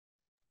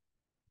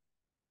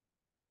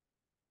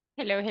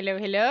Hello, hello,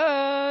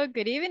 hello.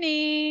 Good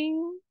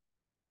evening.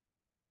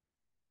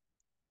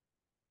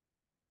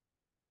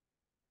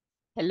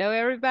 Hello,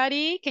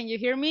 everybody. Can you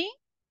hear me?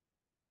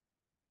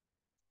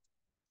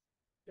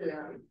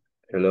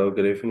 Hello,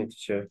 good evening,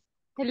 teacher.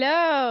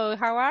 Hello,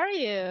 how are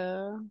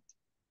you?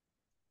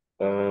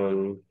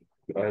 Um,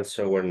 I'm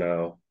somewhere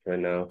now, right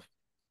now.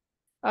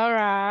 All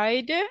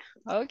right.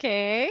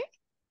 Okay.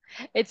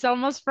 It's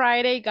almost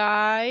Friday,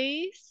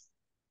 guys.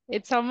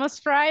 It's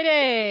almost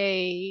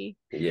Friday.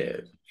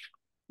 Yeah.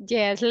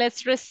 Yes,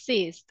 let's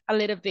resist a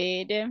little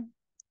bit.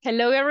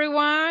 Hello,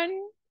 everyone.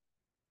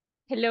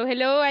 Hello,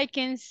 hello. I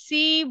can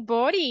see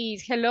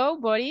Boris. Hello,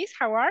 Boris.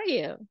 How are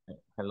you?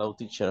 Hello,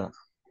 teacher.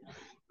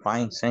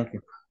 Fine, thank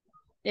you.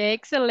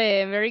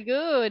 Excellent. Very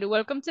good.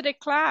 Welcome to the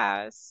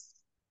class.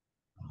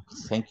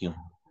 Thank you.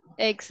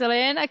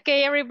 Excellent.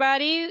 Okay,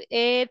 everybody.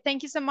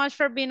 Thank you so much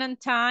for being on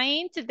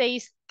time. Today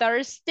is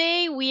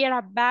Thursday. We are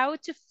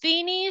about to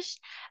finish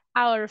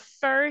our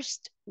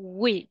first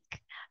week.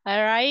 All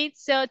right.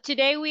 So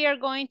today we are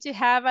going to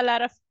have a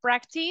lot of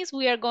practice.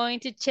 We are going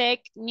to check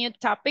new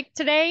topic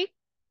today.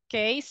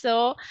 Okay.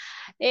 So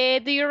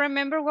do you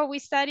remember what we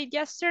studied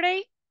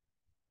yesterday?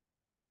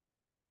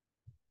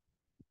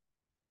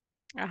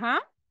 Uh-huh.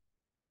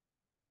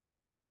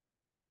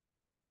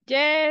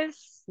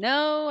 Yes.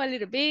 No, a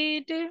little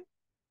bit.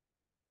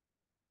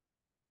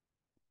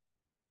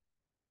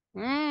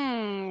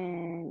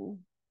 Hmm.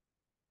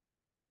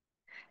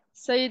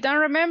 So you don't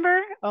remember?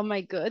 Oh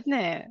my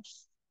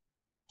goodness.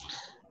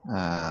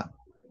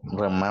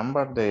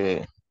 Remember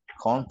the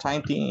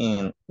content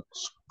in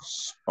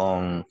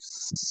on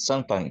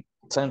sentence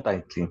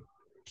central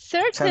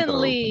Certainly,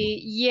 central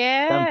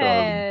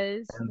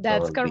yes,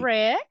 that's central.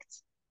 correct.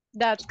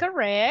 That's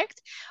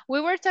correct.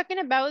 We were talking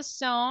about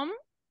some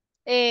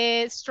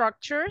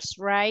structures,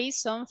 right?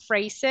 Some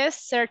phrases,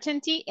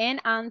 certainty and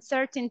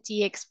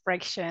uncertainty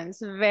expressions.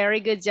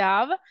 Very good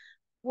job.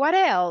 What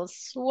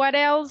else? What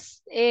else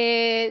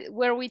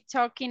were we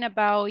talking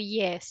about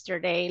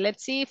yesterday?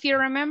 Let's see if you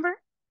remember.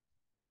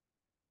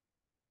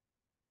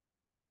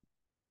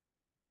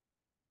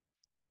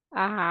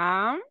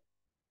 Uh-huh.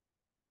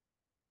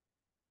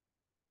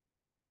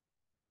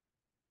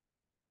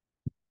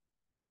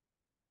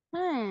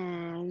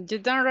 You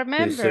don't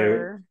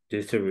remember.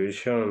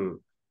 Distribution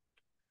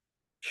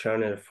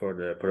channel for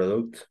the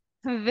product.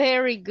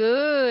 Very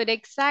good,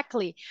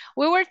 exactly.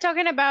 We were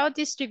talking about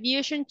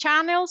distribution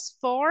channels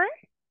for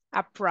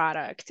a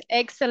product.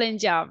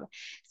 Excellent job.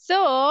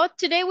 So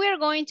today we are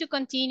going to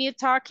continue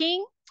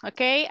talking.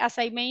 Okay, as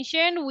I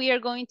mentioned, we are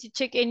going to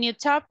check a new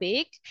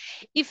topic.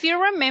 If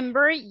you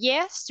remember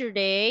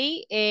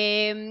yesterday,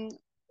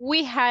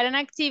 we had an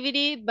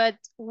activity, but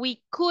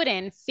we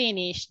couldn't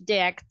finish the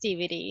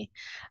activity.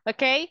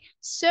 Okay,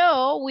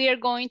 so we are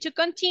going to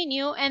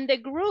continue, and the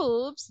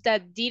groups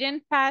that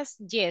didn't pass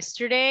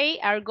yesterday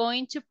are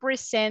going to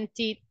present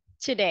it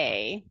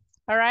today.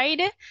 All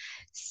right,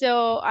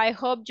 so I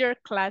hope your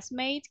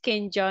classmate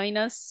can join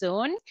us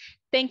soon.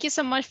 Thank you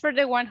so much for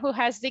the one who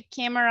has the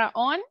camera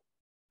on.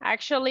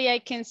 Actually, I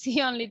can see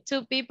only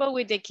 2 people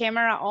with the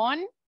camera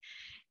on,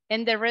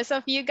 and the rest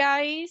of you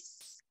guys,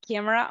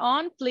 camera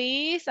on,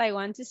 please. I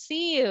want to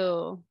see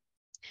you.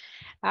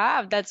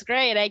 Ah, that's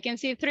great. I can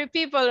see 3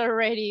 people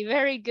already.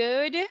 Very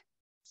good.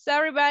 So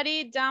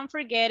everybody, don't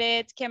forget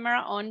it.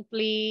 Camera on,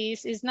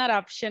 please. It's not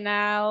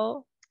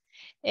optional.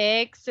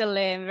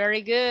 Excellent.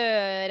 Very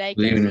good. I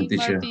Good can evening, see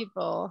more teacher.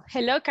 people.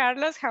 Hello,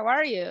 Carlos. How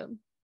are you?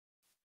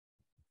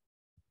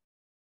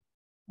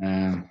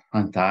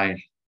 I'm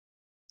tired.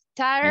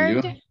 And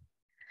you? Tired?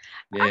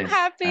 I'm Yes.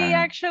 happy,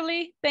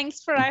 actually.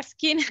 Thanks for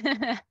asking.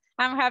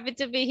 I'm happy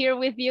to be here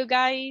with you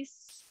guys.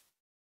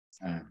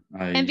 And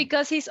I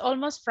because it's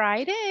almost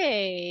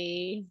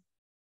Friday.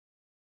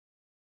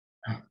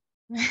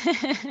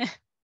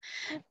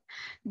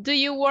 Do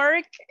you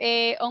work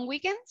on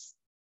weekends?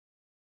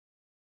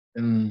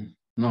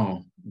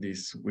 no,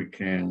 this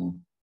weekend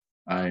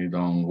I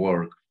don't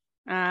work,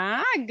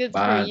 Ah, good for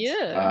but you.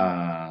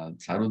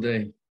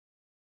 Saturday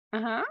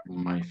Uh-huh.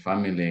 my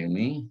family and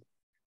me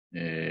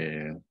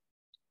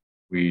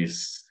we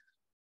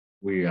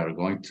we are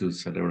going to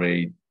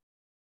celebrate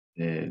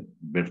the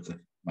birthday of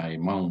my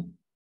mom.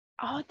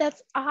 Oh,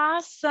 that's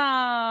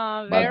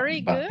awesome. But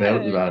Very but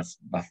but, good.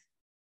 but,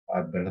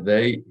 but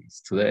birthday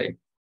is today.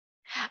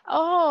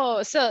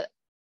 Oh, so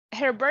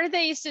her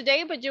birthday is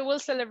today, but you will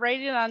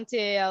celebrate it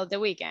until the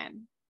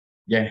weekend.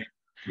 Yeah,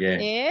 yeah.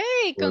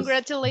 Hey, Was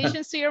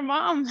congratulations to your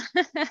mom.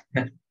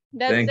 That's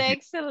thank you.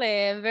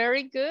 excellent.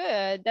 Very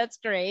good. That's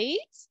great.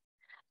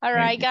 All Thank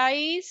right, you.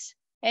 guys.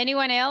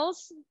 Anyone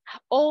else?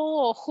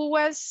 Oh,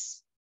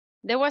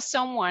 there was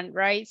someone,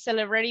 right,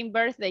 celebrating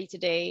birthday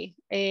today.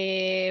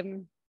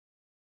 Who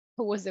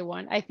was the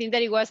one? I think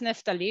that it was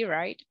Neftali,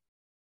 right?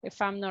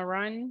 If I'm not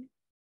wrong.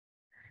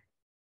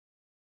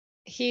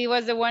 He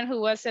was the one who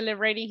was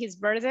celebrating his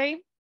birthday,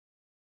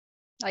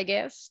 I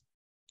guess.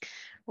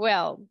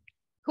 Well,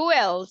 who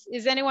else?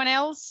 Is anyone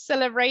else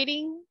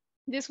celebrating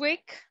this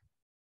week?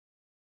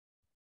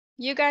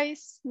 You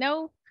guys?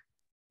 No?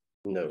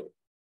 No.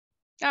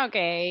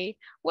 Okay,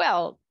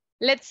 well,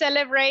 let's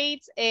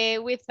celebrate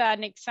with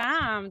an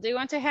exam. Do you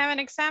want to have an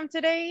exam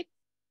today?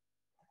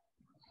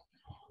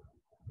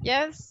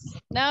 Yes?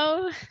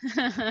 No?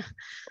 Oh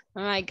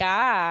my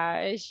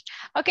gosh.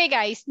 Okay,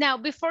 guys. Now,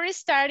 before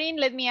starting,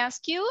 let me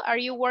ask you, are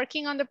you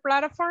working on the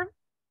platform?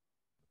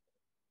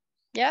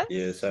 Yes?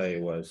 Yes, I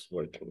was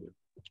working.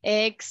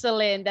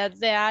 Excellent. That's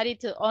the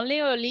attitude. Only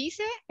Olise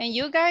and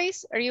you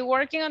guys, are you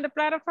working on the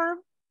platform?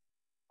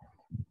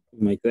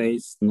 In my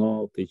case,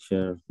 no,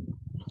 teacher.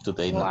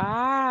 Today, no.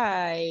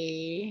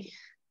 Why?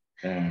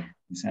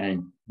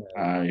 Same.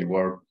 I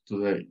work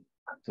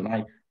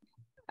tonight.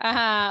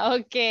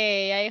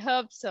 Okay, I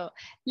hope so.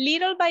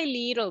 Little by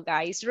little,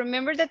 guys.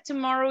 Remember that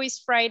tomorrow is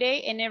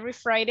Friday, and every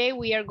Friday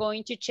we are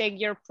going to check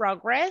your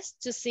progress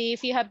to see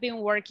if you have been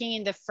working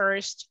in the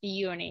first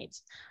unit.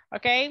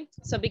 Okay,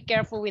 so be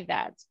careful with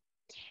that.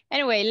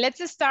 Anyway,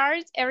 let's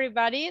start,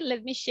 everybody.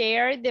 Let me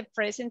share the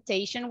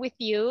presentation with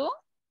you.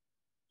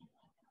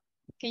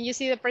 Can you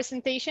see the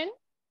presentation?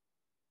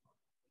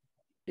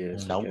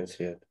 Yes, No. I can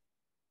see it.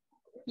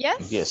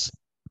 Yes? Yes.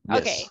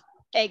 Okay,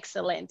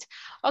 excellent.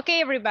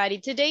 Okay, everybody,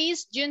 today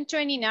is June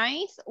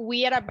 29th.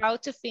 We are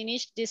about to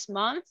finish this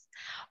month.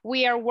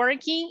 We are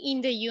working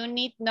in the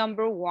unit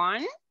number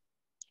 1.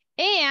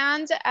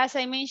 And as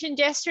I mentioned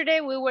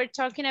yesterday, we were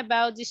talking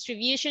about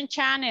distribution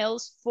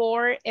channels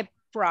for a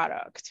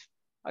product.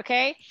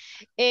 Okay,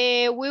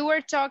 we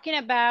were talking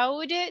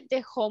about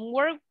the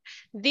homework.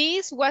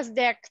 This was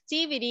the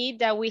activity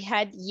that we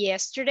had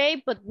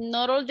yesterday, but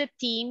not all the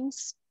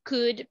teams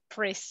could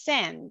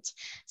present.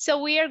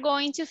 So we are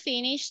going to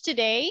finish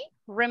today.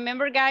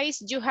 Remember,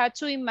 guys, you had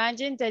to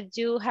imagine that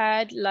you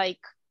had like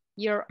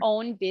your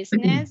own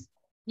business.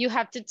 You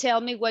have to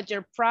tell me what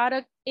your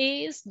product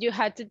is. You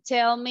had to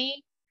tell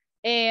me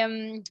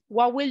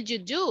what will you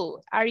do?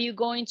 Are you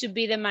going to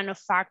be the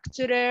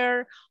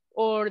manufacturer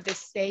or the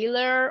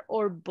seller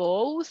or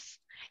both?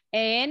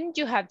 And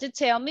you have to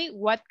tell me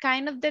what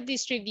kind of the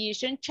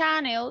distribution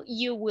channel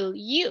you will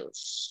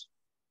use.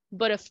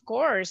 But of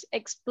course,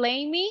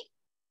 explain me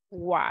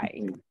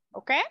why,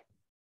 okay?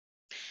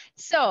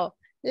 So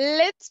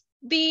let's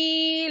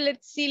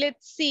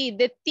see,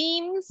 the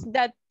teams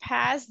that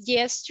passed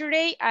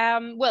yesterday.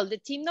 Well, the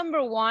team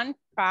number 1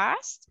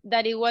 passed,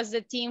 that it was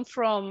the team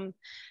from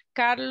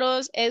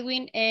Carlos,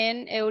 Edwin,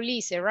 and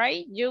Eulise,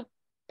 right? You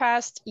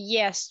passed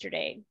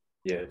yesterday.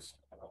 Yes.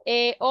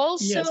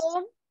 Also, Yes.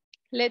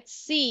 let's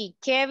see,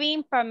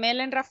 Kevin,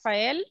 Pamela, and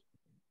Rafael,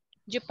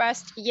 you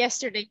passed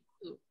yesterday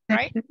too,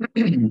 right?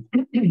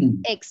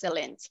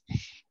 Excellent.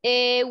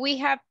 We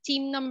have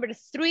team number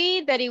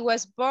 3, that it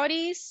was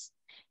Boris,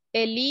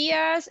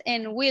 Elias,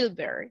 and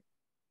Wilber.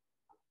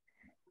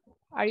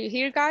 Are you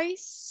here,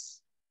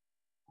 guys?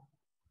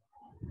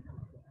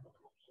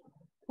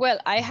 Well,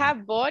 I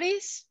have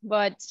Boris,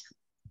 but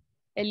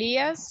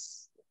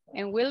Elias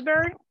and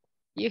Wilber,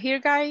 you here,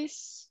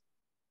 guys?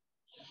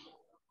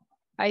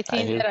 I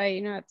think that I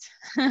not.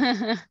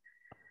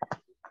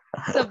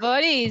 So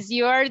Boris,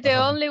 you are the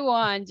only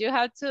one. You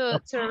have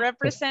to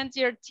represent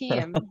your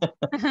team.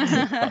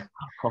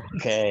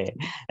 Okay.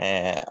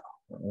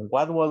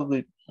 What will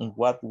be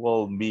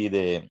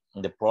the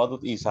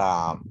product is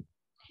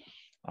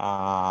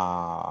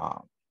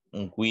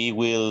we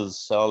will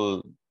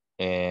sell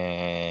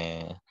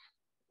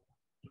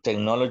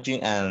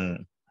technology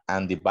and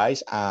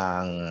device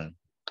and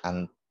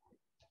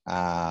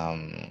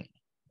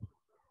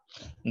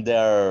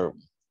their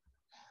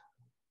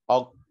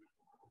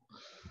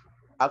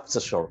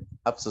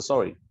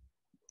accessory.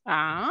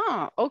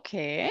 Ah,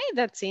 okay,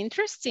 that's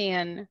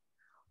interesting.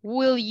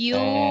 Will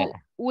you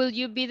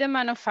be the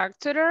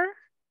manufacturer?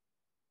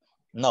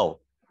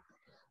 No,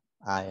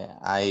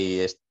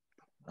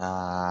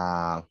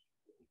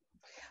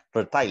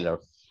 retailer.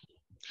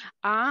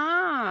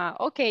 Ah,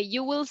 okay,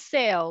 you will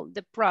sell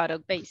the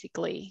product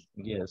basically.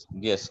 Yes,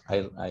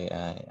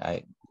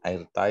 I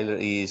retailer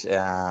is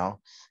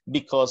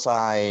because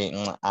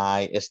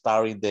I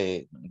started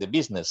the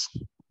business.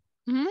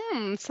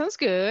 Sounds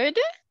good.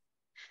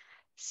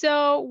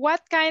 So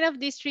what kind of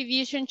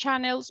distribution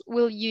channels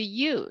will you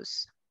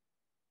use?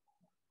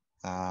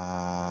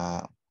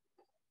 The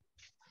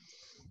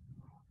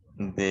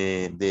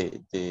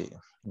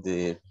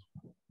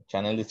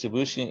channel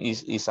distribution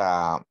is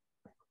a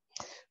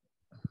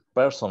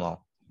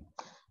personal.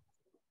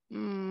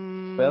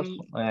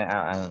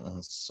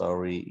 I'm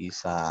sorry,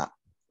 is a.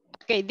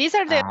 Okay, these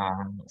are the.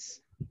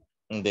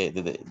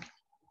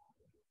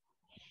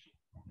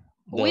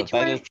 Which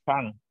retailer one?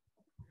 channel.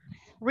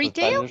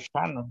 Retail?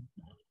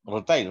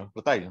 Retail.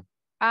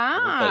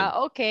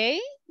 Ah,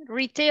 okay.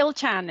 Retail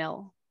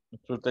channel.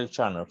 Retail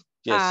channel,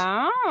 yes.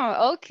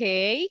 Ah,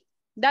 okay.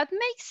 That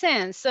makes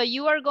sense. So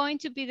you are going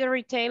to be the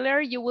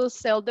retailer, you will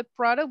sell the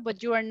product,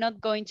 but you are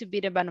not going to be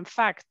the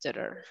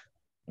manufacturer.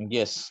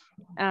 Yes.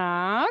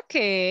 Ah,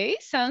 okay,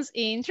 sounds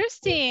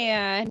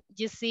interesting.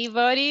 You see,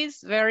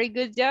 buddies, very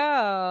good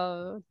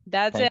job.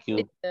 That's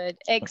Thank good.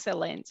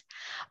 Excellent.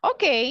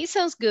 Okay,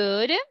 sounds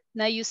good.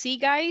 Now you see,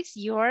 guys,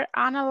 you're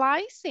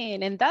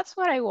analyzing, and that's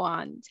what I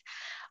want.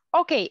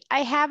 Okay,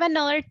 I have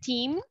another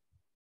team.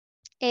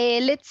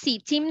 Let's see,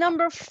 team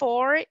number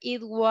 4,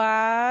 it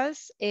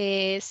was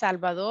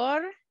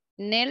Salvador,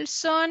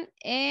 Nelson,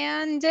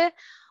 and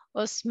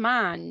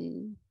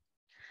Osman.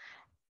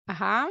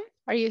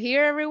 Are you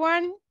here,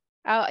 everyone?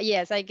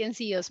 Yes, I can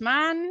see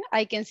Osman.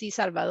 I can see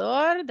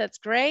Salvador. That's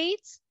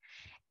great.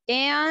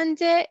 And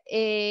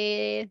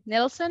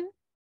Nelson?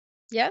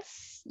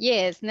 Yes?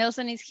 Yes,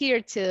 Nelson is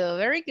here too.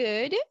 Very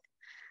good.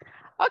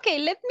 Okay,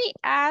 let me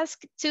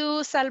ask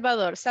to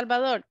Salvador.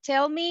 Salvador,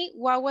 tell me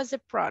what was the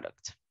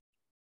product?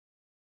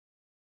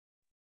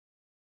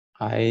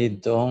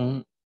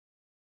 Yo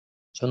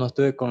no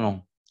estuve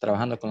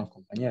trabajando con los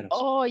compañeros.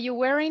 Oh, you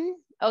wearing?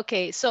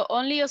 Okay, so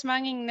only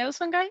Osman and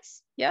Nelson,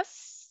 guys?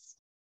 Yes?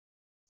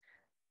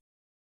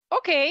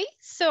 Okay,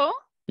 so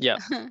Yeah.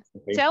 Okay.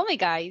 tell me,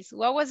 guys,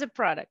 what was the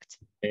product?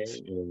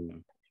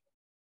 Good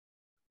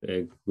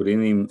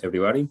evening,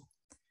 everybody.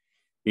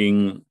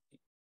 In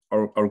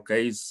our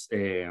case,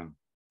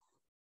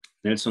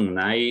 Nelson and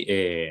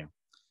I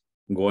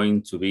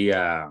going to be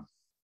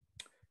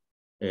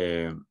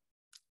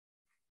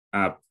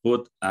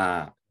put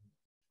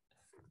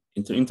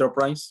into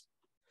enterprise.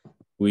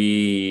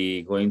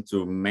 We going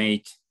to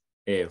make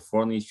a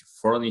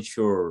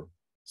furniture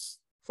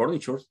store.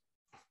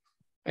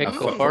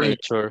 Eco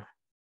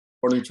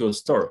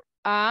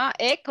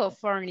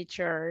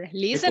furniture.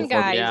 Listen, Eco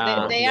guys,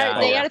 furniture.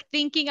 they are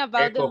thinking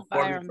about the Eco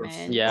furniture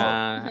environment.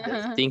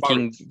 Yeah,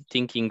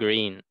 thinking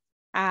green.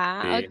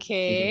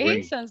 Okay,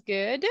 green. sounds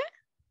good.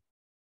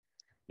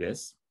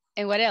 Yes.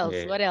 And what else?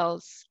 What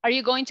else? Are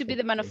you going to be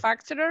the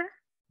manufacturer?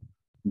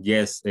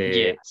 Yes.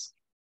 Yes.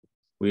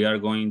 We are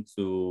going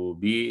to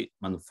be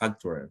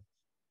manufacturer.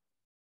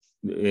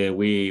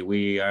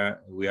 We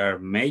are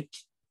make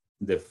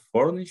the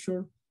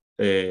furniture.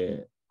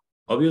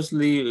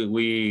 Obviously,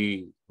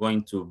 we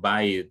going to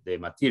buy the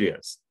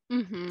materials,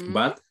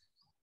 but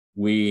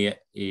we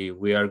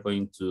are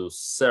going to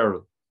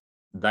sell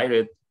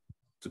direct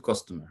to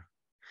customer.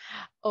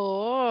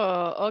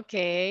 Oh,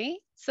 okay.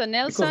 So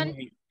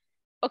Nelson,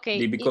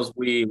 Because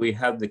we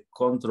have the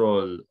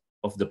control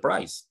of the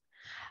price.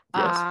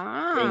 Yes,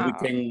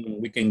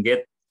 and we can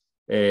get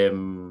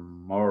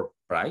more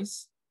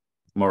price,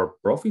 more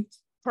profit.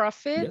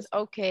 Profit, yes.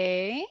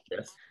 Okay.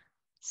 Yes.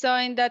 So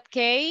in that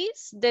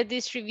case, the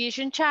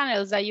distribution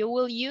channels that you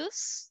will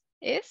use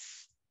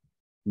is?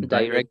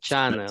 Direct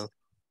channel.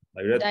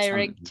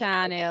 Direct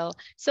channel.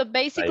 So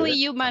basically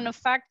you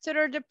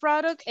manufacture the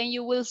product and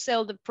you will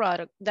sell the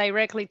product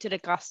directly to the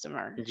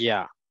customer.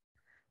 Yeah.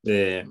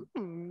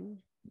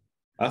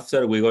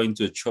 After we're going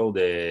to show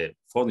the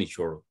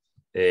furniture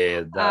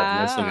that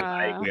Nelson and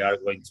I, we are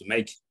going to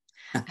make.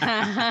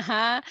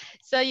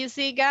 So you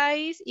see,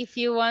 guys, if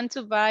you want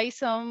to buy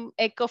some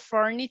eco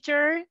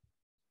furniture,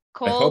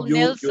 call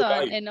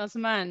Nelson and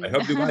Osman. I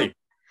hope you buy.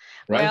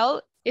 Right?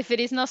 Well, if it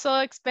is not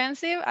so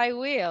expensive, I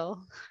will.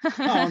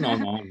 No.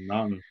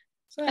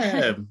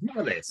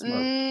 Nonetheless.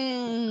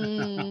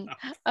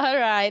 All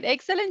right,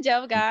 excellent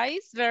job,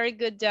 guys. Very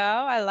good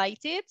job. I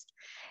liked it.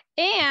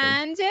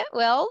 And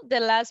well, the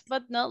last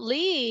but not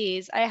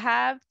least, I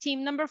have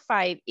team number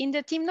 5. In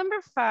the team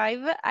number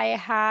 5, I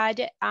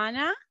had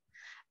Ana,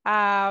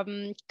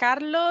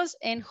 Carlos,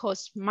 and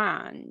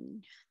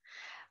Josman.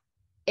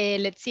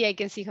 Let's see, I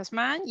can see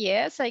Josman.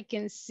 Yes, I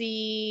can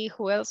see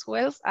who else?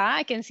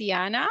 I can see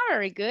Ana,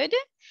 very good.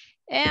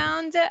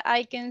 And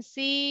I can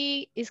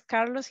see, is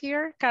Carlos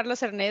here?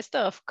 Carlos Ernesto,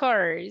 of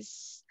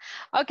course.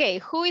 Okay,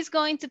 who is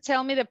going to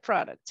tell me the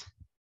product?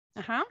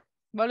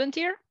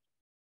 Volunteer?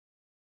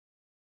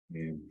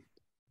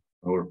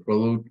 Our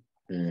product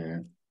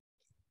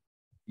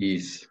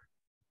is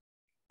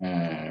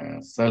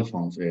cell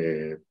phones.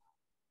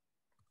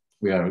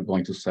 We are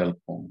going to sell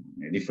from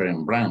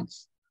different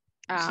brands.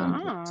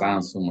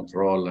 Samsung,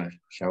 Motorola,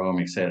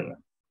 Xiaomi, etc.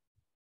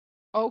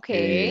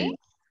 Okay.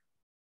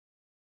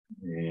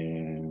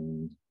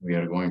 We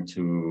are going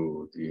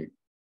to the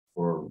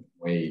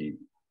four-way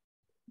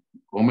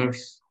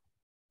commerce.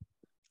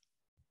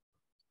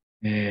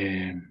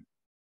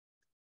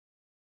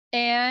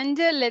 And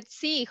let's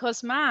see,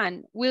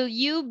 Josman, will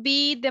you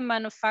be the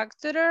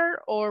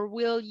manufacturer or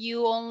will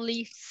you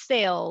only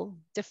sell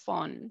the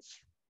phones?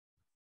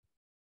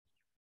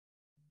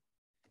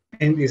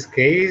 In this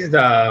case,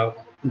 the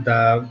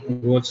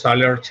good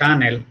seller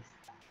channel,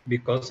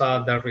 because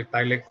of the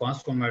retail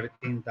consumer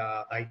in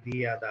the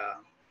idea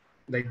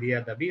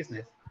the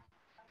business.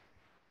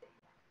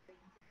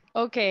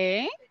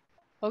 Okay.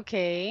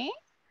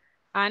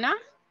 Anna,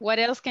 what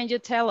else can you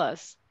tell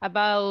us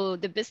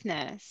about the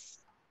business?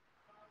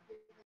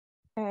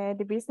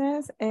 The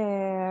business,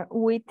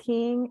 we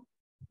think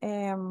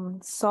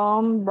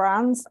some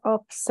brands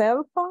of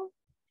cell phone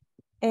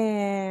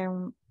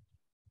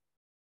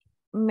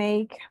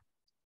make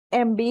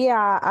and be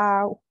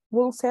a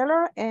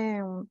wholesaler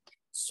and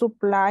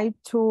supply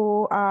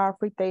to a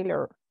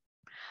retailer.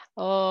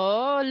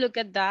 Oh, look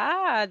at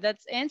that.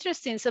 That's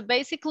interesting. So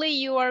basically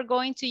you are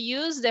going to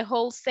use the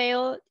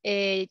wholesale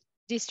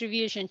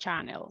distribution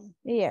channel.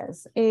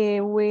 Yes,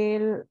 it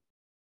will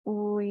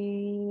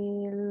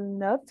will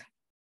not.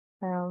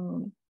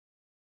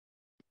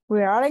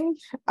 We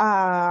aren't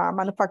a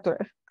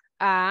manufacturer.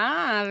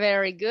 Ah,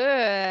 very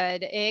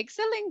good.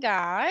 Excellent,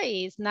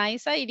 guys.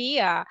 Nice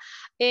idea.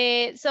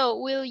 So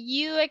will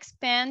you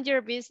expand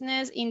your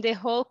business in the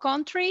whole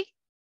country?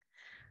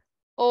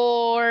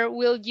 Or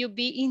will you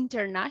be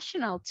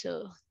international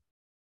too?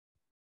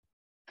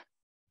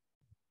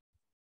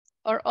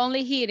 Or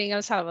only here in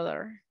El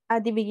Salvador?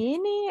 At the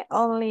beginning,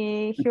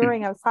 only here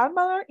in El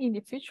Salvador. In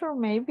the future,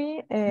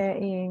 maybe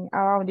in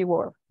around the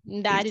world.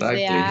 That is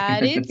the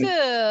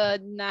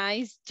attitude.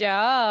 Nice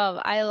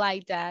job. I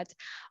like that.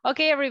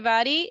 Okay,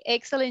 everybody.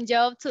 Excellent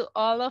job to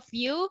all of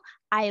you.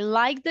 I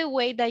like the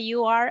way that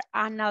you are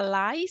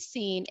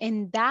analyzing,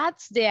 and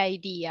that's the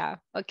idea,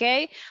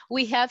 okay?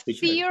 We have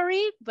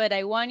theory, but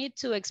I want you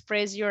to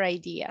express your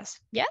ideas.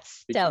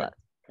 Yes, tell us.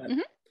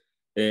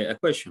 A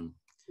question.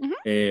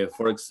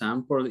 For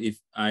example, if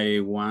I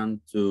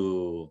want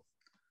to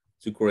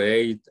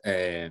create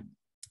a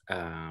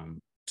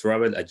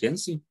travel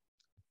agency,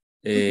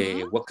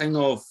 what kind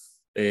of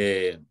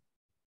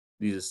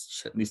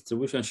this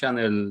distribution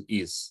channel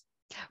is?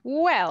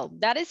 Well,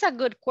 that is a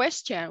good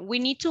question. We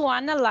need to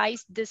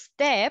analyze the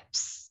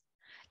steps.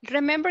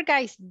 Remember,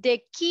 guys,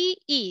 the key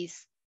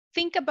is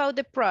think about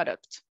the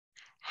product.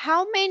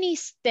 How many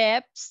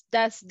steps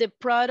does the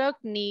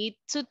product need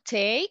to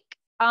take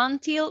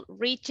until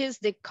reaches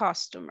the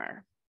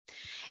customer?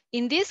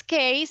 In this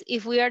case,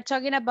 if we are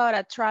talking about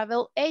a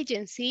travel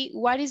agency,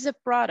 what is the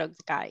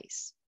product,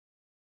 guys?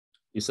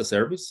 It's a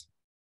service.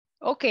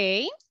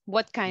 Okay,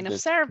 what kind of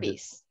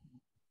service?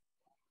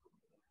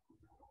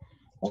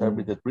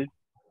 Service the trip.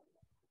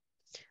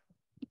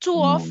 To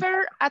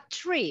offer a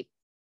trip,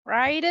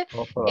 right?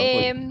 Offer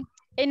An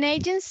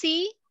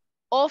agency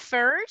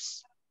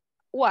offers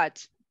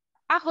what?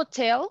 A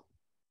hotel,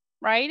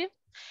 right?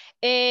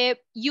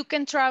 You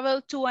can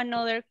travel to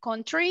another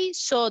country,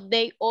 so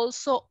they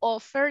also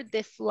offer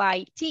the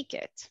flight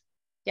ticket,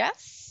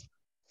 yes?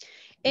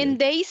 And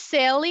they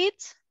sell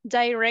it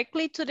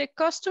directly to the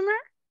customer,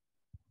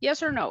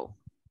 yes or no?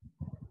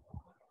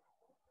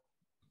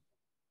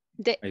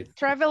 The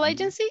travel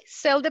agency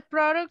sell the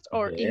product,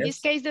 or in this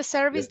case, the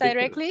service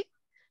directly?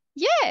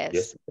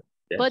 Yes.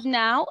 But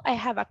now I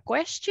have a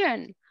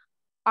question.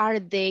 Are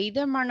they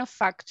the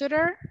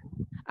manufacturer?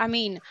 I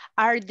mean,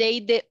 are they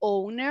the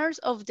owners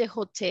of the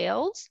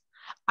hotels?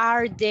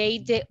 Are they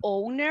the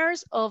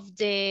owners of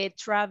the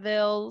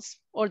travels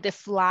or the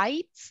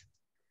flights?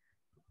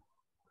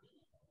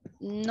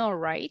 No,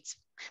 right?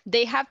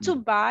 They have to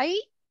buy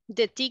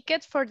the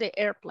ticket for the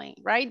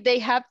airplane, right? They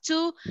have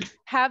to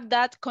have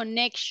that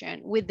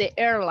connection with the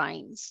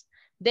airlines.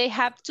 They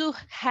have to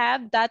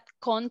have that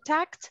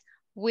contact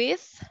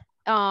with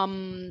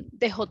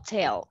the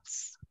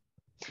hotels.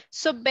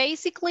 So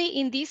basically,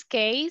 in this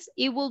case,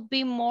 it will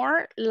be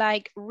more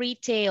like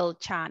retail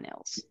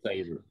channels.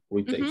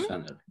 Retail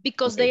channel.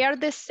 Because they are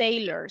the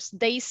sellers.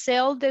 They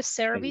sell the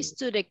service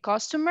to the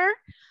customer,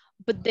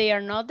 but they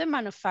are not the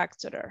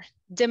manufacturer.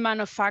 The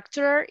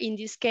manufacturer in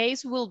this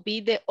case will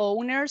be the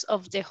owners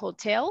of the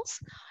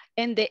hotels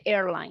and the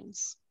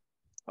airlines.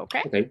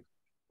 Okay? Okay,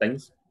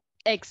 thanks.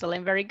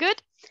 Excellent, very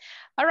good.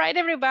 All right,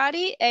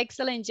 everybody,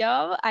 excellent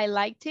job. I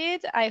liked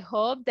it. I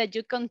hope that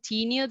you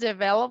continue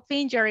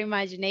developing your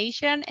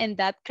imagination and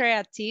that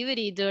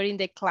creativity during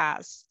the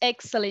class.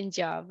 Excellent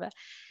job.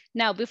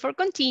 Now, before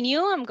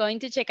continue, I'm going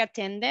to check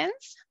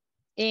attendance.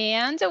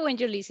 And when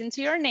you listen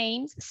to your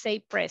names, say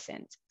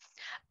present.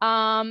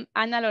 Ana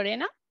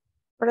Lorena?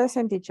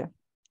 Present, teacher.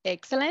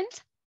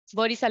 Excellent.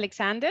 Boris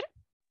Alexander?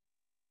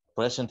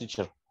 Present,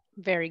 teacher.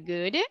 Very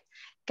good.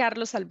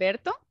 Carlos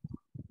Alberto?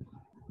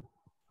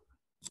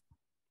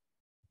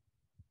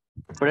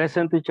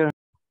 Present, teacher.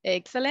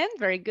 Excellent,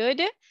 very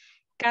good.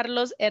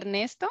 Carlos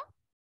Ernesto?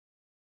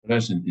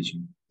 Present, teacher.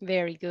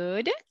 Very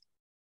good.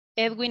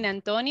 Edwin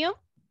Antonio?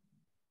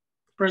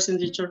 Present,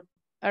 teacher.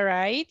 All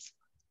right.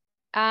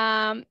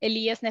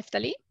 Elias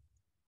Neftali?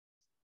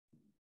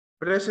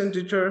 Present,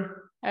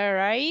 teacher. All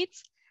right.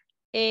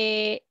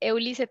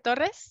 Eulice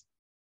Torres?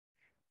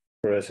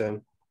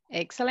 Present.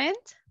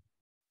 Excellent.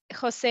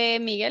 Jose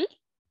Miguel?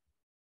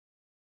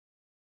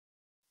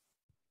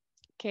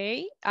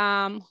 Okay.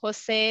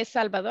 Jose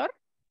Salvador?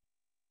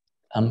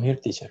 I'm here,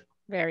 teacher.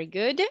 Very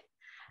good.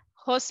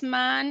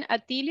 Josman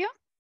Atilio?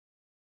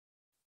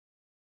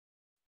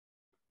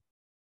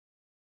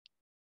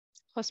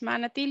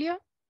 Josman Atilio?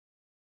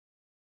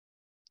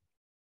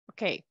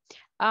 Okay.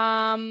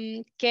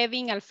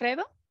 Kevin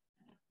Alfredo?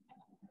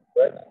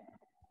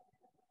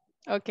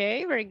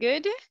 Okay, very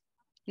good.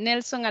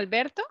 Nelson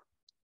Alberto?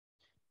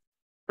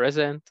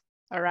 Present.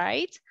 All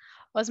right.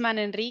 Osman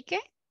Enrique?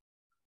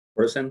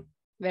 Present.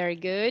 Very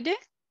good.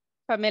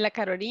 Pamela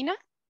Carolina?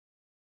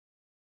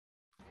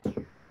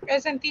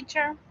 Present,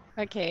 teacher.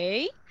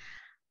 Okay.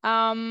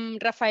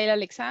 Rafael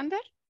Alexander?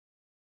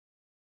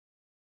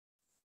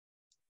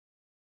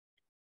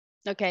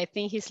 Okay, I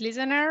think he's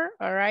listener.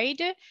 All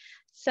right.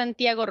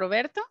 Santiago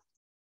Roberto?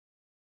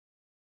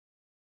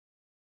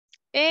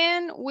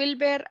 And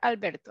Wilber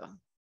Alberto?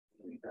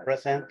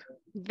 Present.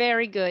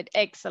 Very good.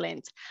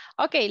 Excellent.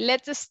 Okay,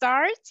 let's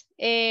start.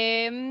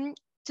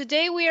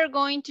 Today we are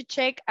going to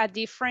check a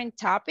different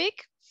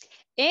topic.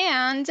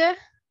 And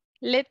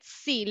let's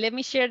see. Let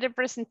me share the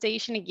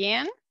presentation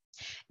again.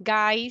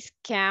 Guys,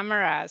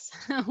 cameras.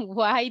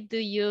 Why do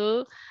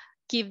you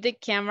keep the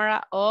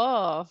camera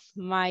off?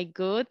 My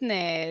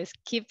goodness.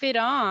 Keep it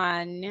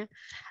on.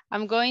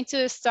 I'm going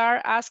to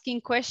start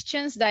asking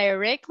questions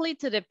directly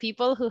to the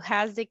people who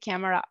has the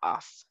camera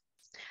off.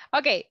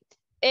 Okay.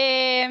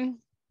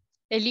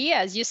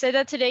 Elias, you said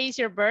that today is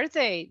your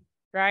birthday,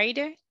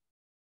 right?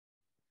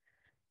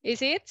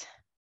 Is it?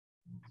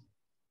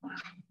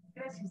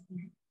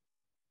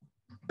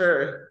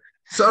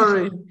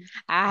 Sorry.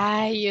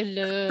 You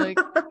look.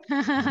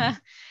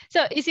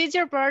 So is it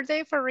your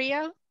birthday for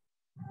real?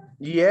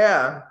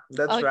 Yeah,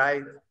 that's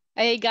right.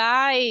 Hey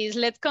guys,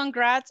 let's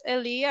congrats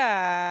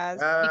Elias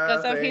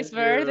because of his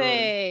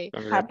birthday.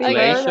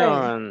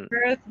 Congratulations.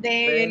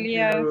 Birthday,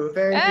 Elias.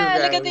 Thank you,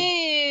 guys. Look at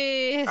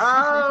this.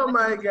 Oh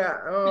my God.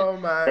 Oh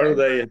my.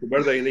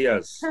 Birthday,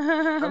 Elias.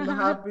 I'm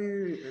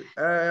happy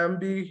I'm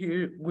be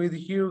here with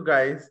you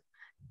guys.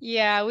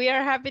 Yeah, we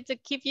are happy to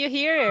keep you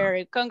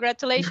here.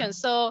 Congratulations.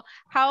 So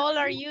how old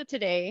are you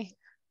today?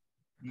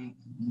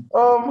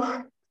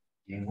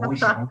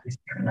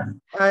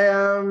 I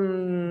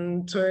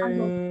am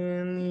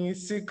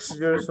 26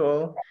 years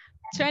old.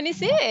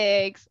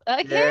 26.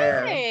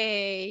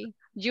 Okay. Yeah.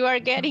 You are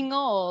getting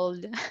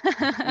old.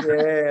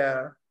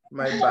 Yeah,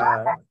 my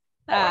bad.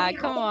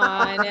 Come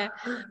on.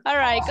 All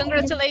right,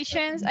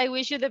 congratulations. I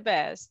wish you the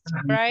best,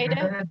 right?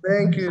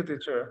 Thank you,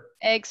 teacher.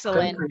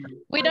 Excellent. Thank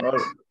you. We don't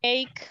have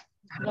cake,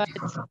 but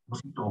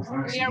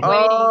we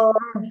are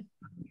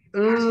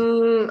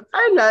waiting.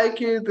 I like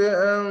it.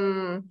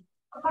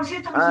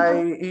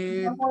 I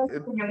eat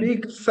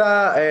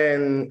pizza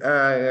and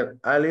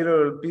a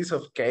little piece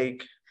of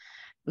cake.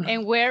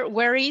 And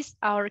where is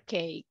our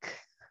cake?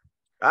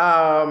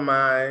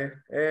 My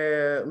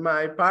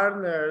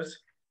partners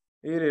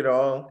eat it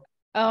all.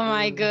 Oh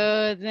my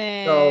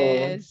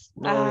goodness.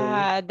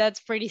 No. That's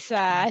pretty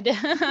sad.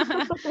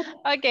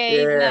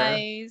 Okay, Yeah.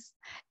 nice.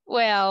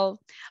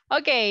 Well,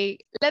 okay,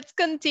 let's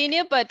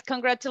continue, but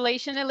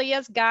congratulations,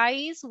 Elias.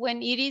 Guys,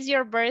 when it is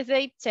your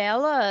birthday,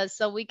 tell us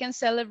so we can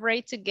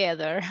celebrate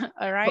together,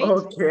 all right?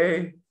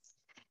 Okay.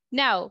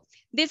 Now,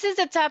 this is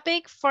the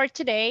topic for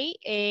today.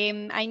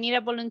 I need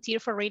a volunteer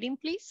for reading,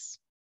 please.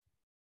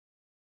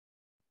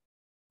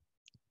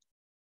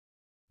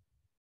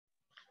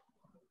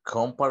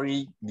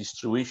 Compare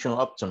distribution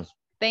options.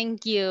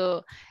 Thank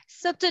you.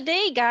 So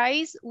today,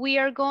 guys, we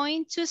are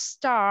going to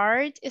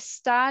start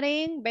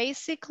studying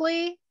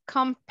basically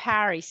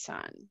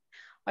comparison.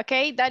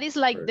 Okay, that is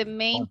like the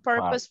main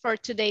purpose for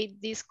today,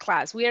 this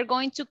class. We are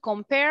going to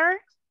compare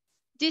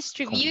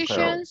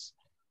distributions,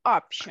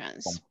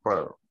 options.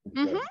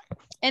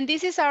 And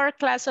this is our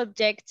class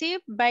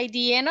objective. By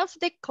the end of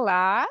the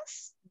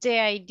class, the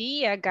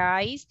idea,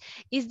 guys,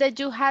 is that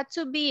you had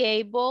to be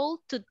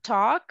able to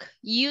talk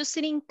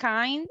using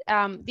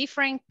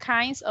different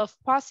kinds of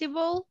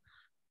possible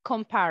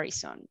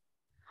comparison.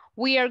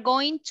 We are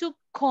going to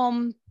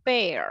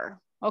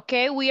compare,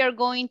 okay? We are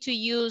going to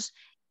use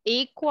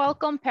equal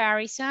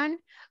comparison,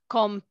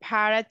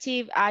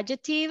 comparative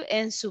adjective,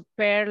 and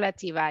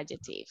superlative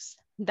adjectives.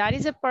 That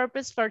is the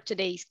purpose for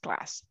today's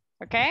class,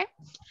 okay?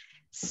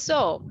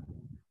 So,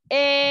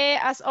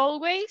 as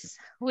always,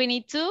 we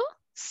need to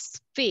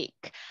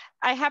speak.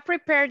 I have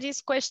prepared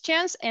these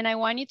questions and I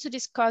want you to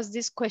discuss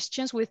these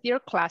questions with your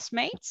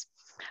classmates.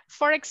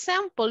 For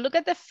example, look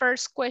at the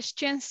first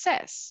question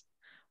says,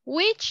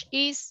 which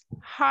is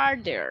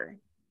harder,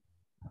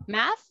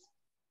 math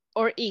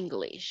or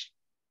English?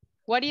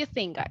 What do you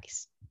think,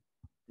 guys?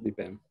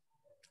 Depend.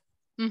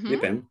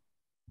 Depend.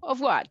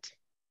 Of what?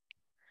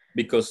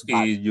 Because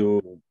if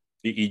you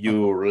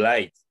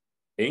like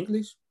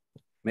English,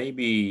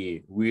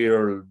 maybe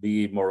will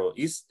be more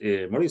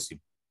easy.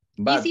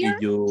 But easier?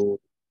 if you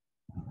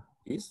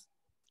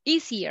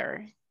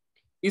easier.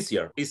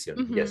 Easier,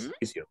 yes,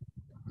 easier.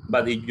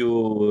 But if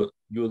you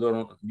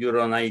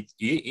don't like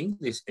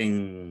English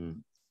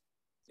and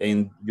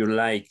you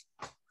like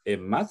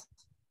math,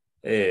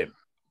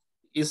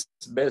 it's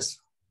best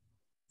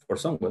for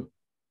someone.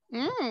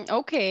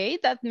 Okay,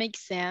 that makes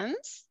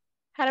sense.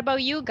 How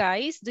about you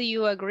guys? Do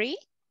you agree?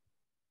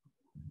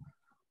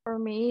 For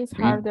me, it's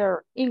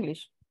harder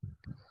English.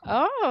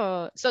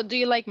 Oh, so do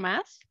you like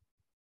math?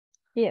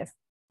 Yes.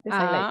 Yes,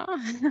 I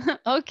like.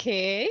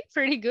 Okay,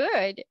 pretty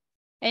good.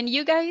 And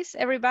you guys,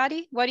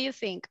 everybody, what do you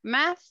think?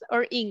 Math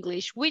or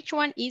English? Which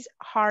one is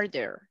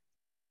harder?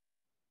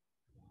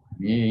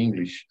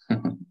 English.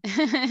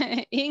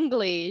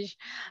 English.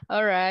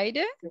 All right.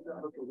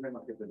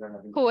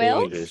 Who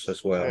else? English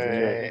as well.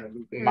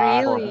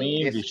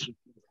 Really?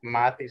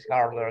 Math is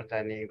harder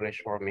than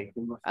English for me.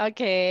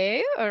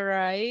 Okay, all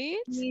right.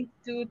 Me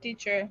too,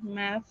 teacher.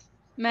 Math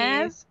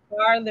is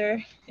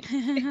harder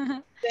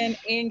than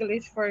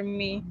English for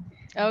me.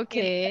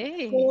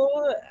 Okay. In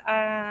school,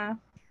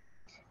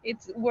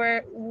 it's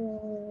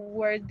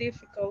were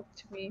difficult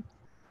to me.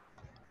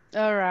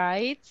 All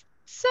right.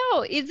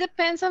 So it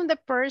depends on the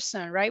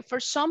person, right? For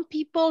some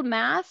people,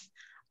 math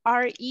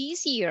are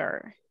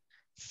easier.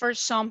 For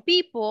some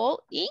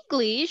people,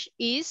 English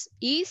is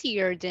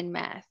easier than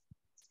math.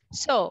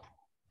 So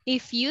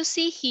if you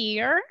see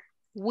here,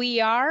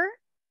 we are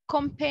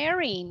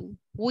comparing.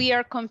 We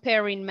are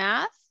comparing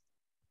math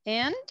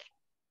and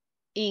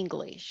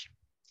English.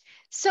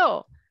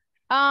 So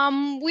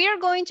we are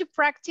going to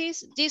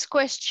practice these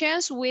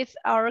questions with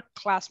our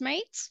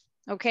classmates,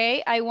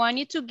 okay? I want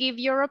you to give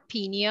your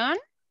opinion.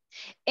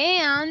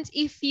 And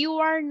if you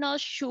are not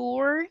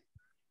sure,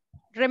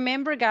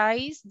 remember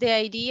guys, the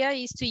idea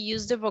is to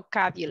use the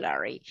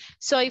vocabulary.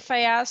 So if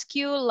I ask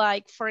you,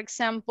 like, for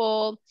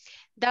example,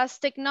 does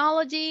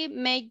technology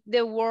make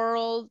the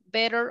world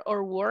better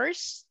or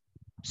worse?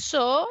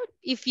 So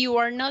if you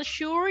are not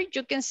sure,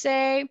 you can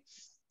say,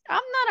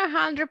 I'm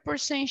not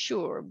 100%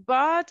 sure,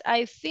 but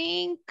I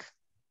think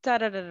da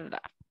da da da da.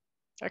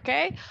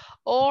 Okay?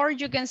 Or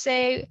you can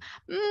say,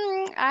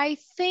 I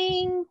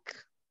think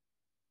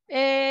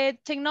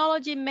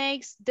technology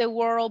makes the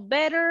world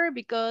better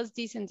because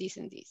this and this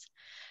and this.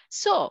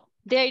 So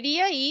the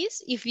idea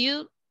is, if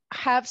you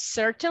have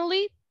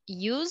certainly,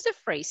 use the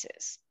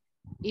phrases.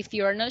 If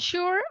you are not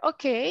sure,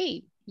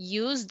 okay,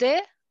 use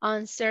the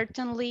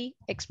uncertainly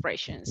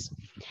expressions.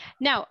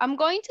 Now, I'm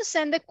going to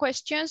send the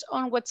questions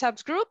on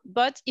WhatsApp's group,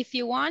 but if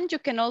you want, you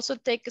can also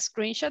take a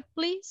screenshot,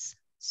 please,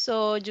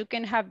 so you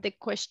can have the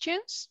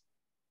questions.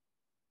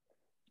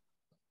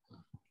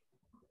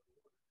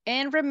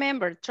 And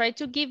remember, try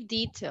to give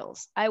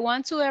details. I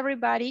want to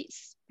everybody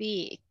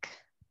speak,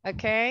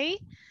 okay?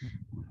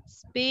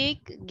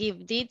 Speak,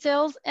 give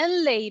details,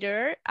 and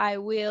later I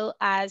will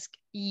ask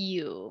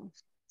you,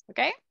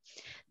 okay?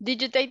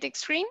 Did you take the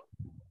screen?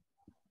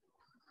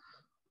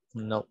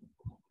 No.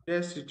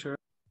 Yes, teacher.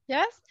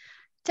 Yes?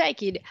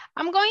 Take it.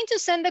 I'm going to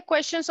send the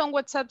questions on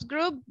WhatsApp's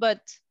group,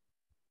 but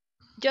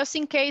just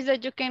in case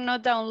that you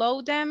cannot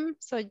download them,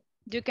 so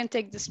you can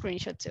take the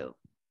screenshot too.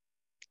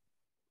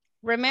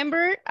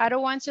 Remember, I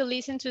don't want to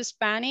listen to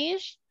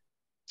Spanish.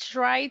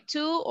 Try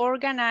to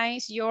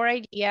organize your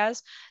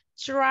ideas.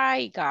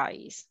 Try,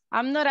 guys.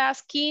 I'm not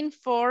asking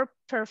for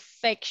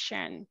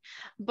perfection,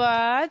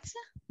 but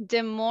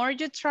the more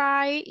you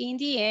try, in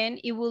the end,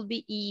 it will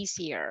be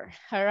easier,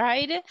 all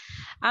right?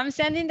 I'm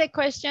sending the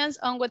questions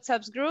on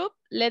WhatsApp's group.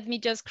 Let me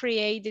just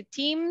create the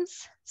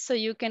teams so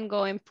you can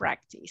go and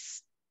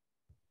practice.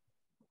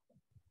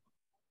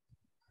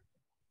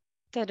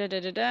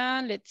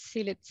 Da-da-da-da-da. Let's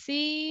see, let's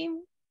see.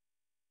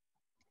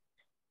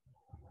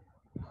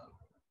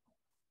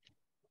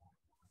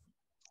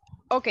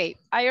 Okay,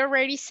 I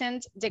already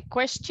sent the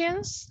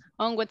questions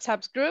on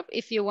WhatsApp's group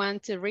if you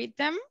want to read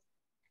them.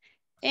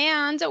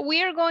 And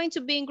we are going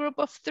to be in group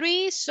of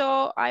 3,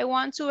 so I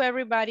want to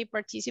everybody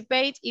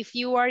participate. If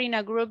you are in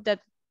a group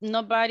that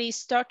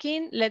nobody's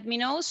talking, let me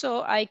know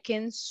so I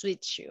can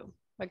switch you,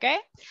 okay?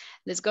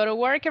 Let's go to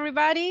work,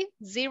 everybody.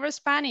 0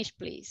 Spanish,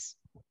 please.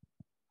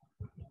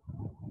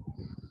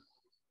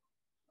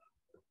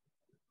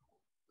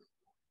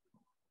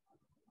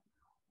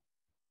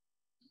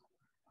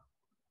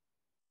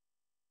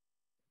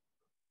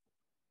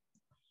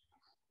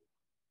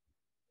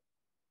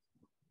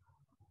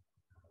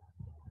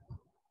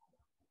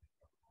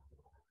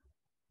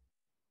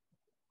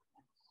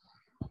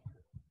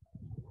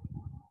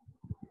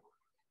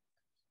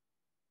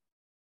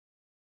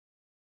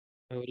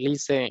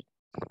 Listen.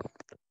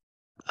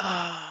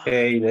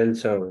 Hey,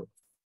 Nelson.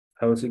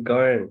 How's it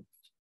going?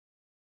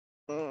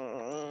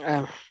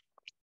 I'm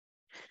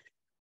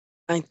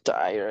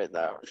tired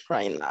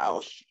right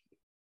now.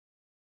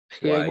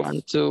 Why? I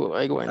want to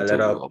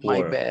go to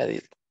my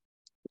bed.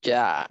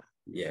 Yeah.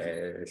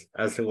 Yes,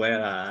 as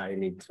well. I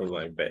need to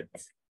my bed.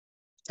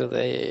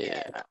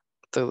 Today,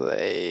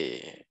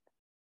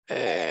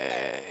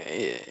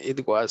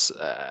 it was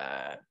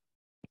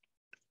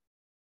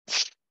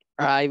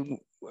I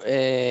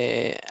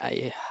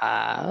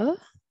had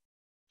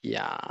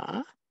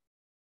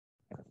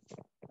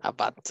a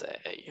bad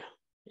day.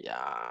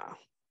 Yeah.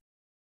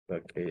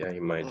 Okay, I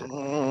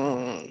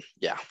imagine.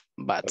 Yeah,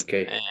 but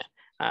okay.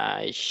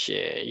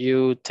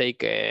 You take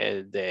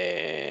the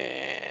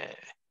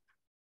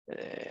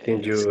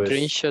Can you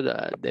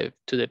screenshot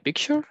to the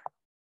picture?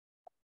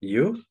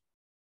 You?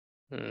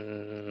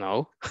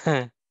 No.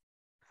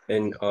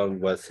 And on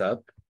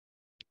WhatsApp?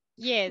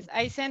 Yes,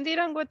 I sent it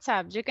on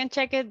WhatsApp. You can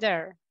check it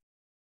there.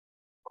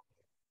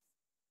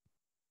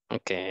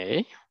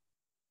 Okay.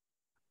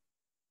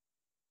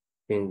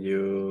 Can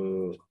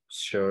you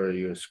share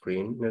your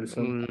screen,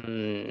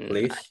 Nelson?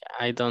 Please.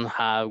 I don't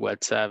have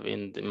WhatsApp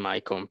in my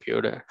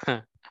computer.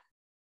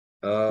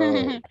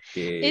 Okay.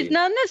 It's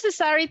not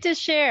necessary to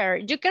share.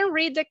 You can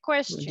read the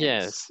questions.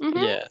 Yes,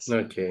 yes.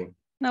 Okay.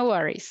 No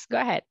worries. Go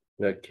ahead.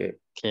 Okay.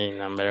 Okay,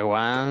 number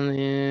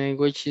 1,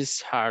 which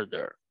is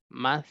harder,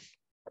 math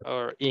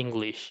or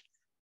English?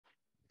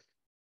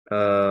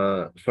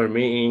 For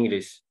me,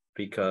 English,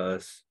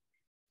 because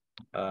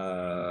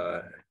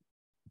I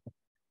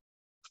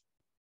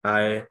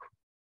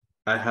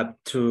have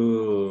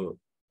to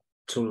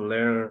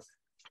learn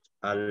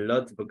a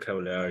lot of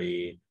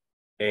vocabulary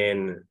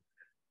and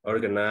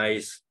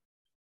organize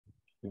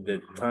the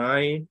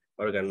time,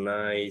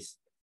 organize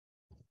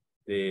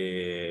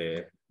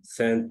the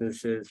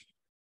sentences.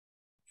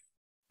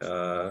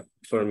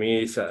 For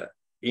me,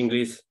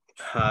 English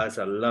has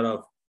a lot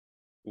of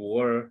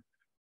word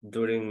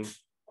during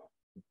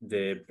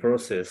the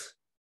process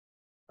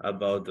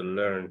about the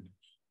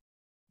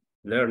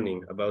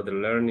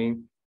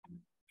learning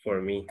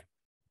for me.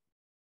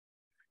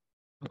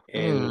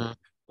 And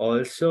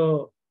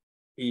also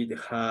it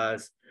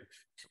has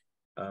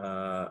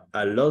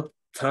a lot of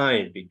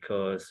time,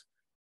 because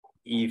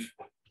if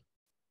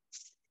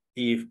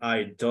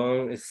I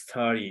don't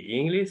study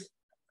English,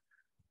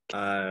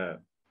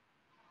 I'm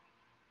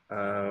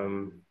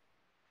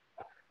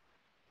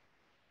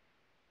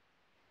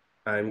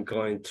not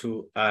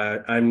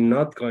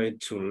going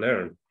to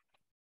learn.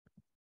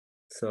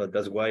 So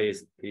that's why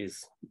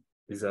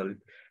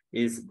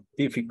it's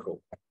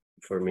difficult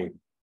for me.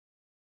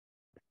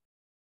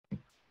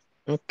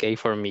 Okay,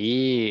 for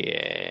me,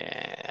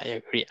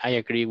 I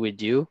agree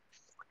with you.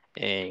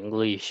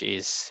 English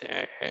is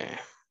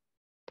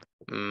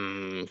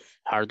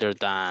harder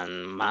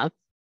than math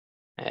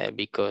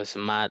because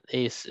math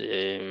is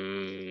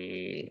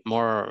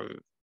more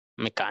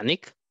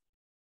mechanic.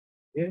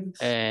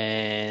 Yes.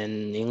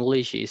 And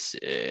English is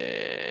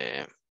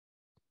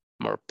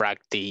more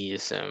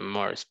practice,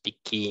 more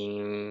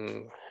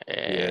speaking,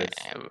 Yes.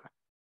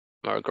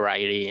 more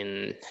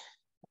writing,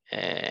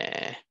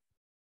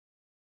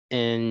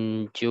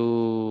 and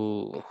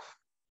you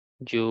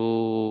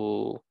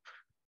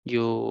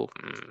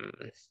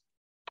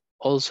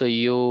also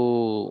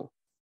you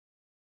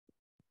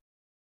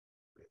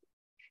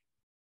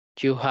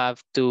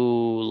have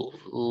to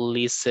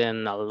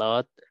listen a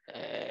lot,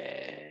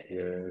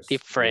 Yes.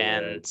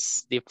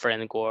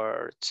 different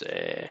words,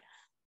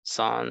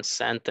 some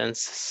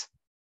sentences,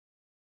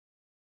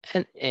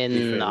 and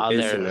in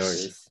others,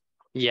 scenarios.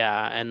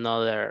 and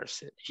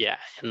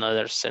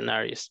other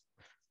scenarios.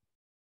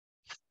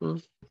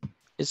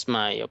 It's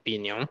my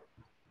opinion.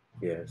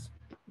 Yes.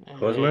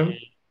 Cosman?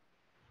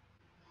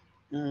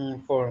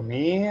 For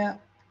me,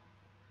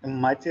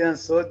 math and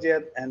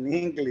subject and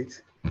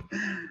English,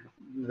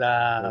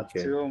 the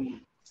two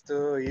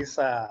is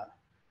a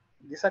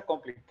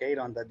complicated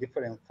on the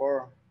different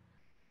form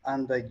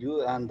and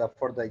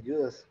for the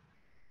use.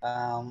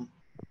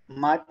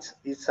 Math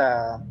is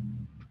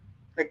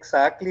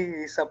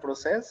exactly a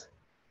process.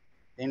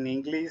 In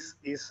English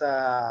is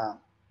a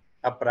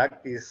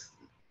practice,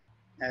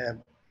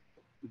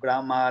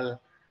 grammar,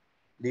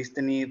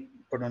 listening,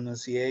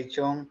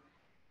 pronunciation.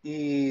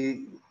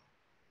 Is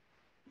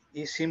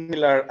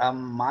similar.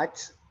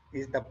 Math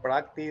is the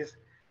practice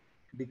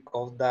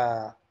because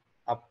the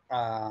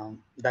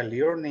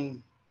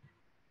learning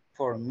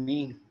for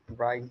me,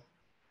 right?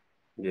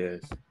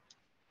 Yes.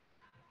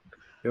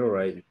 You're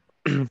right.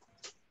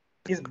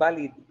 It's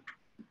valid.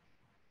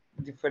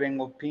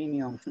 Different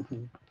opinion.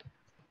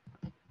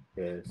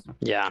 Yes.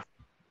 Yeah.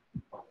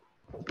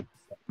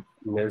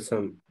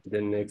 Nelson,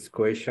 the next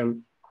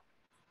question.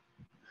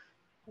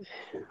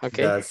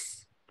 Okay.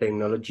 Does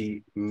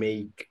technology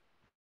make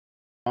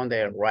on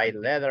the right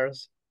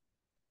letters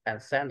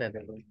and send it,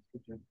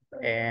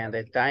 and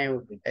the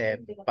time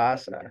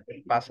pass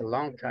a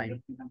long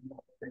time.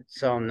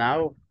 So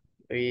now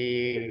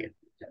we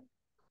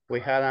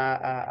had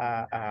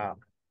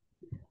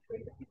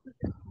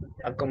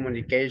a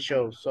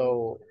communication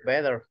so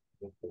better,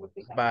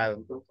 but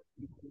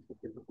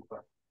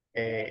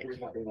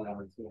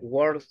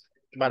words,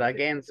 but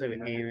again, so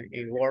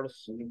in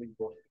words,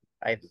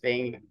 I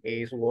think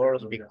is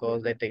worse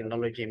because the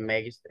technology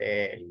makes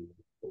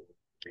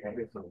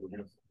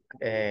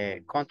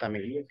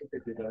contaminate.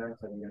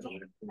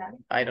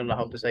 I don't know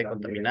how to say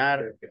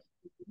contaminar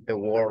the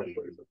word,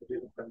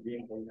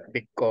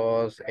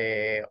 because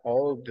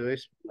all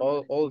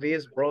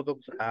these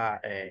products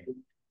are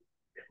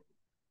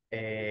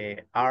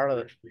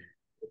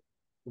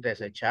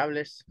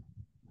desechables.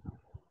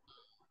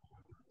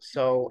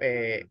 So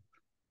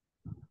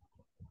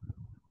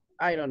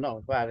I don't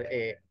know, but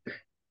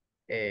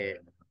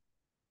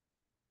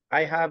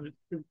I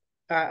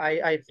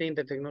think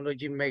the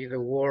technology makes the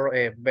world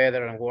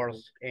better and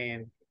worse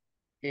in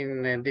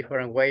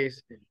different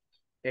ways.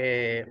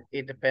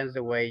 It depends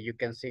the way you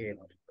can see it.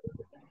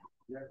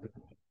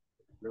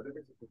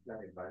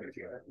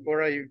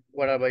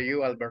 What about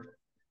you, Albert?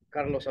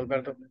 Carlos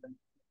Alberto?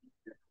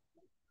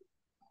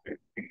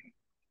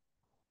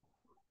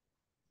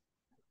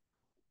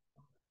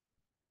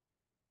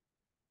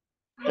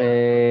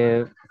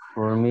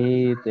 For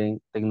me, the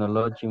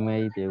technology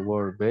made the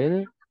world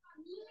better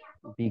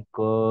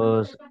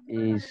because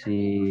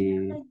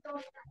easy,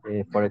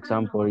 for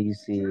example,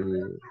 easy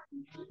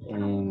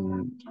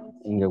in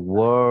the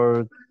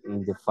work,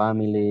 in the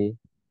family.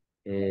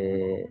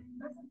 The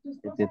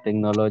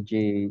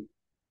technology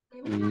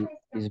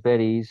is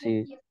very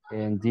easy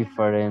in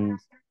different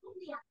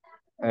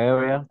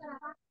area.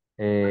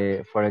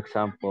 For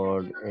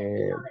example,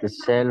 the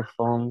cell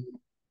phone,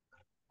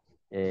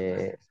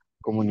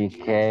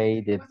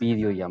 communicate, the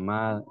video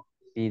llamada,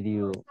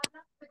 video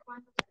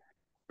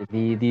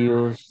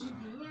videos,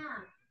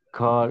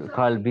 call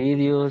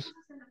videos,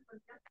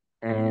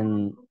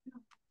 and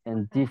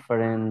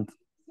different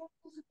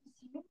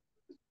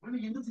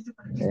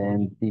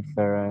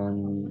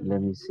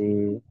let me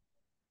see.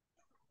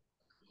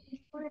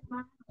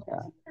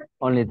 Yeah.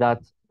 Only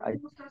that I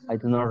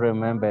do not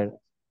remember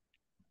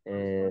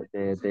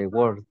the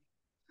word.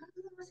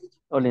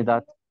 Only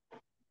that.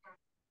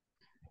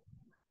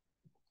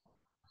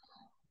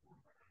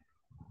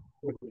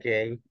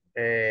 Okay.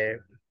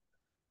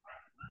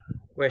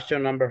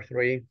 Question number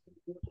 3.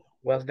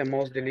 What's the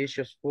most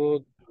delicious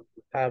food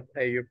have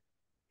you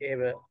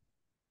ever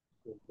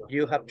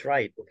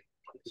tried?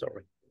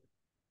 Sorry.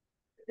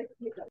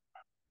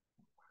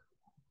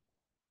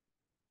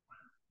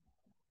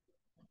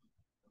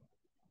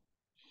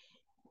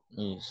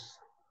 Yes.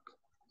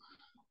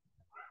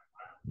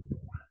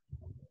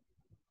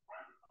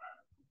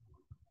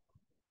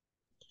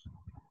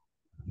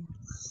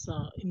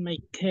 So in my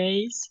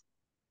case,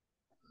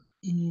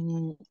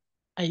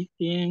 I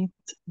think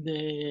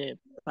the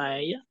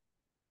paella.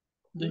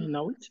 Do you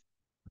know it?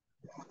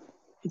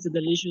 It's a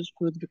delicious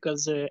food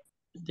because the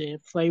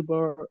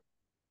flavor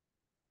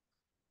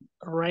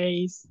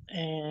rice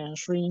and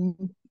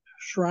shrimp,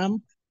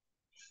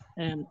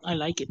 and I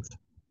like it.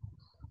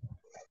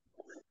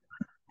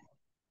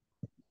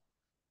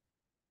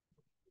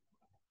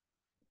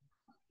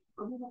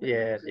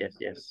 Yes.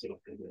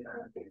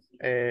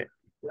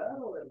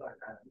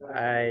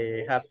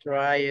 I have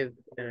tried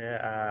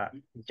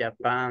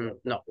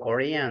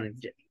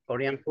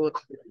Korean food.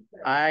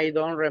 I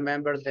don't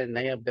remember the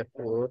name of the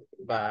food,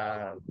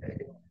 but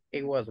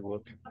it was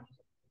good.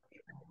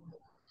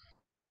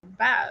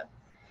 Bad.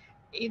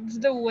 It's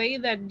the way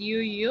that you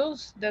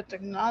use the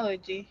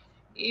technology.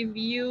 If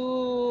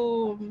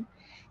you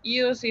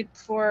use it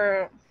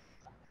for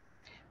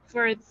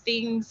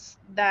things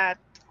that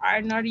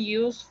are not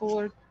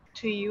useful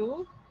to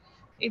you,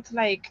 it's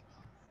like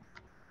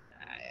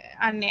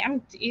an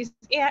empty. It's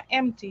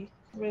empty,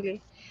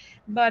 really.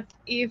 But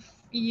if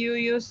you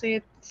use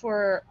it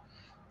for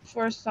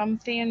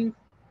something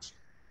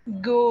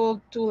good,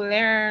 to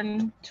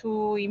learn,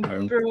 to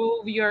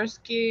improve your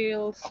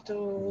skills,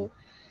 to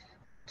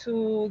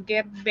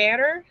get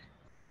better,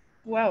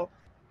 well,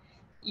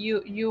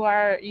 you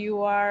are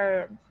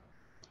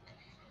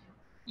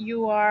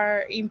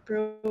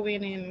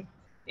improving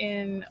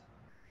in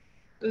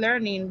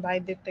learning by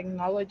the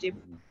technology.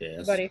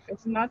 But Yes. if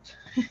it's not,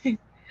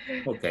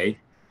 Okay.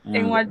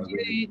 and what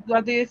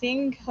do you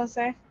think,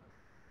 Jose?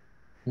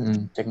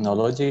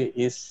 Technology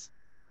is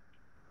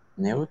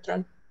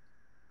neutral.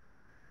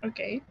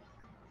 Okay.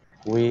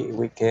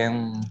 We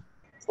can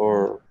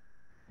for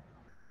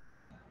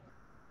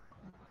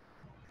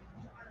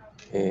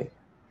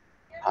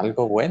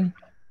algo bueno.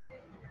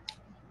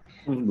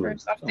 For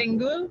something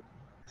good.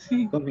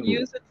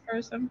 Use it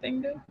for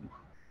something good.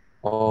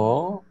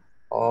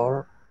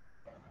 Or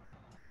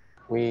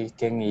we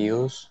can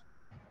use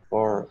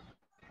for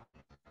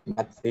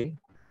bad thing.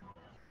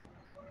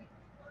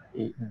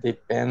 It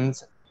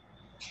depends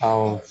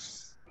of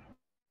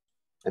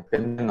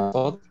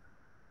nosotros.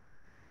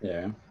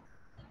 Yeah.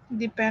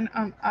 Depend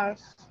on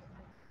us.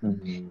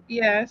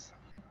 Yes,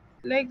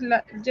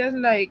 just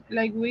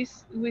like we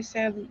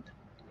said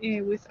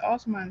with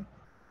Osman,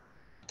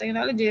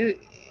 technology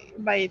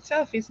by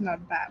itself is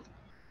not bad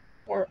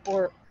or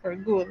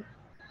good.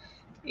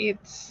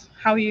 It's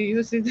how you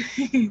use it.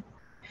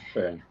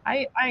 Okay.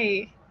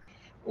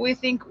 We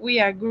think we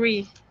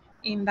agree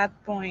in that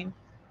point.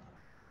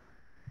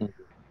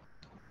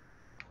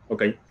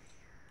 Okay.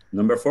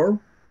 Number 4.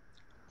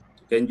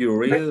 Can you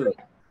read?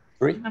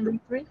 Number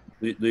 3.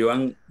 Do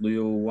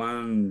you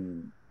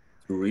want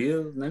to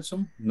read,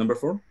 Nelson? Number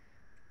 4.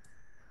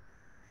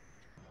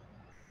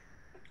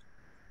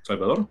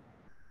 Salvador.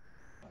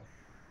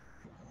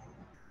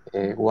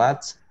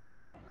 What's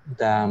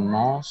the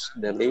most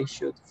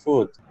delicious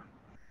food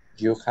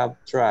you have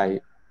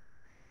tried?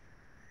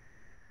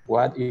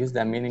 What is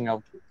the meaning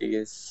of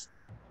this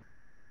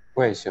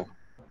question?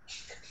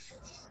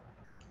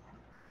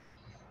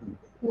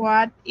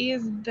 What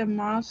is the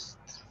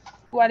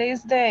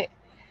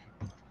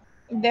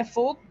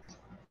food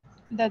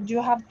that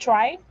you have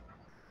tried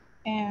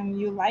and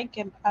you like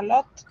it a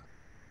lot?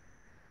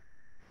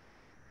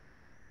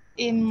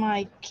 In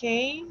my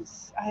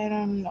case, I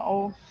don't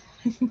know.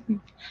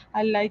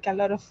 I like a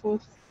lot of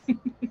food.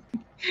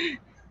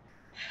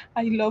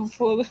 I love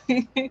food.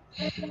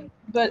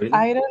 But Really?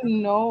 I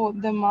don't know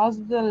the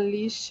most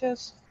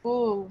delicious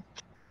food.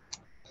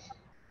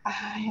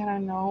 I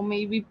don't know.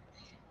 Maybe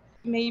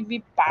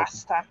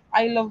pasta.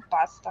 I love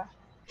pasta.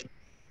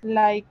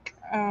 Like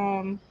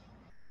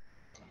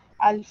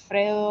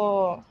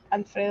Alfredo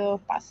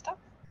pasta.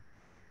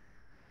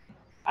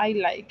 I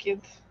like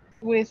it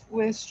with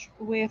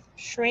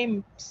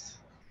shrimps.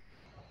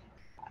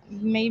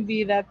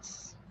 Maybe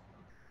that's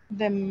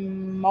the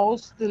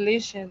most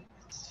delicious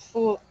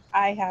food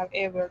I have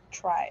ever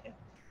tried.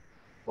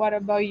 What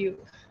about you?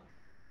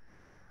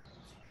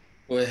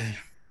 Well,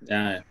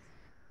 yeah,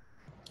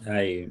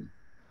 I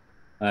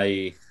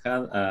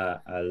had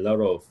a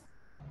lot of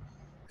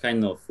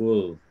kind of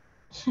food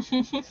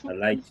I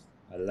like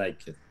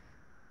it.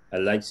 I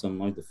like so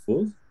much the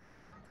food.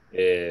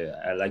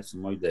 I like so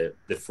much the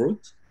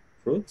fruit.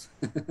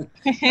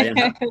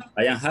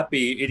 I am happy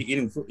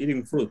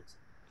eating fruit.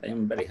 I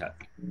am very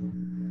happy.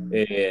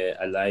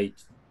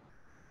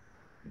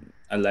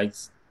 I like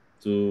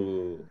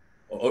to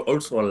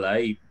also I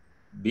like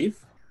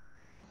beef.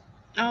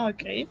 Oh,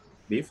 okay.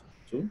 Beef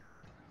too.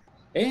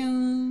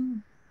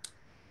 And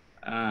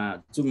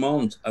 2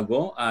 months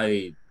ago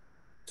I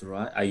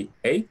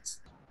ate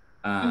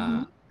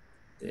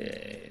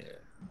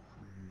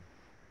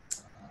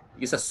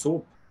it's a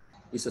soup.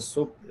 It's a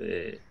soup.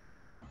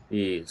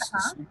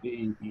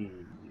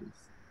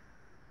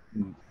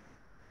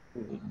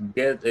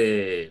 Get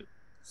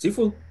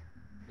seafood.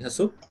 It's a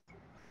soup.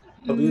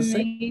 How do you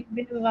say?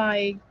 Maybe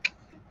like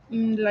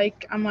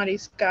a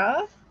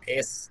mariscada.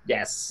 Yes.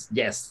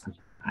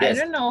 I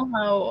don't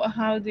know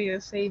how do you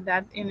say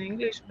that in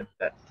English,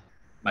 but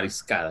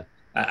Mariscada.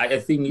 I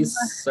think it's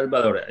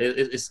Salvador.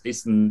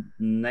 It's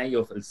name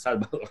of El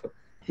Salvador.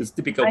 It's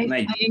typical I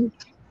name. think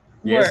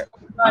Yes,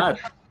 but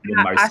the a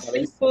mariscada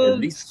is seafood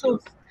delicious.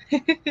 soup.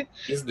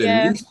 It's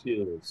Yes.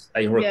 delicious.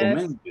 I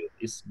recommend you.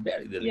 It's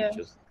very Yes.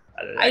 delicious.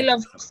 I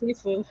love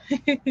seafood.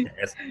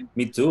 Yes,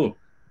 me too.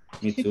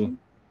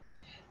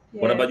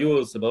 What Yes. about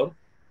you, Salvador?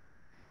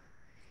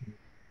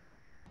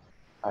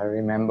 I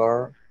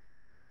remember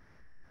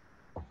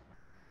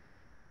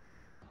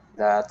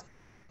that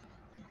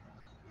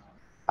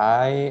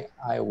I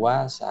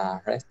was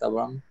a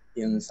restaurant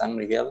in San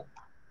Miguel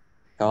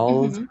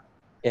called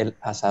El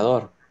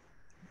Asador.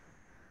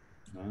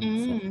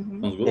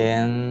 Sounds good.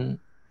 And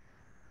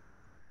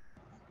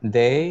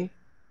they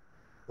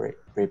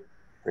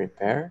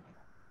prepare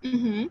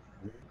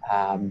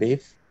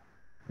beef,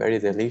 very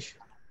delicious.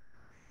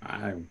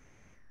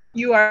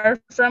 You are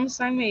from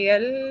San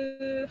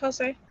Miguel,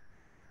 Jose?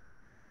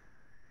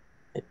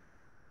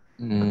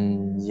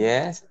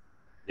 Yes.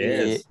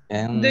 Yes.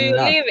 Do you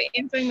live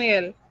in San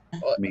Miguel?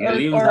 Miguel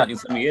lives in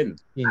San Miguel.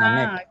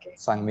 Okay.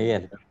 San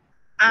Miguel.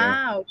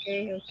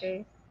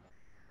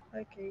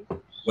 Okay.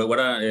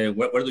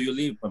 Where do you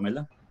live,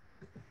 Pamela?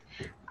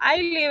 I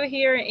live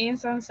here in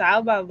San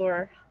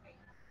Salvador.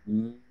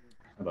 In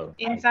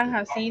San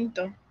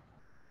Jacinto.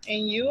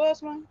 And you,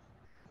 Osman?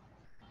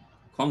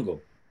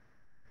 Congo.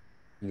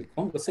 In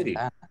Congo City.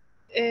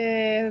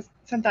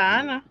 Santa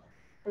Ana,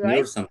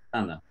 right?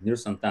 Near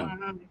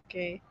Santana.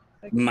 Okay.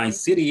 My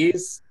city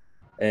is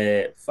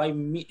 3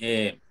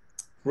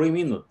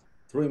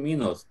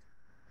 minutes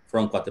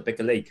from Coatepec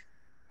Lake.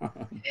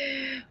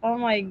 Oh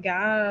my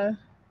God.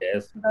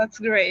 Yes. That's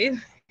great.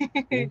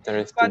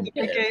 Interesting.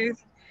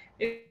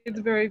 It's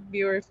very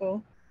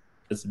beautiful.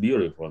 It's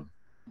beautiful.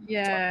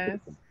 Yes.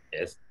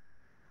 Yes.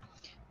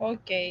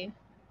 Okay.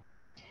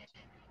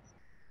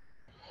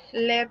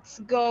 Let's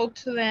go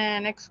to the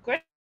next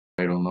question.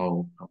 I don't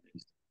know.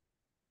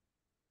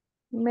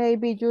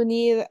 Maybe you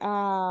need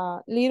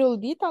little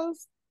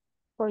details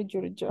for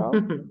your job.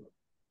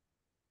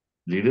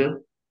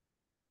 Little?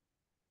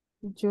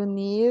 You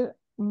need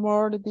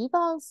more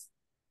details.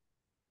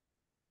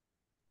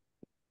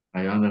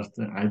 I don't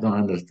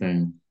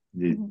understand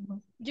the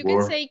You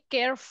word. can say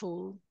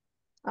careful.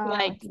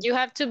 Like you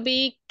have to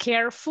be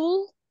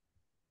careful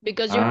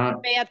because you have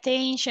to pay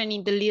attention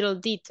in the little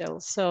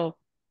details. So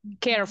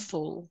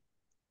careful.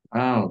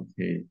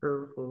 Okay.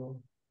 Careful.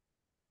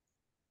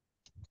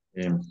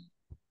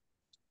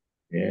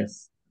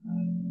 Yes.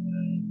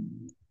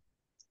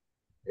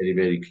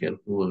 Very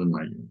careful in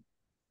my.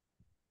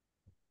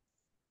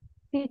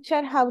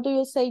 Teacher, how do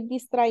you say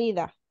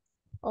distraída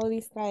or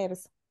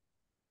distraerse?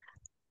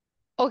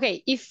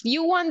 Okay, if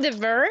you want the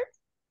verb,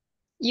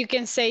 you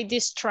can say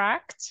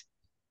distract.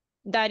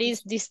 That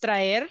is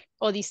distraer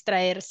or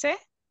distraerse,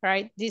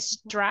 right?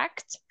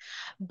 Distract.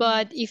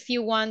 But if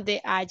you want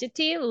the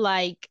adjective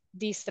like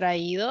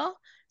distraído,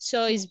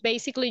 so it's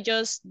basically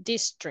just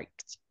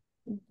district,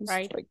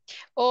 right?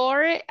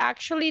 Or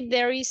actually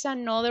there is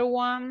another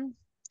one.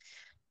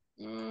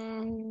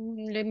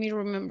 Let me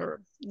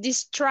remember.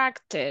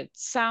 Distracted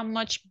sound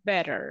much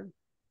better.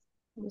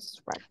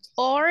 Distracted.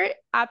 Or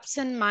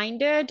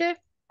absent-minded.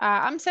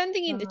 I'm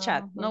sending in the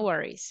chat, no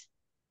worries.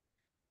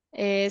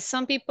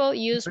 Some people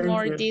use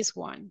more this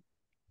one.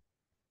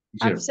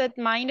 Sure.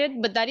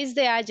 Absent-minded, but that is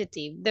the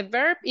adjective. The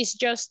verb is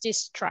just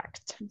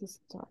distract.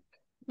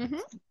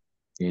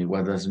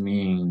 What does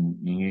mean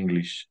in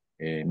English?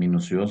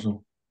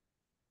 Minucioso.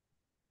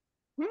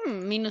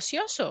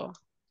 Minucioso.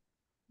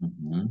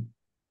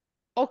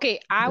 Okay,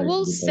 I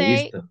will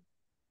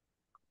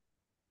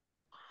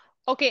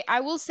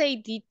say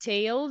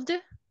detailed.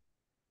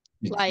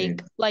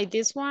 Like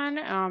this one.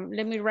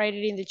 Let me write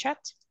it in the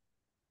chat.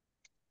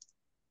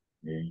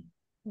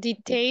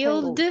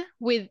 Detailed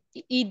with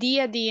ed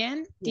at the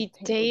end.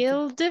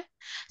 Detailed.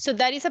 So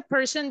that is a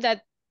person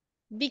that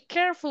be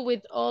careful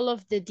with all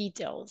of the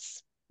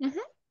details.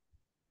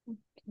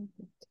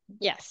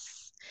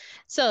 Yes.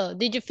 So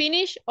did you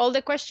finish all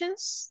the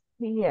questions?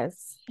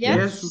 Yes.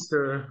 Yes,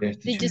 sir. Yes,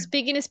 Did you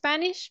speak in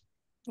Spanish?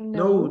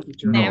 No,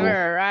 teacher.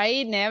 Never,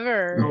 right?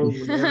 Never. No,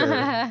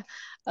 never.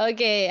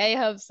 Okay, I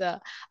hope so.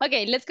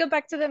 Okay, let's go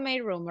back to the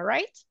main room, all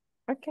right?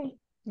 Okay.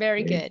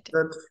 Very good.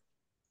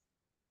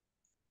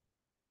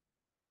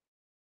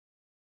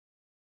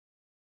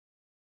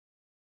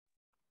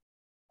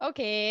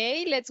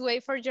 Okay, let's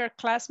wait for your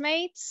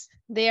classmates.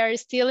 They are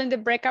still in the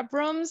breakout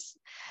rooms.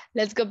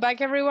 Let's go back,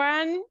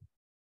 everyone.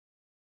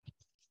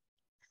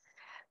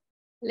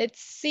 Let's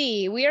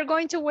see, we are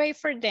going to wait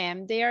for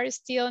them. They are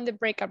still in the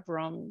breakout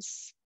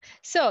rooms.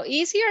 So,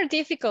 easy or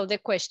difficult, the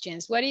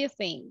questions? What do you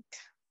think?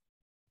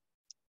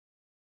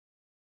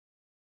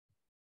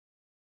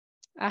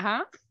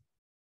 Uh-huh.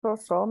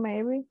 So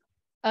maybe.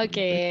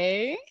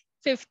 Okay.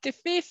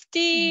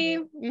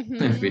 50-50.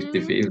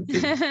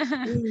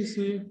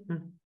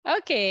 50-50.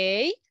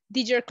 Okay.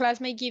 Did your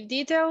classmate give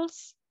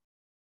details?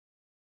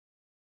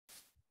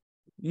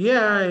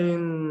 Yeah,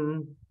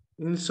 in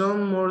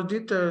some more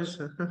details.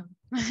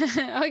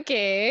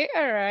 Okay,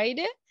 all right.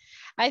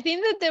 I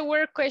think that there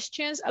were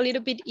questions a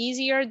little bit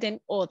easier than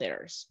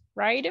others,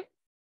 right?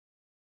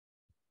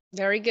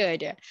 Very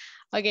good.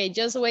 Okay,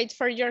 just wait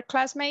for your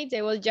classmate.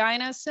 They will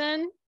join us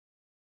soon.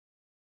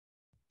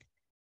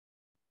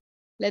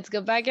 Let's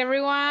go back,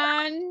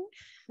 everyone.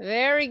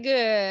 Very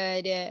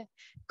good.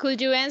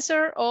 Could you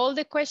answer all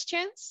the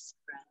questions?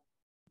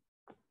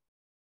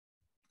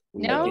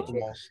 No?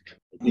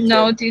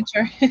 No,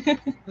 teacher.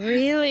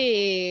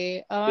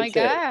 Really? Oh my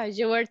Teacher, gosh,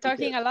 you were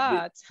talking a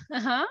lot.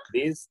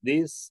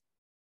 This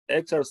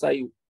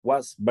exercise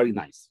was very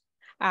nice.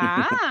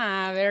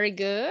 Ah, very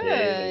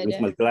good.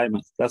 With my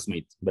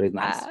classmate, very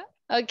nice.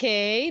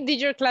 Okay, did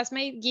your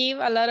classmate give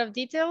a lot of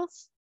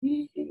details?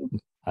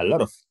 A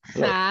lot of.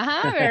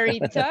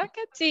 Very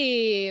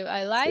talkative.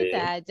 I like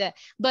that.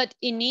 But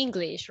in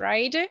English,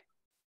 right?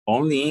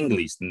 Only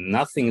English,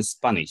 nothing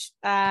Spanish.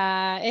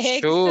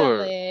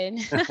 Excellent.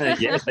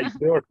 Yes, I'm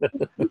sure.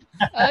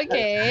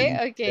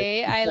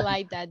 Okay, I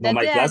like that. No,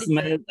 my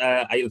classmates,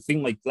 I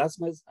think my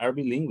classmates are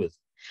bilingual.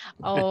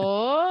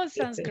 Oh,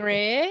 sounds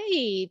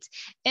great.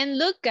 And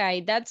look,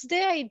 guys, that's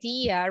the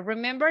idea.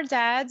 Remember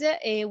that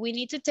we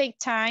need to take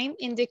time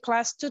in the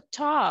class to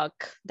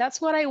talk. That's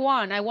what I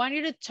want. I want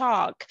you to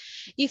talk.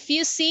 If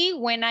you see,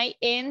 when I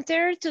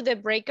enter to the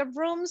breakout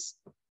rooms,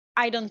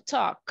 I don't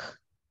talk,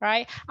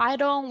 right? I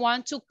don't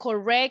want to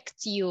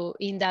correct you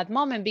in that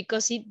moment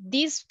because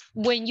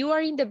when you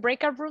are in the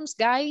breakout rooms,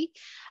 guy,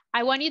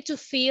 I want you to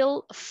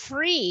feel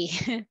free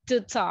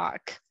to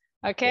talk.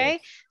 Okay,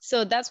 yes.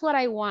 So that's what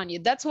I want you.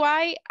 That's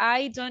why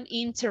I don't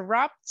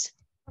interrupt,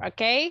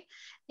 okay?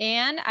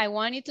 And I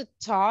want you to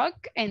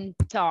talk and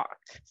talk.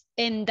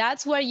 And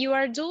that's what you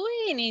are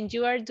doing, and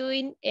you are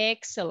doing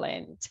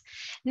excellent.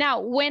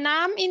 Now, when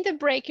I'm in the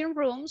breaking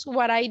rooms,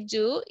 what I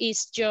do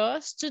is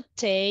just to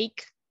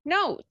take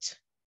note,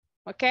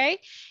 okay?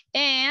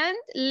 And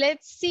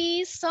let's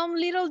see some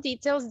little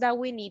details that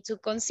we need to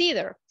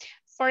consider.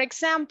 For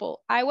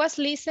example, I was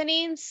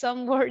listening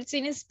some words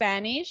in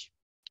Spanish.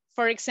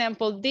 For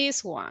example,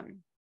 this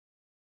one.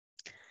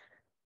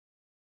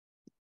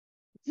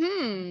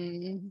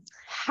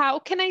 How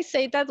can I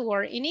say that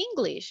word in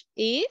English?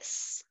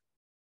 Is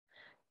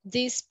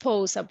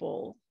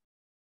disposable.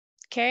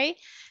 Okay,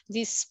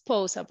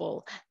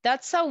 disposable.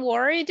 That's a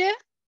word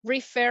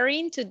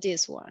referring to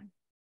this one.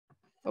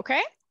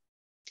 Okay.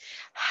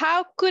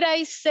 How could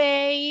I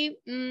say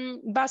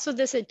vasos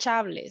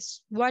desechables?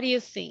 What do you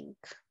think?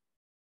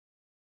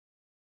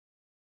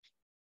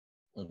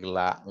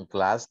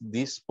 Glass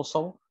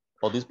disposable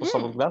or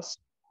disposable glass?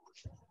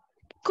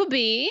 Could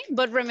be,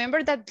 but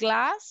remember that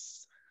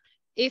glass,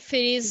 if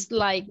it is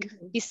like,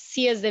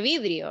 si es de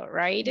vidrio,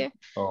 right?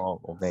 Oh,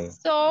 okay.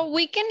 So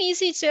we can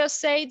easily just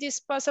say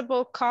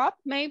disposable cup,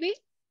 maybe,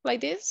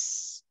 like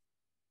this,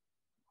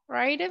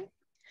 right?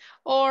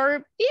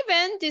 Or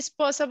even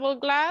disposable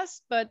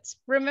glass, but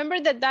remember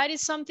that that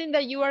is something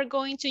that you are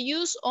going to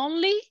use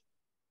only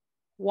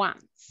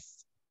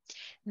once.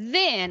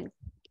 Then,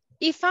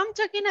 if I'm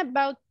talking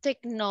about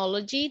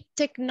technology,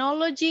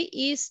 technology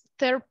is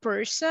third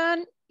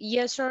person,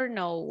 yes or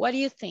no? What do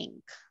you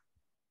think?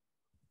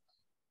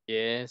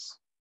 Yes,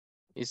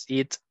 is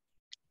it?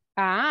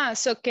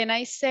 So can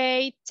I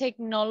say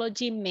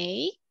technology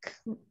makes?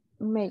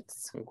 With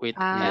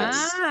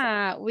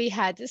we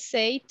had to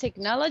say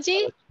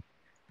technology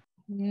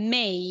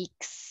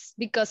makes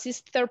because it's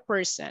third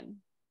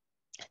person.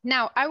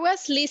 Now, I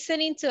was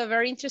listening to a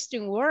very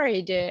interesting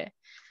word.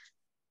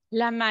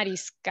 La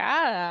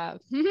mariscada.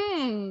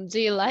 Do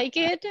you like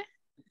it?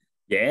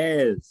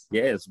 Yes.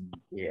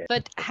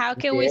 But how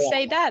can we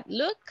say that?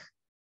 Look.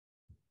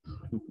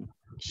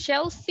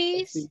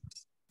 Shellfish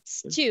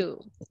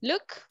stew.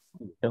 Look.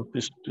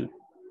 Shellfish stew.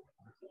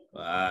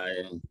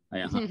 I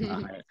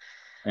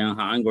am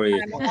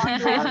hungry.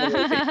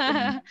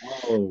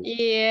 Oh.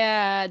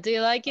 Yeah. Do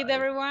you like it,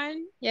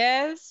 everyone?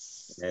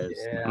 Yes? Yes.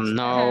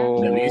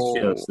 No.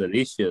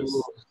 Delicious.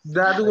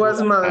 That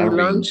was my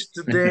lunch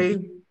today.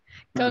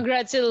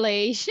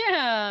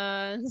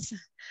 Congratulations.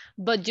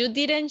 But you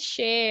didn't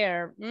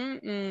share.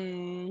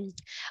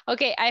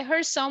 Okay, I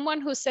heard someone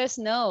who says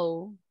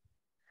no.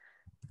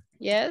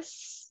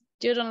 Yes?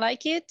 You don't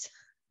like it?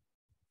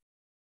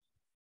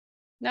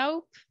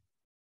 Nope.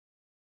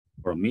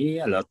 For me,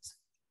 a lot.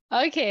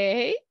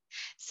 Okay.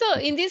 So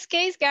in this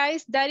case,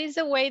 guys, that is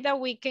the way that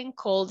we can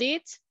call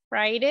it,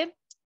 right?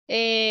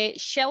 A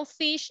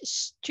shellfish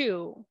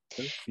stew.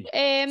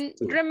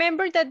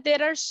 Remember that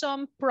there are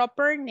some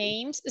proper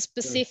names,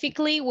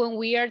 specifically when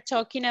we are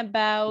talking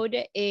about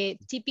a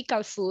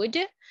typical food,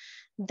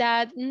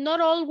 that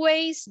not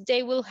always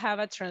they will have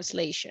a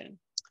translation.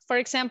 For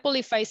example,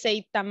 if I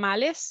say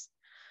tamales,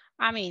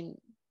 I mean,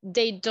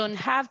 they don't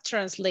have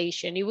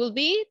translation. It will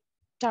be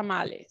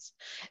tamales.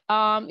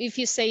 If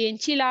you say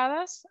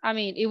enchiladas, I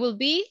mean, it will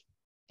be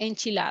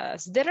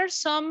enchiladas. There are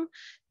some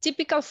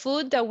typical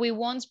food that we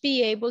won't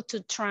be able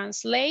to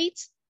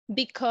translate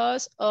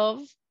because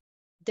of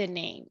the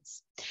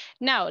names.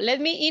 Now, let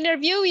me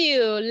interview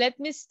you. Let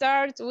me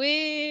start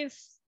with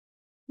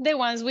the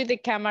ones with the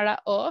camera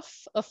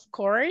off, of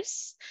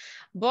course.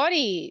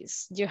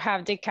 Boris, you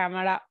have the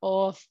camera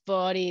off,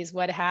 Boris.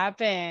 What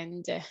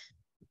happened?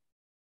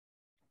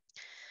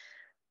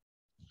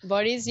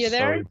 Boris, you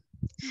there?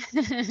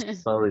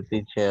 Sorry,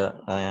 teacher.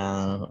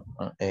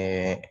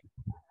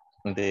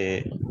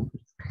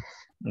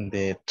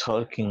 The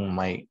talking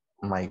my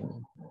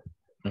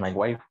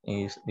wife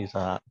is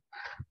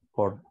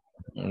for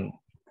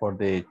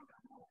the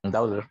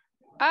daughter.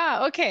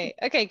 Ah, okay,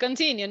 okay,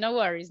 continue. No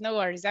worries, no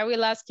worries. I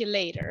will ask you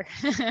later.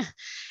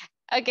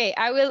 Okay,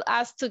 I will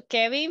ask to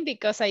Kevin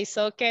because I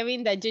saw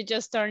Kevin that you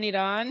just turned it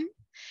on.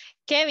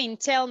 Kevin,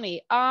 tell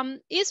me,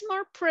 is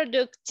more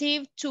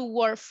productive to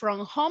work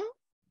from home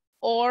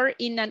or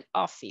in an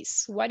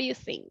office? What do you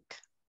think?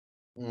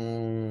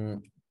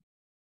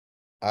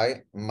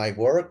 My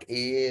work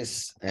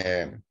is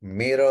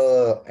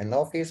middle in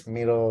office,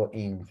 middle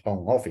in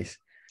home office.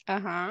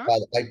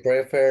 But I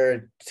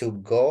prefer to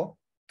go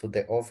to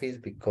the office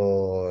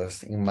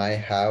because in my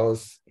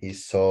house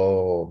is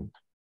so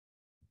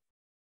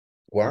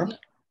warm.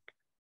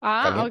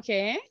 Ah,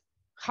 okay.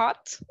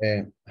 Hot.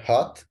 And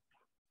hot,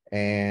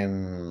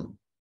 and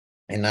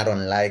I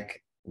don't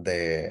like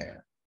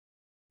the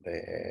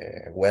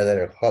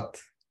weather hot.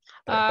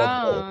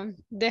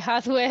 The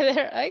hot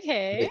weather.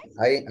 Okay.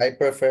 I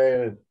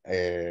prefer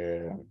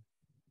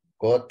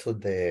go to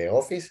the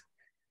office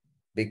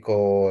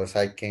because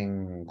I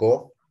can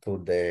go to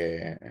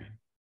the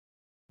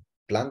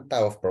planta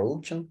of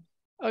production.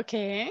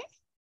 Okay.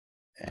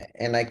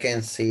 And I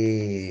can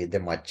see the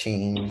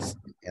machines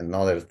and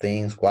other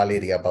things,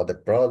 quality about the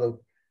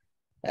product.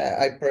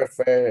 I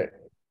prefer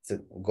to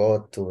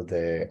go to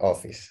the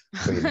office.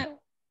 Really.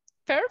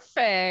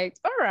 Perfect.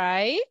 All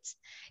right.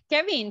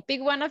 Kevin,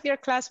 pick one of your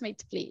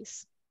classmates,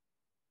 please.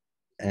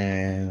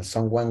 And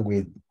someone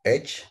with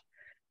H,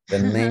 the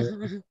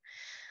name.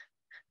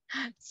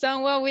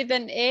 Someone with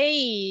an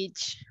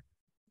H.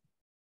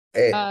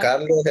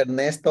 Carlos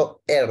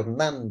Ernesto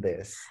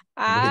Hernández.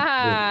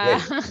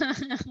 Ah.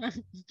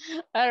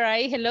 All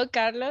right. Hello,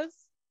 Carlos.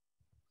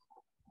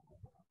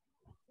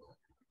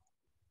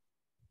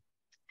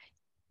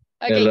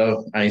 Okay.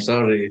 Hello. I'm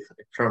sorry for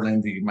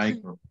troubling the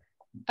micro.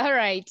 All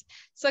right.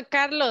 So,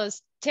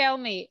 Carlos, tell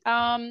me,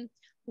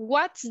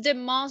 what's the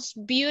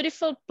most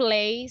beautiful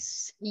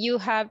place you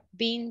have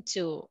been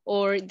to,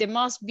 or the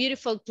most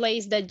beautiful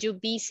place that you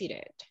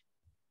visited?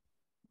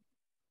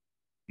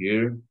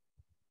 Here,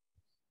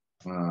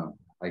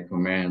 I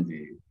commend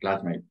the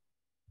classmate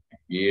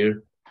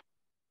here.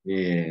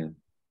 And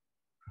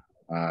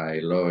I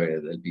love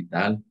it, El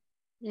Vital.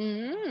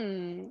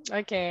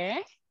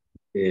 Okay.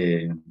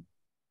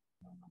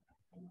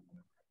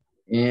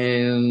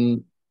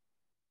 And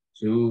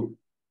to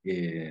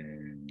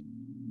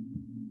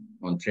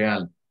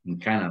Montreal, in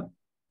Canada.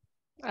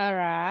 All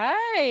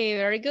right,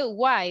 very good.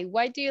 Why?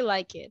 Why do you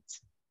like it?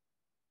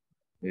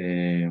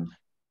 El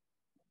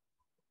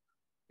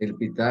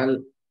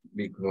Vital,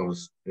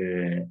 because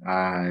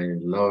I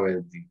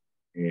love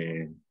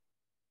it.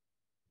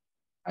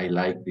 I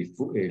like the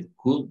food,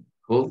 cold.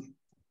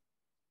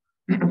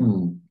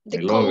 The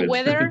cold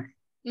weather.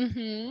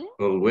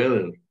 Cold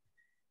weather.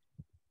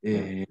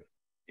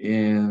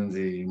 In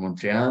the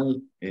Montreal,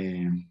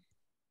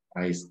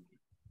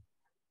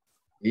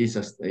 it's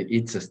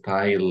a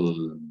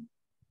style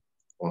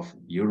of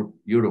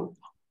Europe.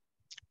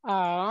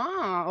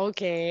 Ah,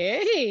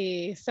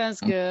 okay.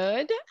 Sounds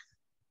good.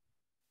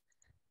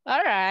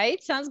 All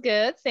right, sounds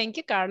good. Thank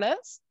you,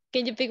 Carlos.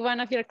 Can you pick one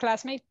of your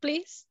classmates,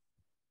 please?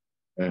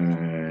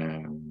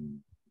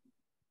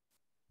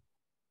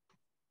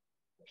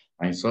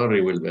 I'm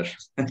sorry, Wilber.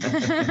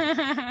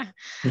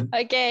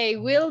 Okay,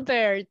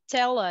 Wilber,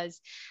 tell us,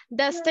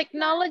 does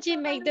technology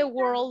make the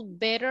world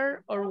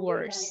better or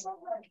worse?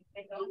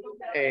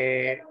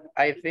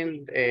 I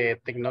think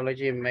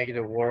technology makes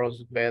the world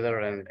better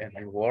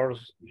and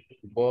worse,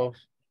 both.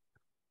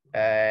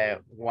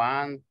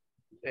 One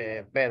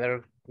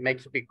better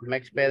makes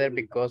better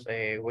because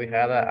we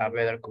have a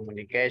better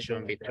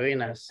communication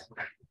between us.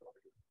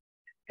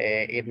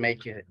 It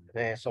makes it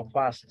so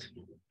fast.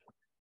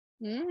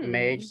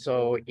 Makes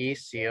so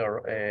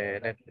easier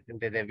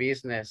the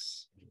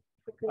business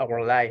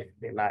our life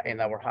in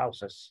our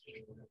houses.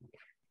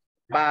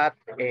 But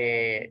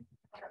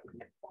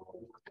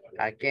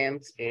again,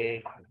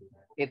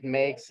 it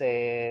makes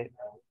this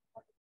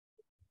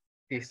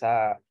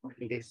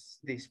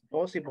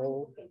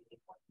possible.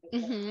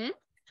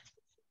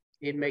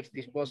 It makes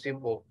this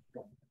possible.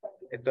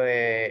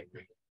 The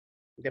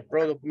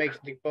product makes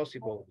it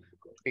possible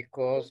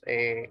because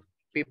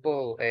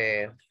people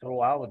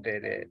throughout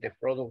the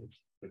product,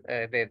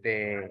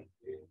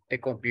 the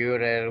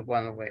computer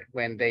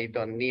when they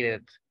don't need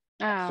it.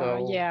 Oh,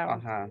 So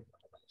yeah.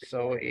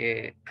 So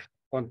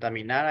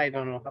contaminar, I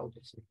don't know how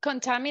to say.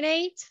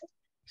 Contaminate.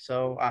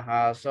 So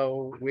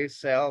so we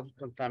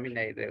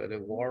self-contaminate the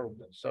world.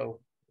 So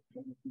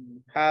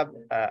have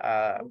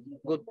a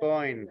good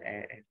point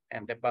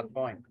and the bad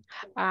point.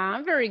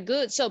 Very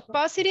good. So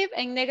positive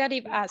and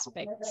negative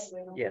aspects.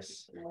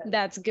 Yes.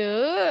 That's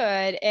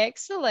good.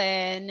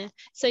 Excellent.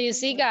 So you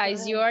see,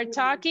 guys, you are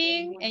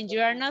talking and you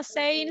are not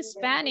saying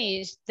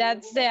Spanish.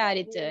 That's the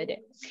attitude.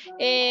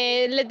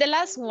 The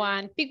last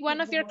one, pick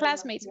one of your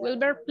classmates.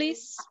 Wilber,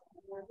 please.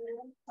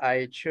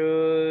 I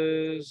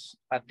choose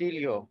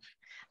Atilio.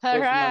 All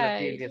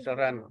right.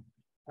 Serrano.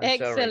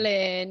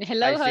 Excellent.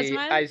 Hello, husband.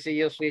 I see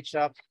you switch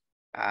up.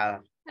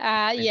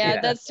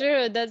 Yeah, that's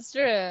true. That's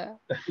true.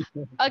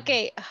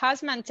 Okay,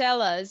 husband,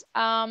 tell us,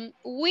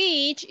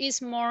 which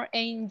is more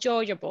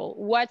enjoyable,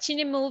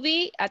 watching a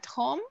movie at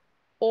home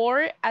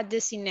or at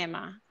the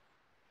cinema?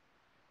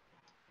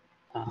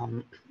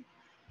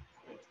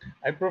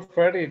 I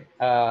prefer it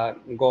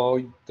go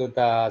to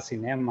the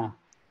cinema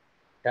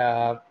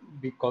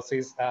because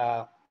it's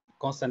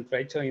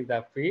concentration in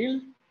the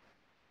field,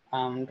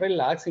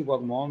 relaxing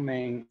one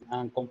moment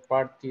and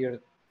comparting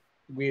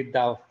with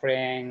the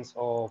friends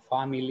or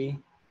family.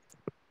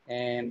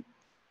 And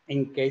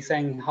in case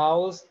in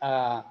house,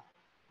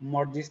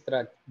 more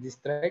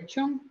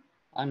distraction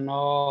and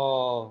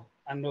no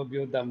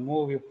view the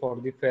movie for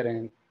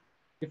different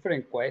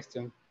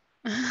questions.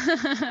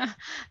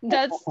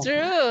 That's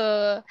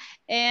true.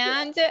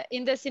 And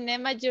in the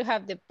cinema, you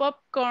have the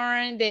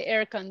popcorn, the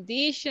air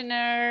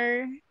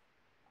conditioner.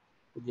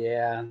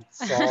 Yeah,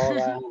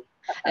 soda,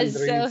 and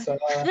drink soda,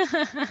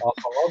 or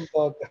hot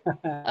dog.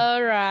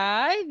 All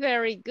right,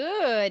 very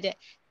good.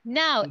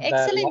 Now,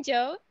 excellent,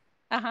 Joe.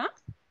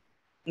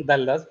 The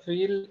last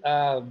film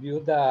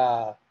view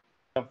the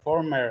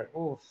Transformer.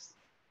 Oof,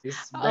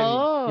 it's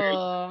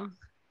very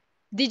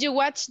Did you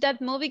watch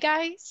that movie,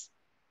 guys?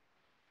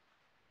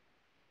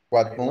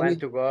 What movie? Want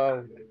to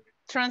go.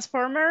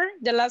 Transformer,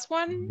 the last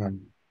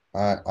one?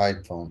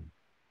 iPhone.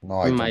 No,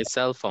 I don't. My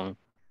cell phone.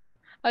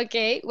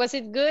 Okay, was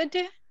it good?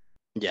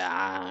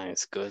 Yeah,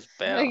 it's good.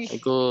 Okay.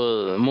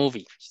 Good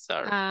movie.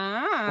 Sorry.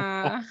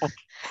 How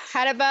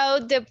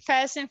about the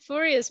Fast and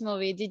Furious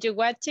movie? Did you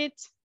watch it?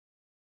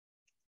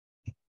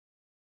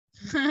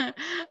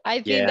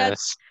 I think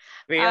that's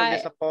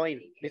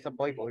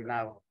disappointed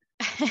now.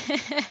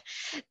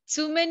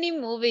 Too many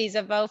movies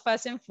about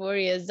Fast and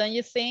Furious, don't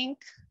you think?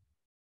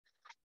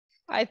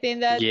 I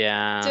think that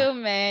too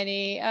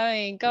many. I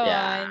mean, come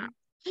on.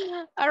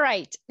 All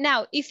right.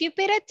 Now, if you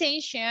paid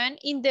attention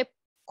in the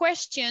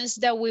questions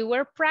that we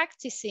were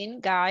practicing,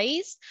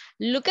 guys,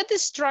 look at the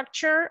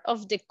structure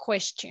of the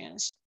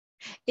questions.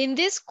 In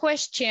these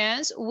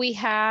questions, we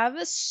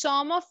have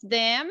some of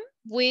them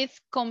with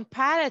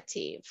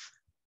comparative.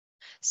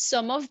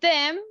 Some of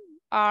them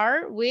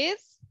are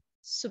with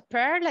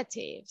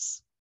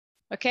superlatives.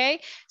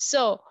 Okay,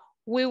 so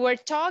we were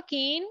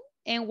talking,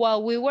 and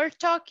while we were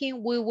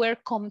talking, we were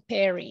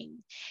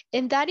comparing.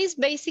 And that is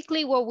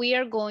basically what we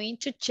are going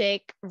to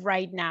check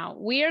right now.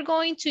 We are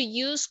going to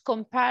use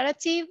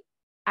comparative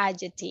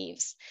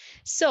adjectives.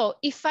 So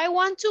if I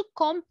want to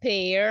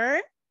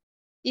compare,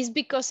 it's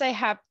because I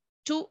have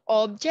two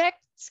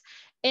objects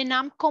and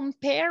I'm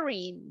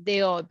comparing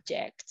the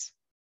objects.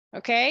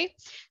 Okay,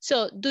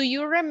 so do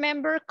you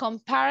remember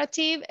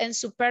comparative and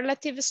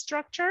superlative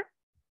structure?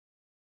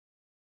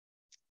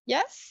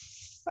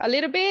 Yes, a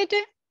little bit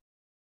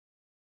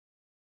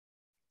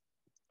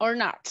or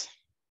not?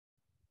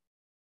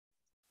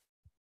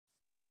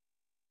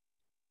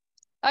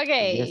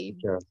 Okay. Yes,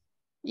 teacher.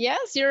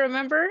 Yes, you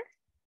remember?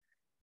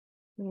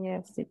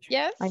 Yes, teacher.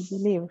 Yes, I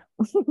believe.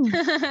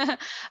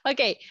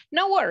 Okay,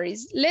 no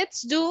worries.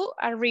 Let's do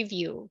a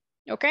review.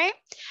 Okay,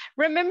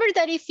 remember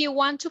that if you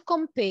want to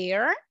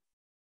compare,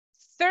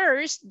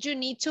 first, you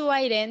need to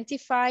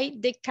identify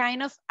the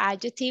kind of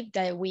adjective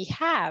that we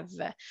have.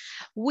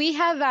 We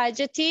have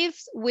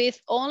adjectives with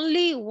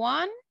only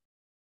one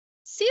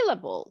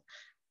syllable.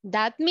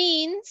 That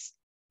means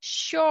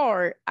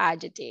short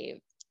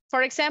adjective.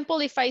 For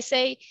example, if I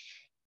say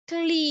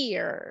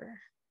clear,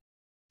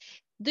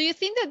 do you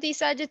think that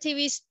this adjective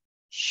is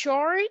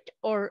short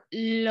or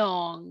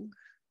long?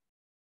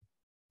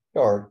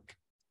 Short.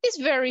 It's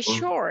very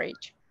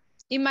short.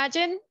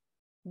 Imagine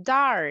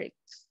dark.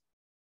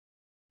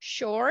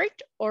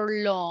 Short or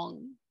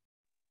long?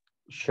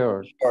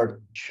 Short.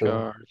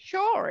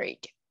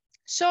 Short.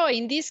 So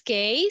in this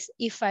case,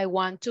 if I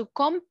want to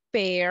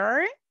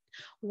compare,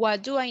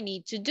 what do I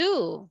need to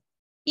do?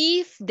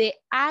 If the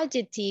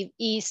adjective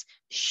is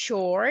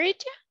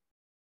short,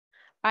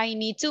 I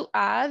need to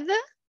add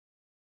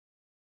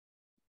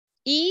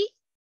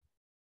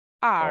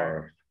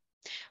ER.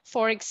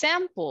 For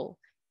example,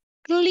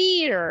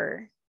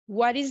 clear.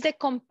 What is the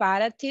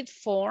comparative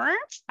form?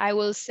 I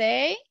will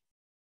say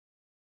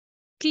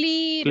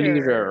clearer.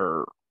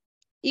 Clearer.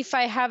 If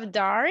I have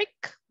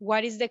dark,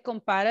 what is the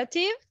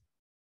comparative?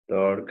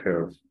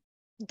 Darker.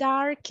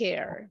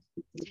 Darker.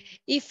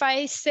 If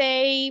I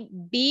say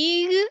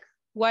big,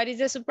 what is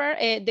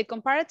the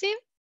comparative?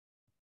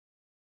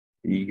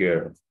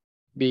 Bigger.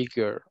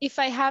 Bigger. If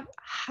I have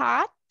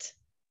hot,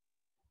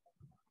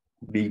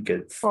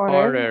 Biggest.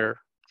 Hotter.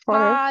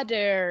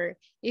 hotter.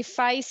 If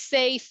I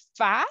say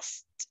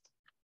fast,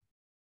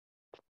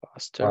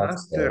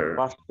 Faster.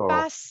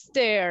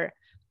 faster.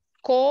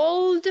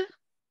 Cold,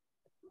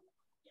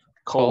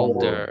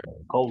 Colder.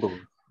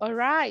 Colder. all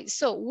right.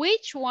 So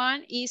which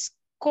one is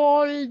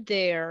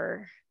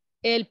colder?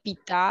 El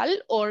Pital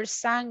or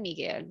San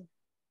Miguel?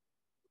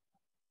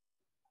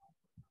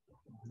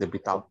 The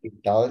Pital.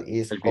 Pital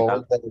is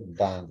colder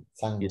than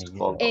San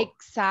Miguel.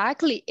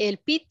 Exactly. El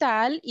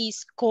Pital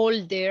is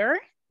colder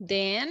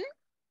than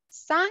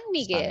San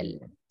Miguel.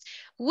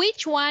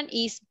 Which one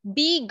is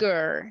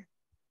bigger?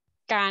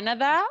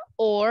 Canada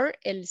or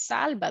El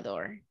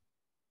Salvador?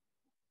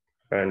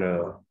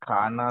 Canada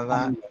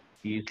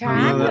is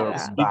Canada.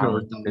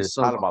 bigger than El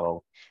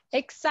Salvador.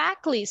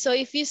 Exactly. So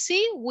if you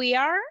see, we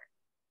are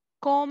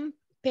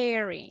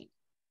comparing,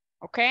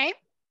 okay?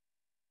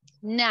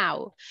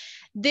 Now,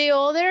 the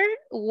other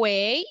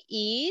way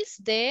is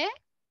the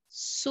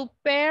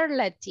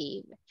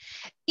superlative.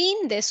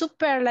 In the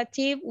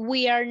superlative,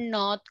 we are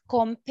not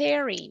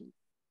comparing.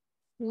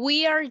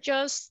 We are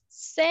just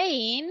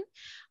saying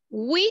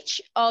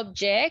which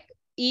object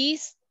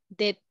is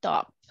the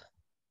top.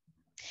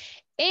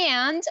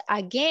 And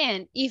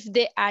again, if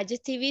the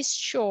adjective is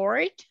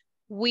short,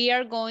 we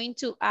are going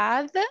to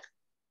add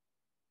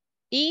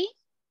EST.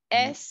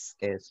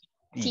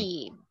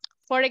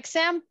 For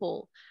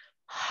example,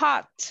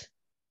 hot.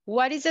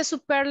 What is the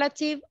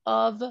superlative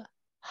of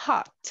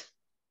hot?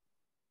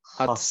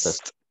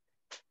 Hottest.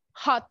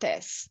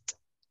 Hottest.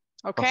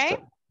 Okay?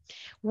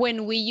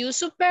 When we use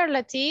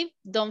superlative,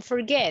 don't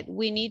forget,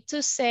 we need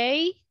to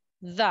say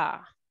the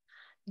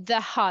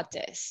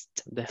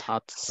hottest. The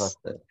hottest.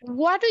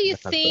 What do you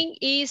think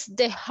is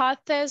the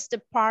hottest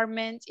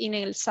department in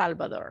El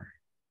Salvador?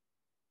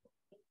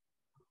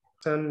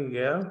 San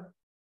Miguel.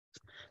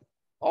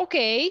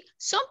 Okay,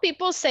 some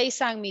people say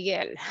San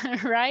Miguel,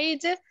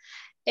 right?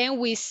 And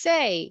we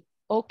say,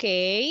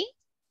 okay,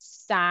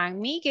 San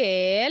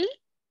Miguel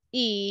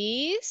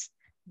is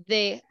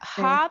the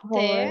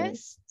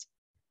hottest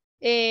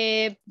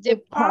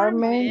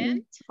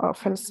department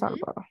of El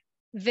Salvador.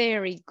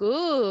 Very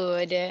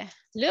good.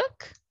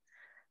 Look.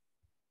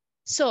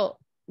 So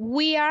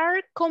we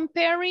are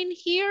comparing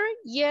here,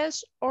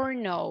 yes or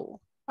no?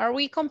 Are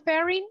we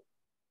comparing?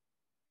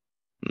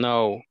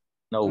 No.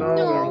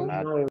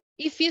 No.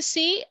 If you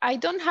see, I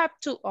don't have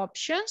two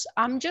options.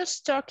 I'm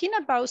just talking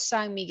about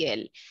San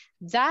Miguel.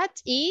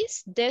 That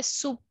is the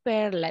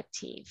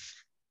superlative.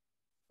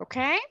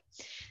 Okay?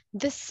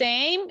 The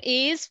same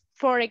is,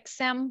 for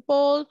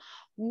example,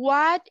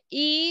 what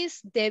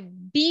is the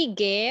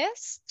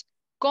biggest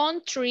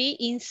country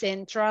in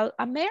Central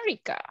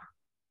America?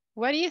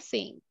 What do you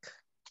think?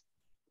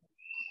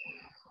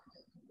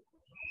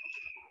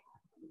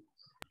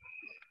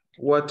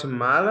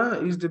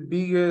 Guatemala is the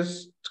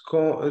biggest,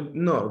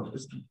 Guatemala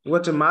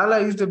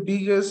is the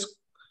biggest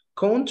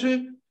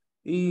country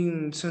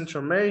in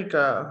Central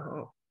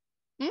America.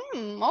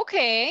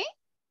 Okay.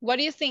 What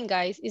do you think,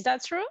 guys? Is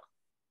that true?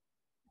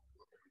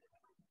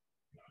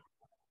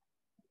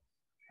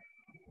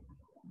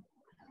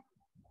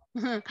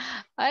 All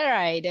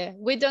right.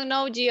 We don't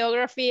know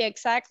geography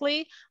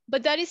exactly,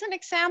 but that is an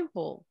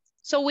example.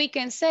 So we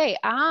can say,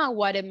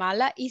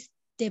 Guatemala is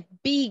the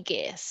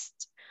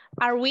biggest.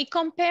 Are we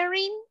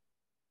comparing?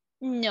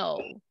 No.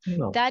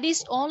 That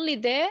is only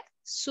the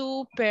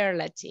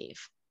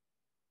superlative.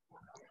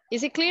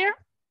 Is it clear?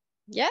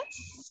 Yes?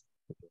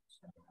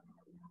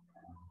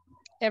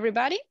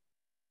 Everybody?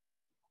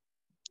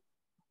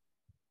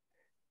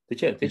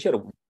 Teacher.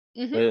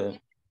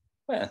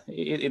 Well,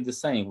 it's the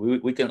same.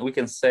 We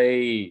can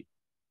say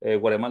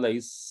Guatemala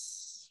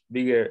is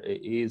bigger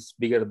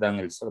than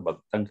El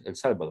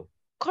Salvador.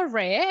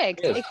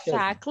 Correct. Yes,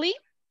 exactly. Yes.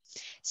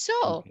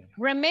 So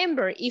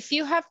remember, if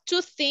you have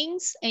two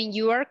things and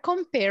you are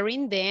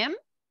comparing them,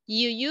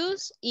 you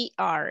use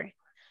ER.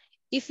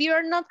 If you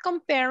are not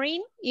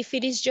comparing, if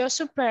it is just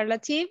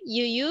superlative,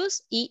 you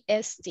use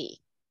EST.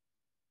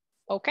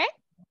 Okay?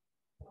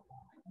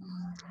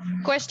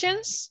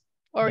 Questions?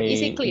 Or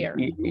is it clear?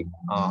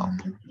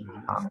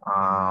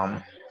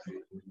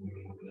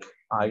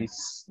 I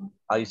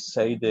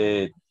say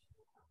that,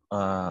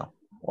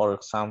 for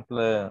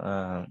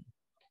example,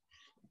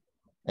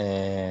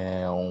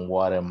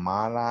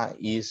 Guatemala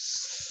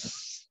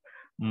is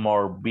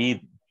more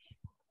big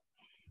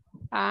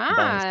than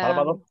El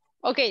Salvador.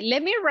 Okay,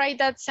 let me write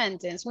that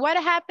sentence. What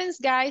happens,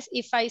 guys,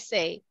 if I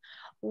say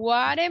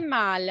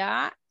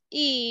Guatemala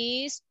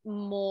is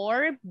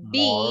more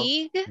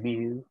big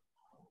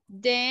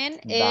than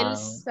El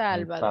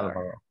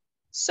Salvador?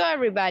 So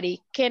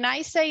everybody, can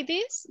I say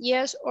this?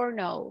 Yes or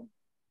no?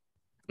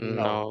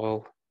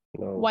 No.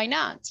 Why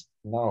not?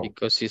 No.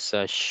 Because it's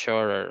a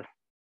shorter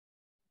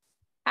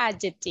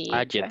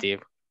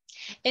adjective.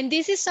 And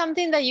this is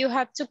something that you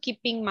have to keep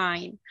in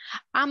mind.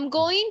 I'm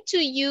going to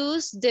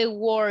use the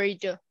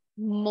word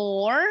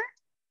more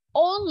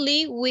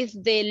only with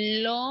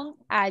the long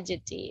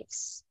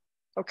adjectives,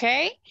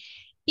 okay?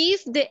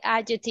 If the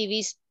adjective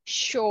is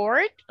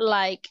short,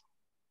 like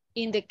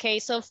in the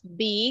case of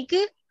big,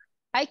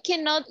 I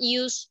cannot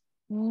use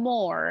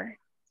more.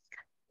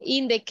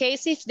 In the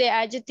case if the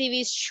adjective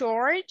is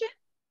short,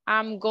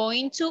 I'm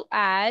going to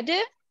add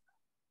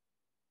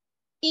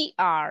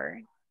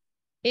ER.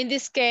 In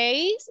this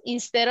case,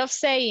 instead of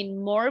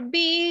saying more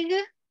big,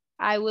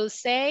 I will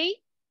say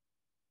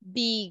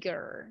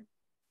bigger.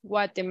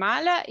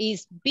 Guatemala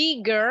is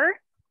bigger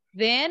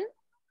than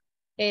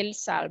El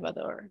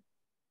Salvador.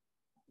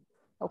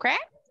 Okay?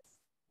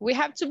 We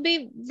have to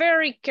be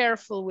very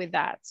careful with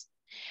that.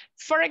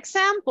 For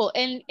example,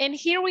 and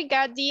here we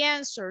got the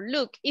answer.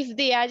 Look, if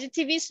the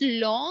adjective is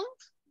long,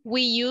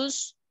 we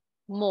use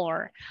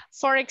more.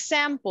 For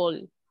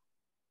example,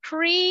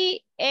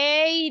 creative.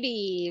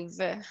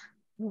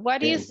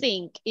 What do you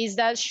think? Is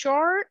that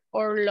short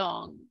or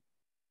long?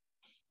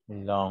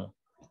 Long.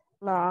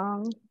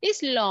 Long.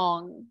 It's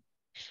long.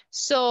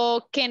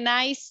 So can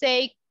I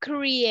say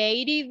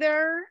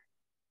creativer?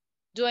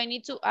 Do I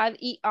need to add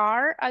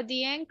ER at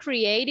the end?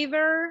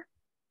 Creativer?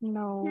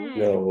 No.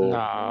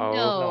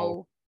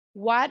 No.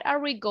 What are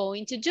we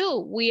going to do?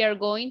 We are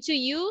going to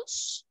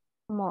use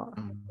more.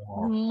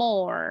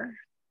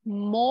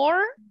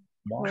 More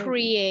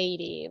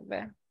creative.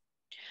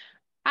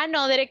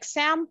 Another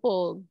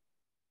example,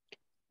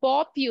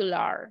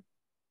 popular.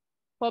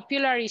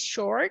 Popular is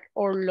short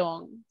or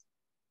long?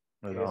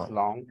 It's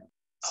long.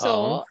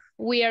 So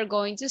we are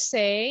going to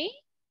say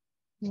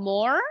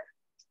more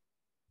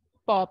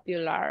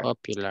popular.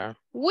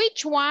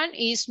 Which one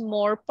is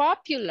more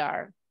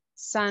popular?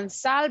 San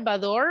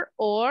Salvador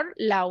or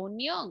La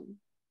Unión?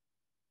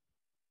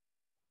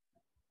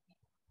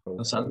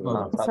 San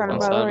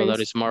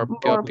Salvador is more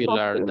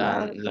popular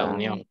than La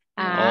Unión.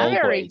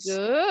 Very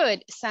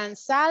good. San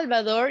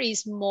Salvador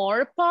is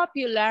more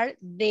popular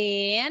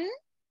than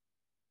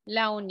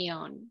La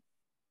Unión.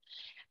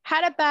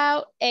 How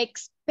about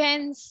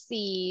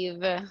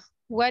expensive?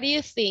 What do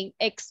you think?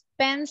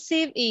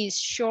 Expensive is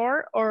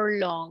short or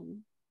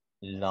long?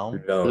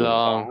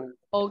 Long.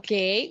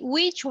 Okay,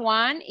 which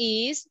one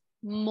is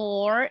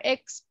more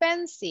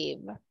expensive?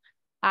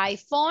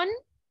 iPhone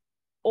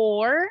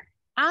or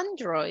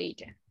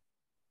Android?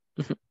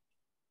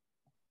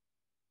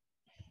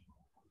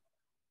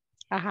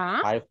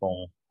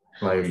 iPhone.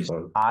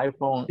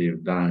 iPhone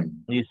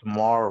is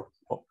more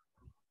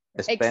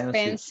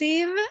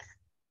expensive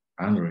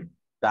Android.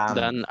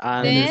 Than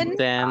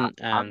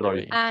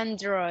Android.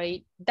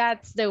 Android,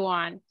 that's the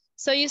one.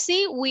 So you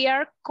see, we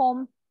are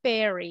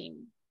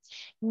comparing.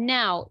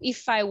 Now,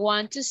 if I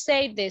want to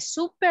say the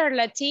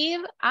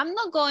superlative, I'm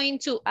not going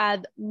to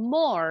add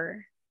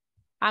more.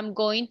 I'm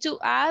going to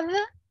add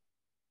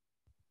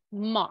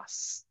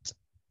must.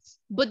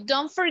 But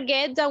don't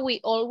forget that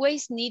we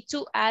always need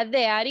to add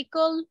the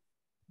article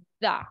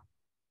the,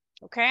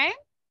 okay?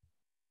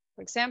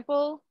 For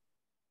example,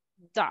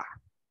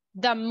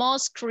 the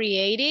most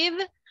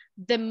creative,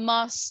 the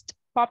most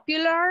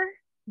popular,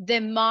 the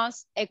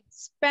most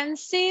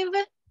expensive,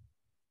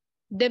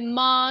 the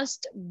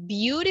most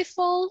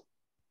beautiful,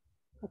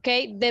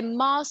 okay, the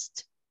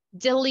most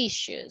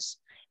delicious.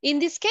 In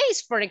this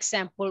case, for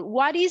example,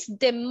 what is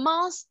the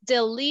most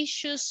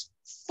delicious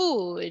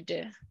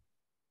food?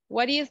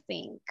 What do you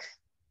think?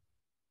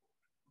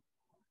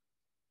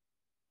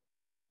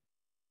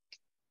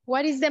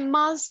 What is the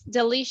most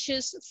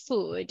delicious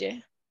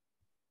food?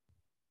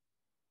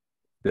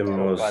 The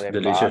most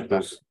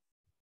delicious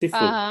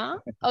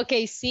seafood.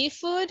 Okay,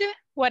 seafood.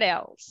 What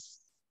else?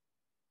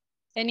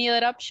 Any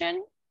other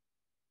option?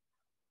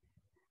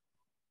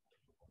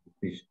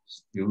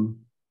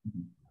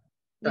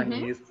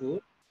 Chinese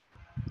food.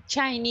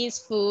 Chinese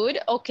food.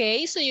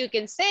 Okay, so you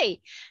can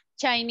say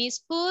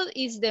Chinese food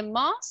is the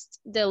most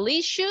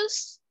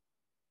delicious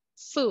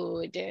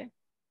food.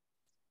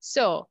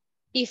 So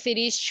if it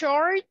is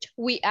short,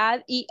 we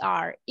add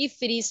ER.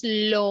 If it is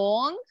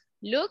long,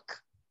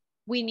 look,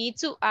 we need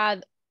to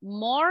add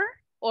more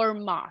or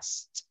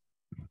must.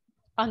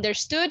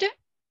 Understood?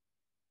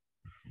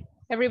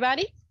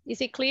 Everybody,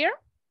 is it clear?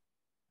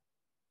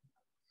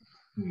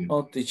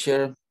 Oh,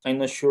 teacher, I'm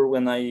not sure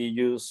when I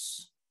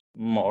use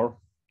more.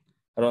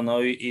 I don't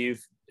know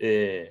if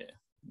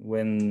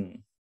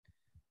when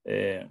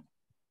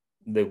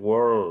the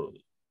word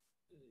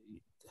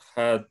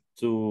had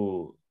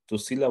two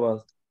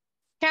syllables.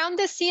 Count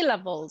the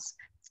syllables.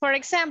 For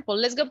example,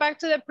 let's go back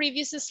to the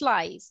previous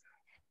slides.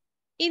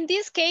 In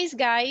this case,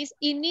 guys,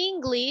 in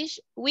English,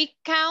 we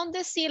count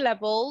the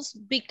syllables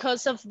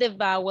because of the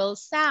vowel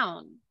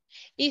sound.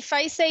 If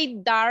I say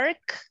dark,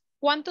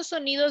 ¿cuántos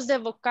sonidos de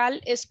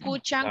vocal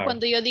escuchan Dark.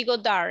 cuando yo digo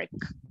dark?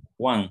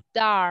 One.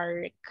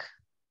 Dark.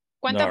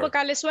 ¿Cuántas Dark.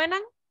 vocales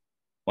suenan?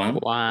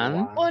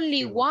 One.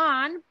 Only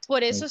one.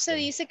 Por eso se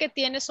dice que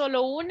tiene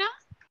solo una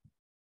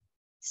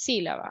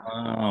sílaba.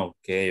 Ah,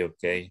 okay.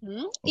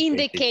 In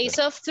the Teacher. case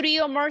of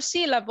 3 or more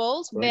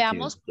syllables,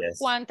 veamos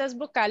cuántas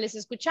vocales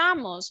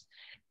escuchamos.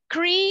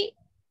 Creative.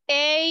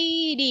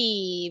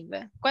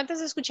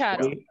 ¿Cuántas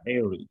escucharon?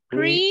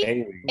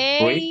 Creative.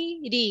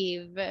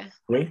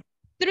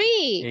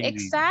 3,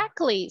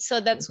 exactly. So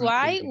that's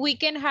why we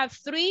can have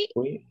 3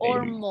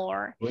 or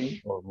more.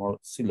 3 or more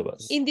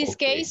syllables. In this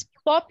case,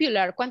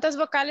 popular. ¿Cuántas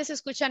vocales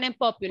escuchan en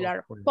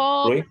popular?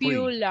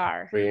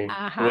 Popular.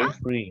 Ajá.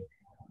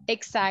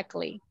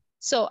 Exactly.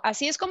 So,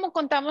 así es como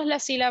contamos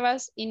las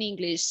sílabas en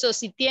English. So,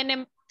 si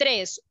tienen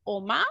 3 o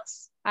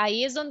más,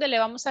 ahí es donde le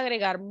vamos a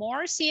agregar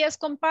more si es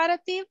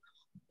comparative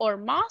or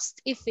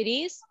must if it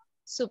is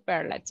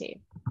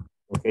superlative.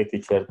 Okay,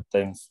 teacher,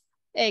 thanks.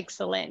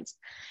 Excellent.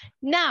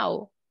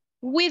 Now,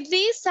 with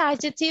these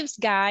adjectives,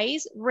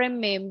 guys,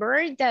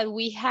 remember that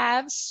we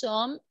have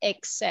some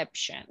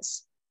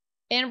exceptions.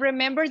 And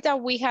remember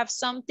that we have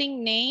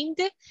something named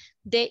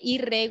the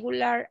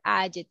irregular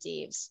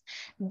adjectives.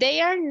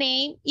 They are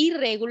named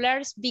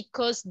irregulars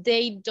because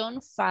they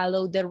don't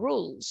follow the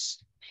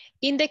rules.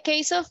 In the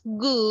case of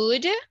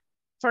good,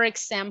 for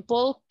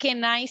example,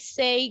 can I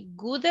say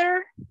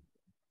gooder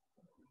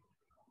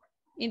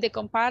in the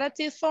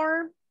comparative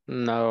form?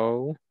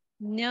 No.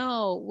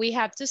 No, we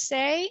have to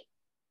say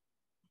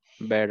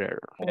better.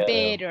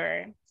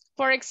 Better.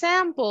 For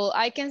example,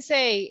 I can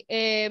say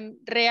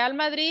Real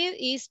Madrid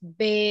is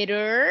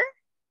better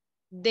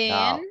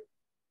than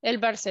el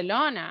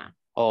Barcelona.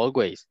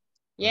 Always.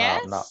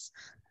 Yes? No.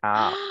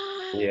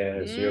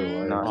 Yes,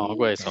 you're right.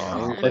 Always.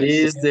 What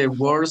is the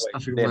worst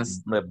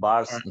affirmation? The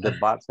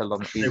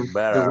Barcelona is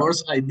better. The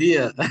worst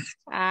idea.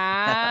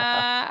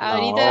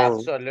 Ahorita.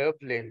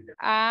 Absolutely.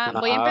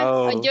 Voy a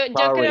empezar.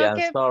 Yo creo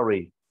que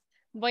sorry.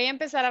 voy a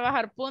empezar a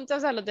bajar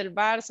puntos a los del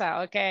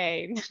Barça, ok.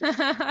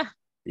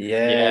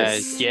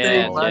 Yes. Do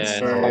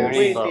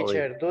it,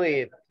 teacher, do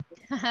it.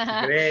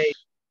 Great.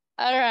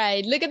 All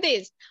right, look at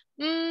this.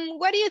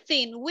 What do you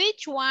think?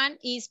 Which one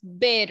is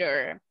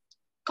better?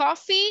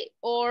 Coffee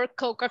or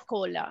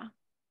Coca-Cola?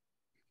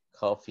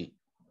 Coffee.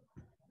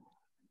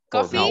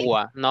 Coffee?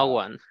 No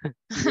one.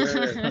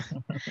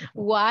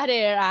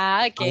 Water.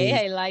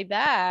 Okay, I like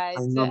that.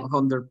 I'm not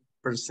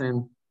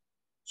 100%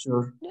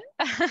 sure.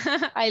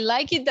 I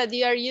like it that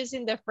you are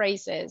using the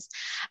phrases.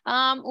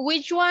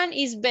 Which one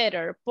is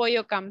better,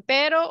 Pollo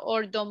Campero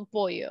or Don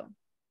Pollo?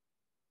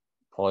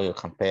 Pollo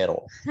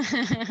Campero.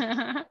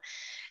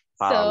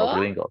 Para los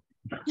gringos.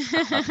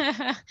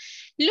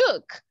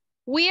 Look,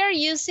 we are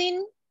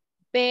using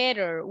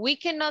better. We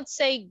cannot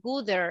say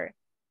gooder.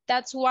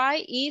 That's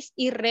why it's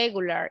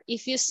irregular.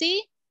 If you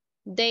see,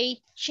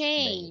 they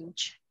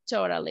change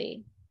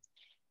totally.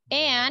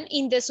 And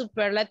in the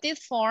superlative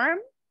form,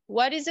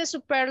 what is the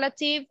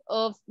superlative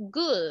of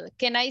good?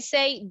 Can I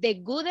say the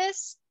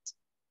goodest?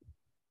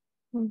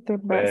 The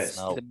best.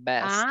 No. The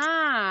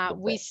best.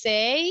 We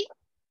say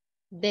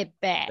the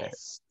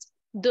best.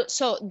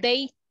 So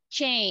they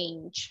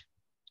change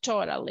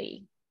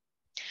totally.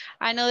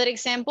 Another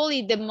example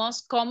is the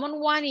most common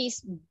one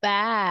is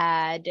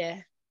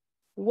bad.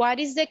 What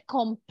is the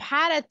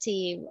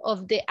comparative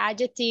of the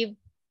adjective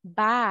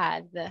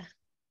bad?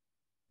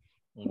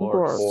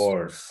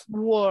 Worse.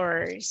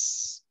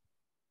 Worse.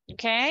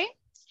 Okay.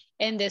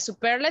 And the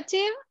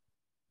superlative?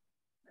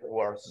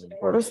 Worse.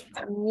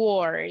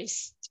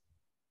 Worst.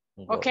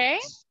 Okay.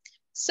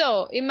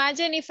 So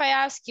imagine if I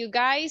ask you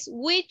guys,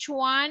 which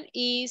one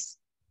is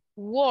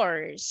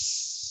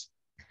worse?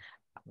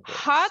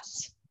 Hot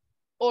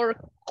or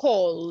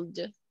cold?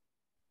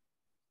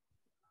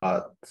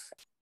 Hot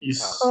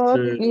is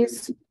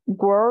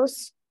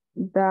worse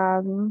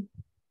than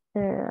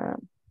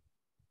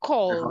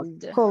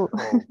cold. Cold.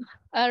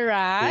 All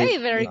right,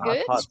 very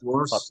good. It's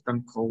worse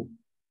than cold.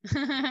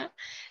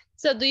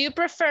 So do you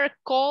prefer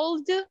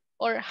cold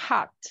or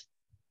hot?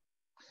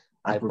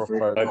 I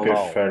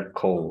prefer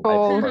cold.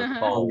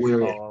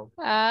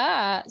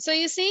 So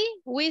you see,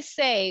 we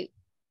say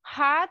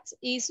hot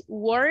is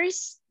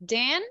worse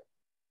than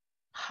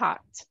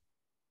hot.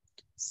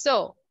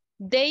 So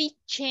they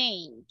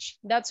change.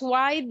 That's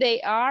why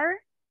they are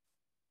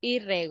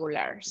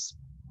irregulars.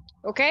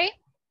 Okay?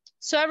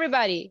 So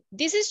everybody,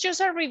 this is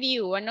just a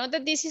review. I know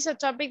that this is a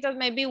topic that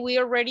maybe we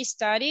already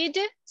studied,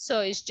 so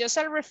it's just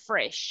a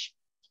refresh.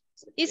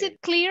 Is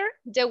it clear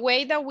the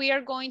way that we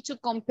are going to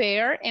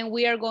compare and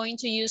we are going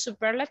to use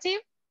superlative?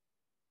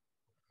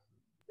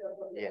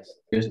 Yes.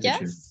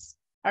 Yes?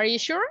 Are you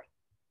sure?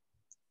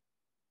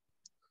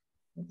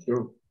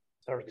 Sure.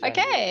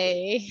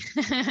 Okay.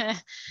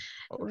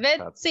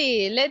 Let's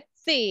see.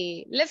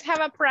 Let's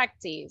have a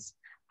practice.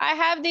 I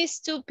have these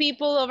two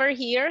people over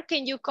here.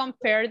 Can you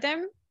compare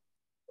them?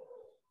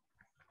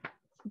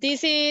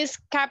 This is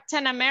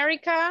Captain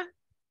America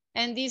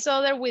And this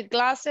other with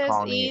glasses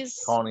is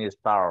Tony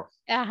Stark.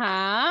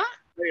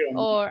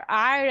 Or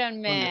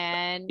Iron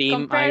Man. Team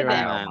Compare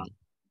Iron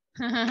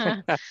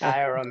them.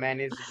 Iron Man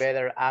is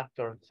better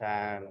actor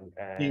than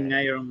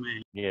Iron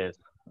Man. Yes.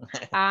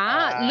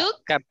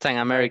 Look. Captain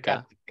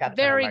America. Captain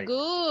Very America.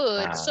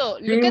 good. So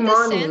look at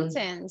the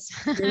sentence.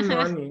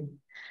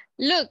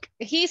 Look,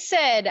 he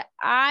said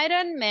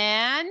Iron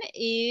Man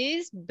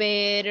is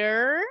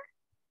better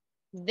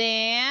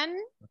than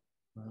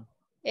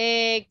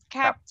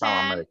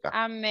Captain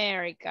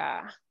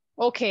America.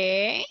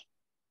 Okay.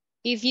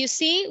 If you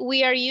see,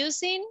 we are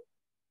using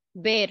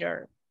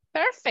better.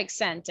 Perfect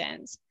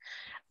sentence.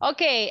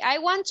 Okay, I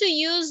want to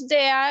use the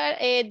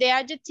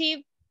adjective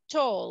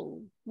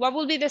tall. What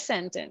will be the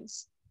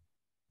sentence?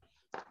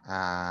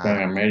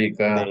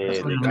 America.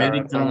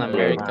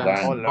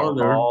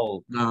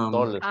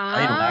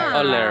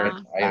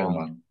 Iron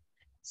Man.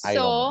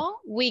 So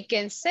we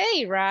can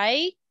say,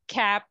 right?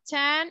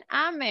 Captain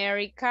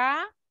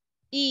America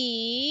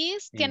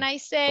is, can I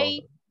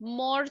say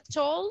more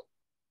tall?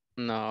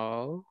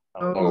 No.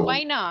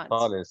 Why not?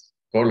 Taller.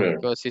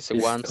 Because it's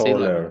one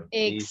syllable.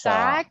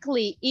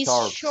 Exactly.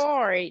 It's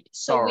short.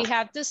 So we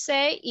have to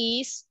say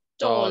is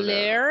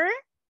taller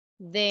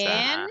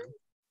than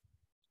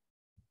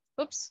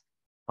oops.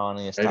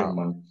 Tony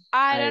Stark.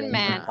 Iron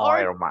Man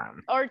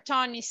or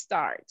Tony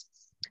Stark.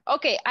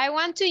 Okay, I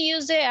want to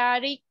use the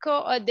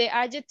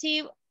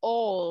adjective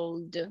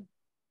old.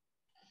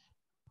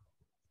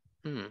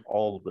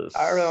 Oldest.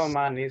 Iron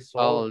Man is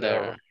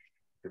older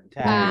than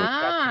Captain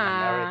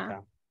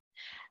America.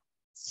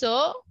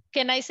 So,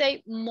 can I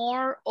say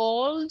more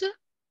old?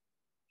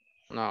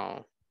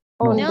 No.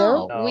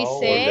 No, we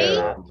say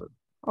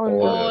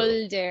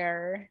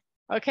Older.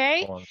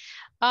 Okay.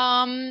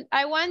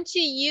 I want to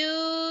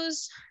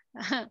use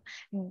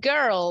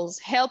girls.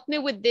 Help me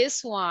with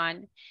this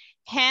one.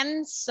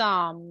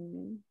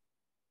 Handsome.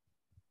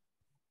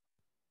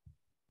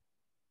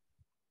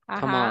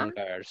 Come on,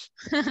 girls.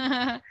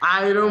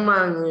 Iron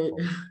Man.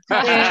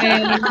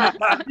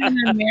 Captain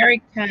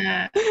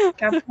America.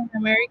 Captain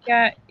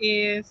America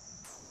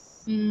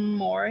is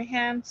more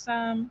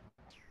handsome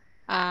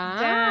than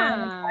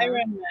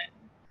Iron Man.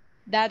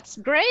 That's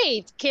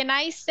great. Can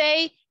I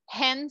say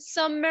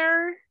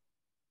handsomer?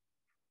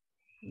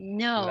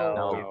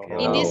 No.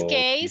 In this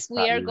case,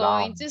 we are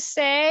going to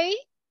say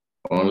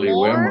only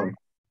more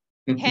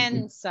women.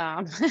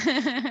 handsome.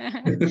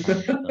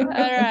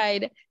 All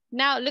right.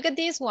 Now look at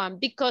this one,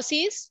 because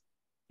it's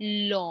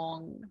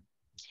long.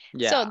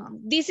 Yeah. So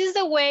this is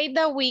the way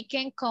that we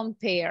can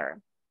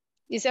compare.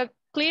 Is it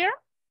clear?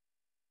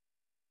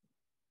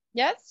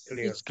 Yes?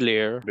 It's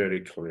clear. Very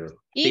clear.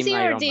 Easy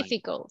or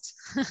difficult?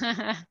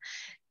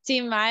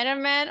 Team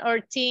Iron Man or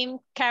Team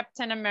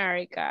Captain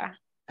America?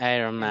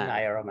 Iron Man.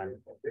 Iron Man.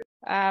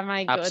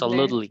 My goodness.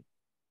 Absolutely.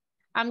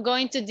 I'm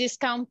going to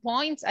discount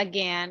points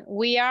again.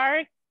 We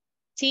are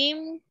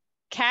Team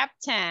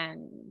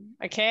Captain,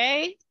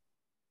 okay?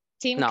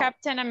 Team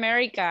Captain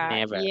America.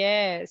 Never.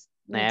 Yes.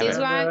 Never. This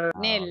one,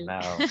 no.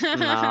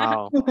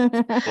 No.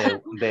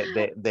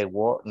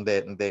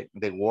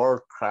 The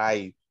world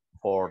cry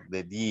for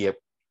the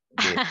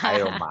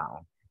Iron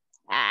Man.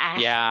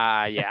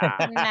 Yeah.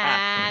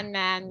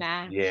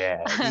 Nah.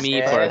 Yeah.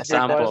 Me, for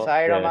example. Because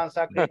Iron Man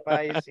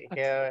sacrificed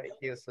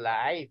his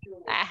life.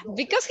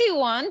 Because he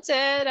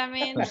wanted, I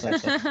mean.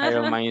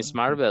 Iron Man is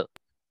Marvel.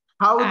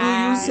 How do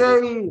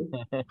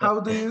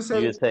you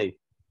say? You say.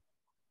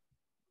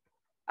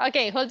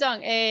 Okay, hold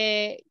on.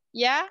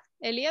 Yeah,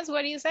 Elias,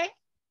 what do you say?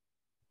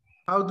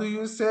 How do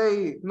you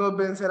say nos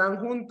vencerán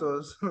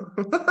juntos?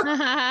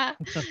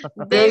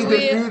 They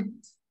will.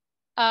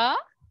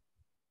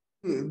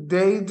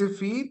 They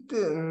defeat?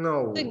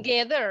 No.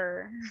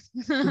 Together.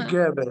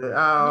 Together.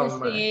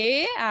 You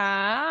see?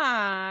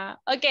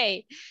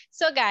 Okay.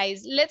 So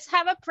guys, let's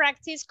have a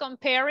practice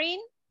comparing.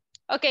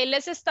 Okay,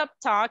 let's stop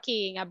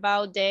talking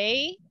about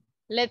they.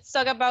 Let's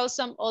talk about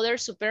some other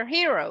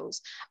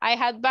superheroes. I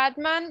had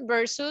Batman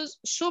versus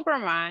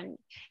Superman.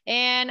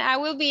 And I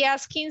will be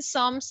asking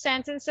some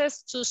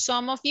sentences to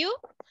some of you.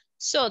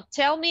 So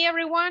tell me,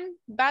 everyone,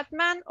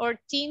 Batman or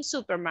Team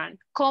Superman?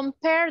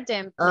 Compare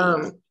them,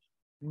 please.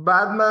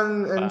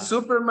 Batman and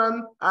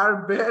Superman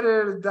are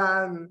better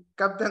than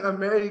Captain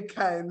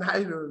America and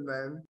Iron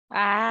Man.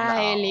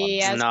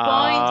 Elias,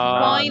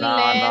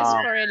 pointless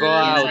for Elias. Go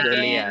out,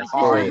 again.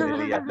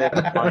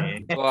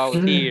 Elias. Go out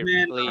here,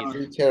 please.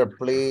 Teacher,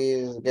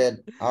 please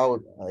get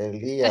out,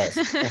 Elias.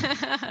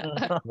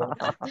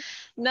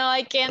 No,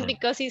 I can't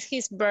because it's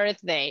his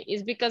birthday.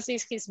 It's because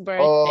it's his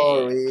birthday.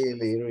 Oh,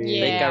 really?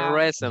 Yeah. Take a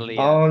rest, Elias.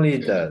 Only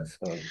that.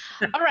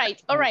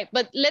 All right.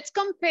 But let's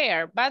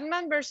compare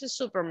Batman versus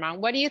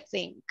Superman. What do you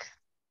think?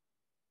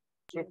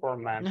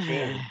 Superman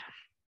team.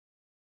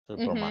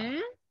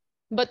 Superman.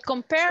 But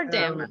compare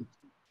them.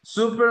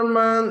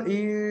 Superman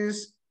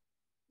is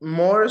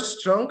more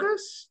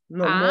strongest?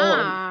 No,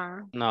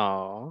 more.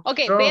 No.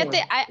 Okay,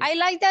 Beate, I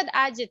like that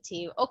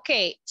adjective.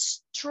 Okay,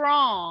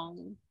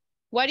 strong.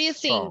 What do you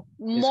think?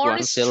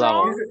 More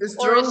strong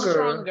or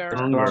stronger?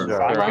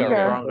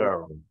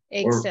 Stronger.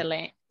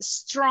 Excellent.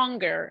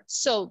 Stronger.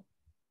 So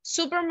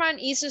Superman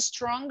is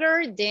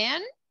stronger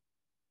than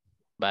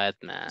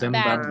Batman.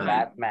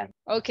 Batman.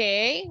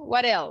 Okay,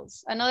 what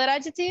else? Another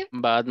adjective?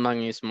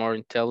 Batman is more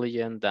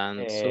intelligent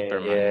than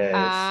Superman. Yes.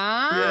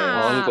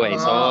 Ah,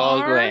 Always, more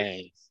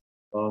always.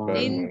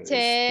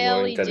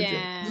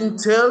 intelligent.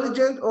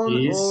 Intelligent or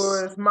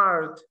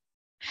smart?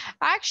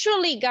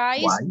 Actually,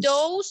 guys,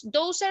 Wise.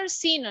 those are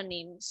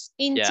synonyms,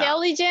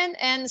 intelligent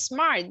and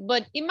smart.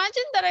 But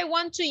imagine that I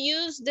want to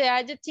use the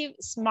adjective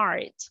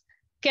smart.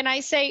 Can I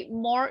say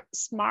more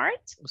smart?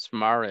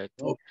 Smart.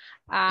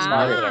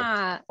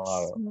 Ah,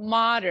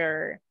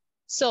 smarter.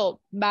 So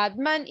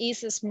Batman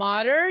is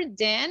smarter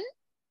than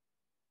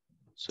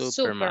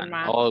Superman.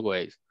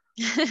 Always.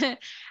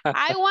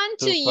 I want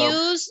to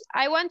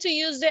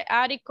use the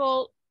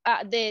article,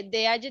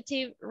 the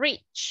adjective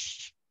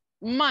rich,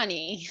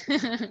 money.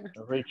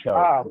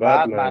 Richer.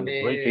 Batman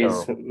is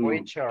richer.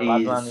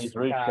 Batman is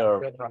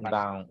richer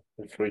than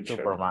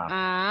Superman.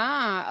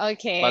 Ah,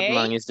 okay.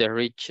 Batman is the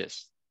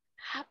richest.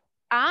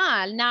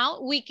 Ah, now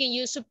we can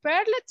use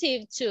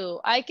superlative too.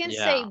 I can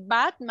say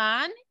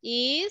Batman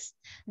is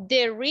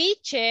the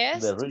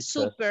richest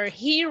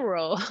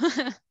superhero,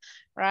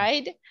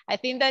 right? I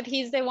think that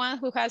he's the one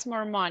who has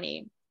more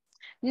money.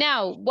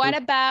 Now, what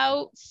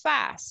about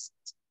fast?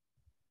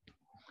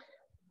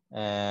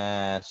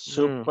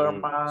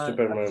 Superman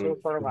faster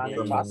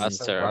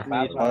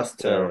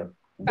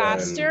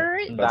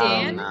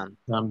than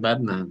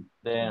Batman.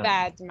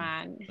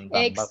 Batman.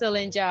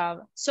 Excellent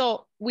job.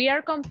 So we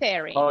are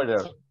comparing.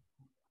 Taller.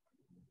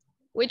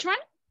 Which one?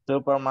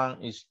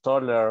 Superman is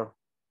taller.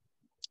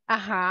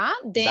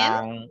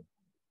 Then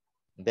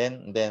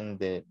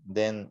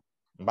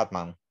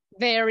Batman.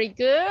 Very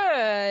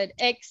good.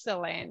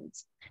 Excellent.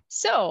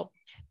 So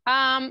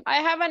I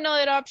have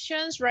another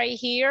options right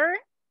here.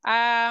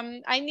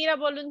 I need a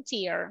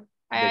volunteer.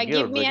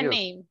 Give me a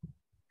name.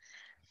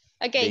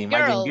 Okay,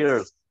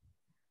 girls.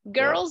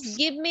 Girls,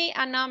 give me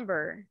a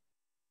number.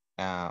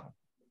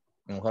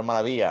 Mujer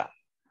Maravilla.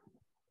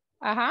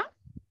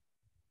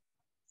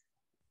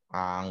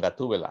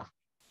 Gatúbela.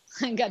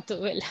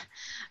 Gatúbela.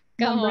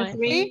 Come on.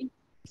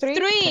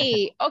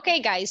 Three.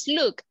 Okay, guys,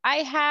 look. I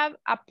have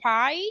a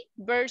pie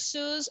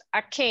versus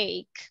a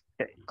cake.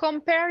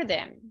 Compare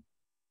them.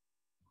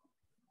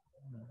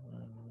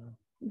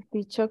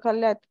 The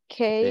chocolate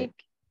cake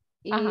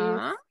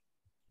is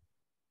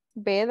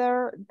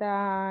better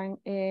than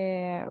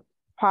a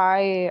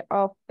pie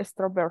of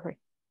strawberry.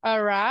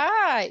 All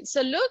right.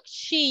 So look,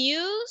 she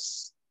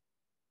used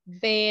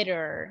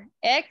better.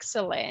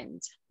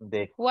 Excellent.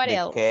 What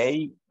else?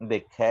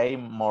 The cake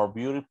more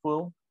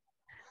beautiful.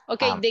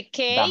 Okay, the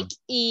cake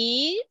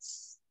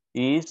is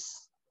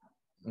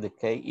the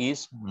cake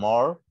is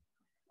more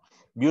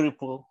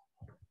beautiful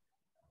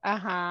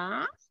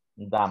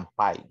than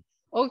pie.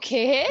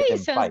 Okay,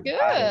 sounds good.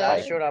 I'm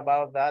not sure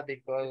about that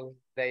because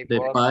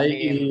the pie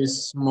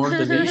is more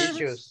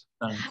delicious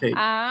than cake.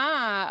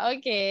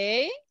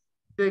 Okay.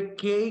 The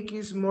cake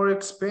is more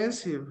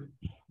expensive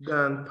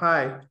than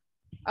pie.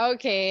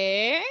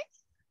 Okay.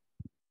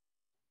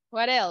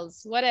 What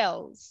else? What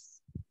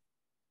else?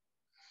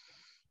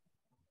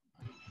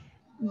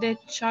 The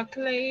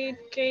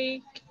chocolate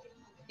cake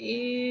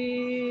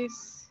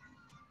is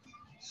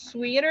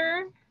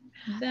sweeter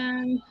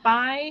than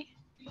pie.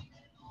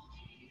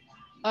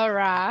 All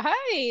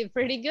right,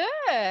 pretty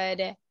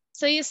good.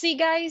 So you see,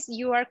 guys,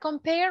 you are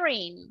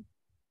comparing.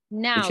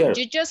 Now,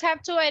 you just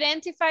have to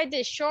identify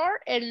the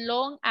short and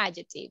long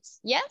adjectives.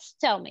 Yes,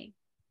 tell me.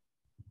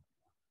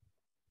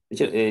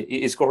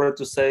 It's correct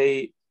to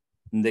say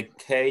the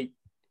cake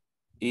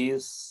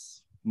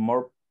is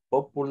more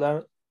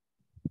popular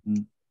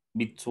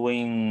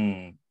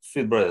between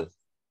sweetbread.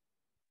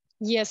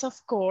 Yes,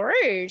 of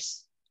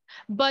course.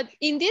 But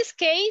in this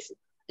case,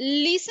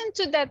 listen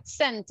to that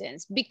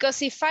sentence,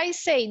 because if I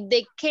say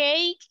the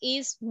cake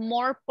is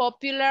more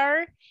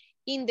popular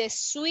in the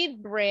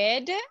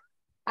sweetbread,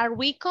 are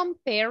we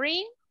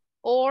comparing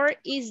or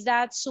is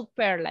that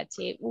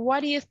superlative?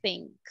 What do you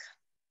think?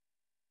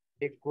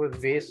 It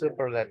could be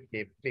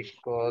superlative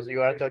because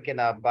you are talking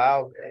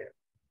about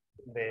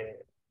the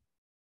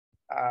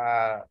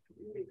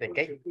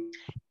cake.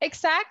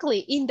 Exactly.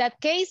 In that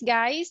case,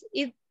 guys,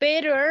 it's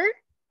better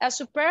a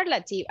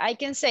superlative. I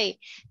can say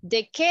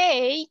the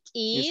cake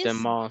is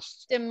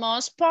the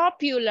most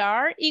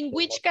popular in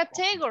which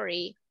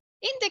category?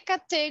 In the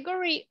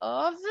category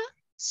of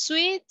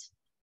sweet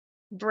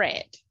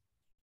bread.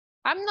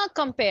 I'm not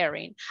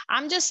comparing.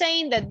 I'm just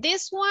saying that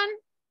this one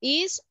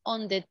is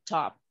on the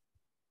top.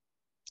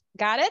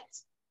 Got it?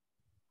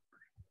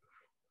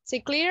 Is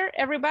it clear,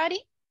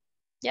 everybody?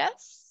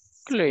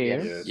 Yes?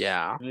 Clear,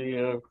 yeah.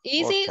 Clear.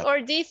 Easy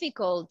or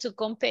difficult to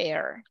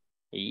compare?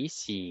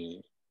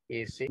 Easy.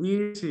 Easy.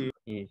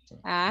 Easy.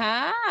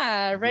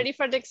 Ready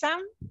for the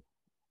exam?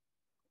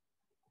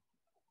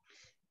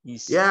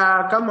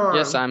 Yeah, come on.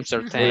 Yes, I'm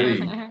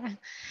certain.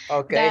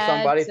 Okay,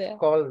 somebody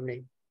called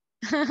me.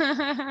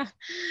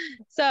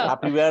 So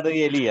happy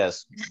birthday,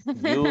 Elias.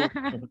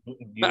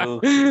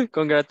 You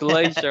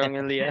Congratulations,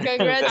 Elias.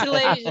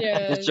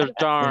 congratulations. It's your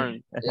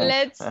turn.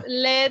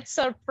 Let's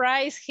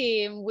surprise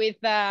him with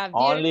a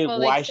only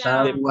beautiful watch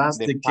exam.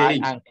 the pie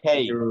and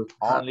cake. Your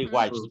Only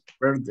watch.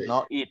 birthday.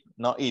 No eat,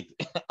 no eat.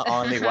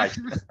 Only watch.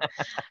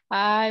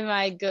 Ay,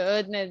 my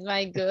goodness,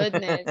 my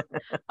goodness.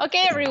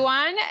 Okay,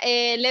 everyone,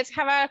 let's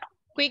have a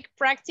quick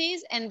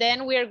practice and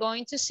then we're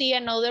going to see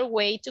another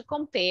way to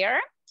compare.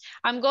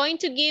 I'm going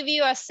to give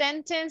you a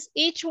sentence,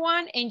 each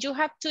one, and you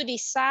have to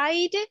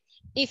decide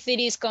if it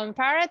is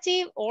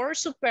comparative or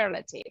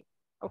superlative,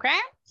 okay?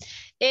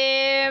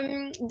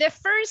 The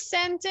first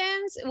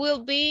sentence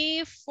will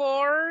be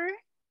for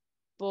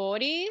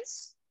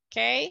Boris,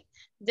 okay?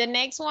 The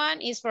next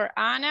one is for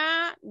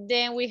Ana.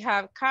 Then we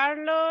have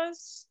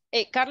Carlos,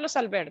 Carlos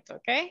Alberto,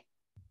 okay?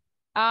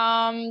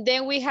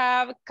 Then we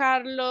have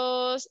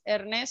Carlos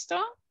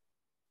Ernesto.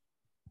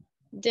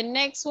 The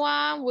next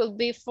one will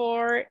be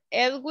for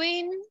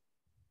Edwin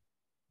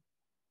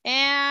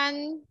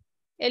and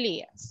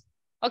Elias.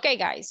 Okay,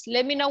 guys,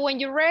 let me know when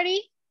you're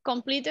ready.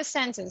 Complete the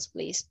sentence,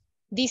 please.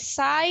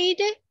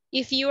 Decide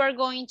if you are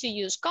going to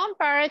use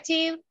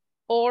comparative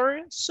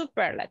or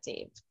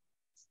superlative.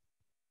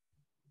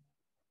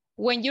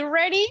 When you're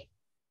ready,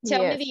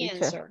 tell me the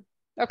answer,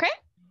 okay?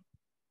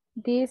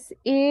 This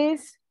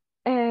is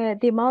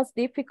the most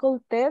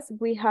difficult test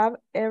we have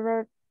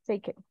ever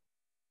taken.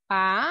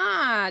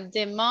 Ah,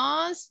 the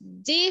most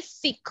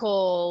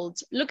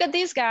difficult. Look at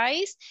this,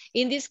 guys.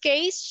 In this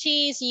case,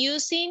 she is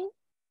using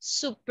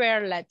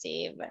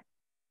superlative.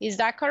 Is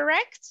that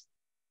correct?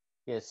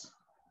 Yes.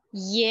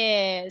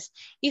 Yes.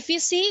 If you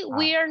see,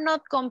 we are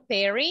not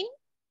comparing.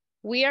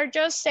 We are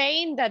just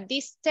saying that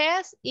this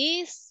test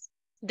is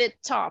the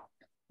top,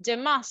 the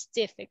most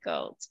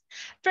difficult.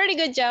 Pretty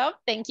good job.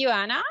 Thank you,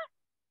 Anna.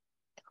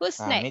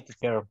 Who's next?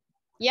 Teacher.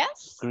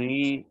 Yes?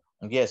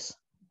 Yes.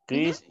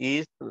 Chris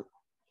is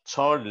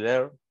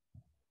taller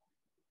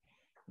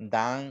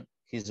than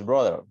his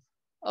brother.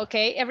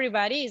 Okay,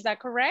 everybody, is that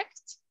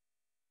correct?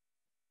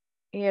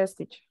 Yes,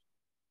 teacher.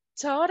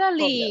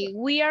 Totally.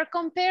 We are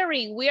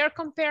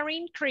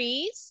comparing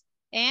Chris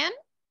and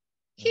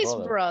his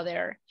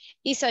brother.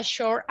 It's a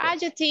short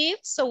adjective,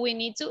 so we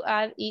need to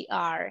add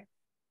ER.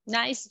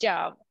 Nice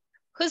job.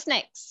 Who's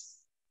next?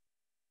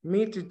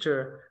 Me,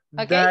 teacher.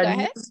 Okay, that go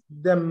ahead. is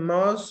the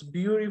most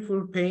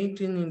beautiful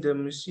painting in the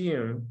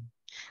museum.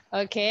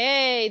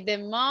 Okay, the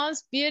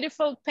most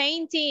beautiful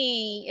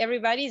painting.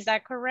 Everybody, is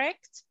that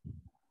correct?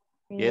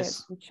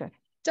 Yes. Teacher.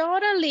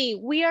 Totally.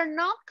 We are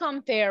not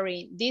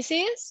comparing. This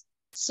is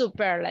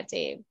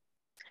superlative.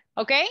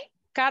 Okay,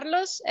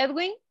 Carlos,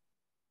 Edwin?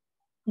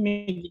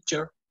 Me,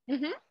 teacher.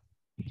 Mm-hmm.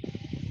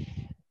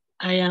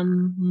 I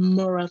am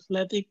more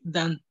athletic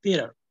than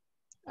Peter.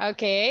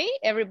 Okay,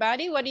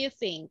 everybody, what do you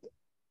think?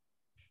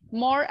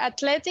 More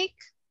athletic?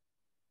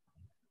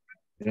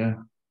 Yeah.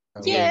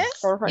 Yes,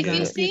 Perfect. if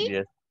you see,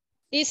 Yes.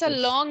 it's a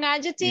long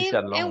adjective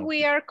and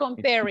we are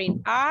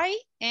comparing I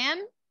and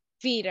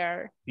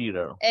Peter.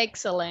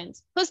 Excellent.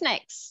 Who's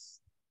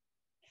next?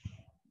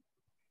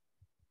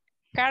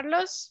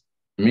 Carlos?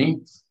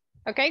 Me?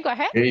 Okay, go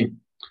ahead.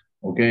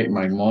 Okay,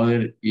 my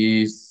mother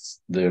is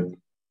the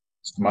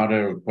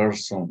smartest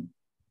person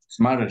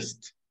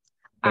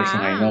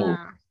I know.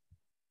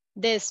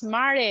 The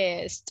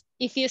smartest.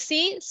 If you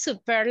see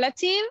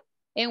superlative,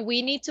 and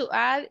we need to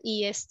add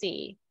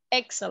EST.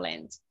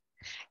 Excellent.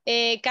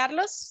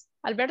 Carlos,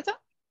 Alberto?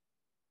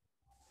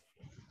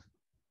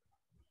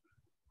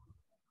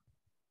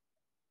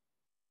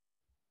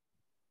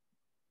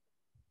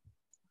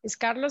 Is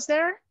Carlos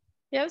there?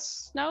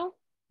 Yes, no?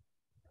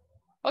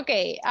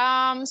 Okay,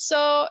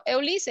 so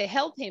Eulise,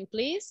 help him,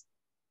 please.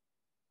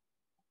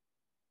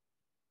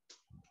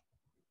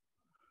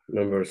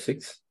 Number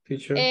 6,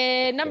 teacher.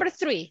 Number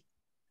 3.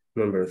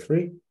 Number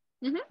 3.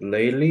 Mm-hmm.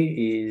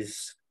 Lately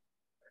is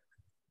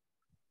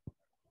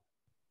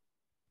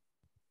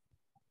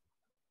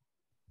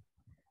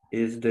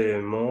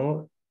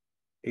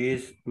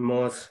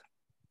most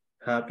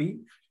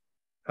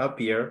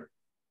happier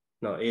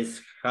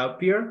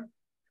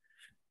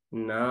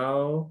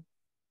now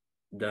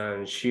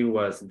than she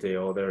was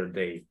the other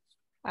day.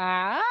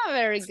 Ah,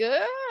 very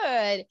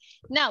good.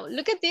 Now,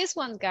 look at this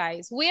one,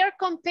 guys. We are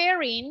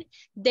comparing.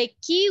 The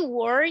key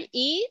word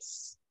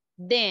is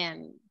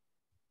then.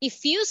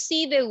 If you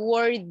see the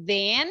word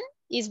then,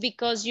 it's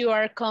because you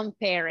are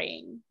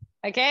comparing.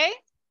 Okay?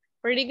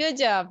 Pretty good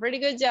job. Pretty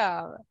good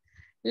job.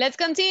 Let's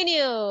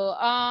continue.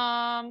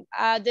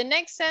 The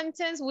next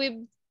sentence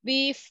will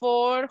be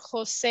for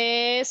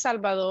Jose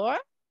Salvador.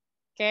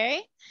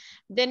 Okay?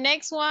 The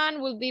next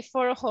one will be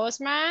for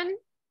Josman.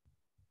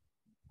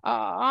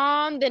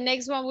 The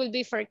next one will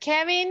be for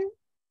Kevin,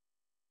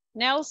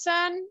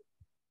 Nelson,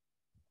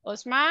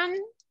 Osman,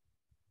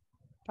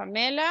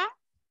 Pamela.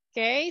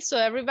 Okay, so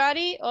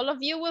everybody, all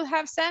of you will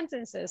have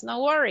sentences,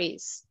 no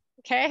worries.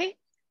 Okay,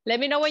 let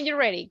me know when you're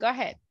ready. Go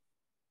ahead.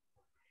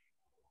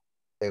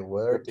 The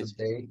weather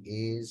today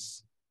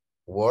is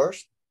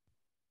worse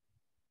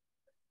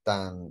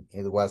than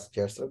it was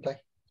yesterday.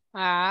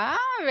 Ah,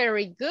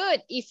 very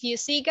good. If you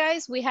see,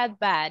 guys, we had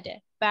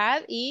bad.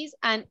 Bad is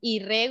an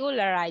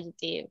irregular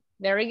adjective.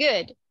 Very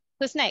good.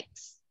 Who's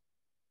next?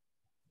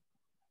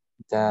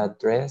 The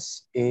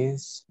dress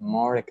is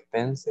more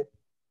expensive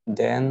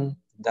than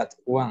that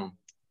one.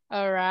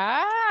 All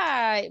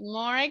right,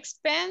 more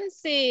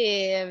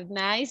expensive.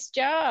 Nice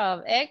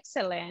job.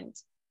 Excellent.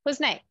 Who's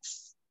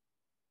next?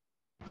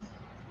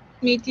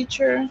 Me,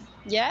 teacher.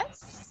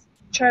 Yes.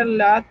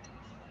 Charlotte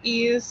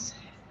is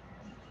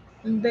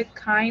the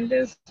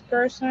kindest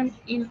person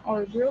in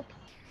our group.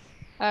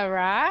 All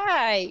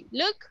right.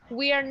 Look,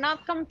 we are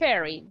not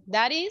comparing.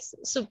 That is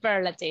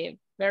superlative.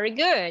 Very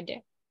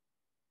good.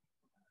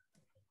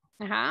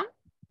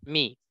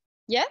 Me.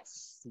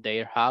 Yes.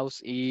 Their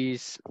house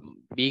is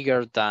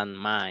bigger than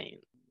mine.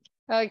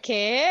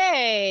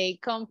 Okay.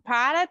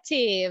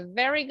 Comparative.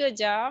 Very good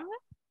job.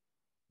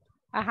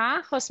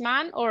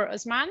 Osman or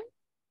Osman?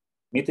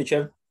 Me,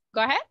 teacher.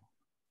 Go ahead.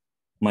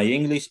 My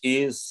English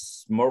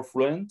is more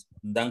fluent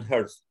than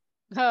hers.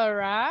 All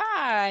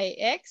right.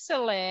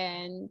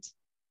 Excellent.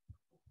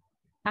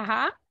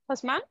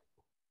 Osman?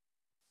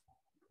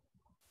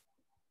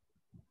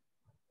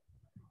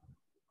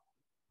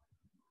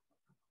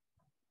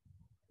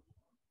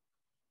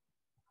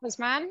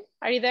 Osman,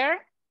 are you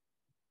there?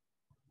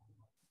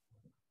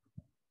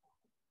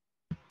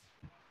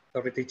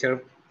 Sorry,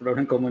 teacher,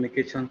 problem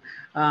communication.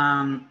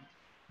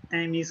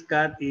 Amy's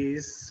cat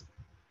is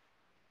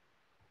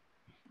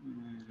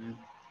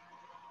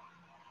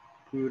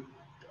good.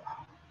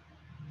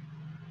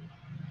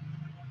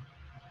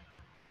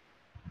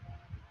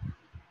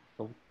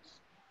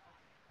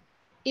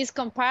 Is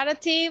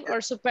comparative or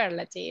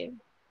superlative?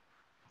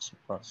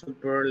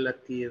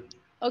 Superlative.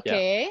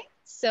 Okay, yeah.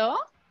 So?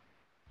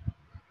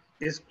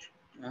 Is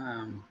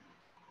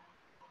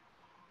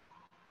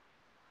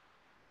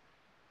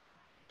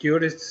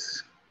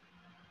cutest.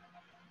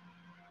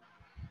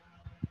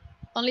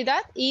 Only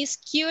that? Is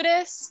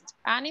cutest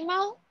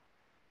animal?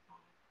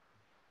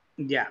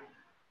 Yeah.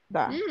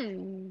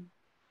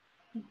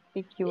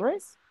 Be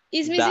curious?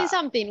 Is missing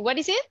something. What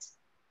is it?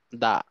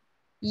 Da.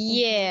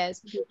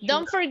 Yes.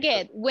 Don't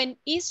forget, when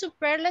is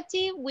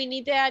superlative, we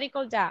need the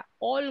article da.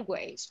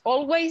 Always.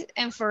 Always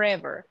and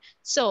forever.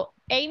 So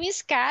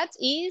Amy's cat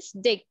is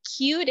the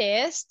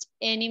cutest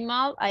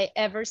animal I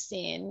ever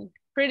seen.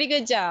 Pretty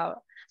good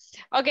job.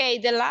 Okay,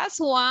 the last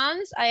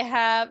ones I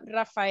have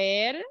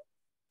Rafael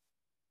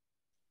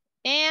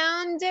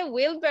and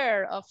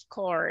Wilbur, of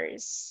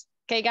course.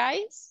 Okay,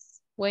 guys,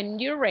 when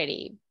you're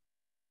ready.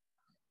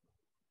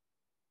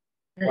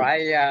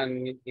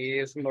 Ryan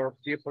is more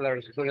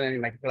popular student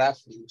in my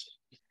class.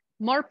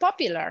 More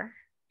popular?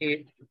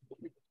 He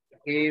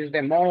is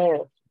the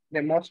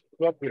most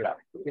popular.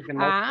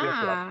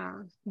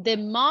 The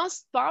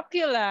most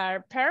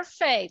popular.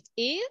 Perfect.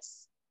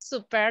 Is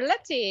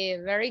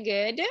superlative. Very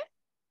good.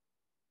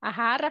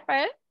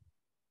 Rafael.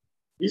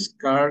 His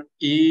car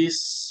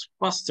is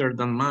faster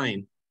than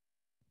mine.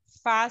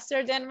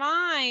 Faster than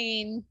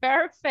mine.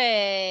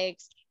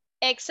 Perfect.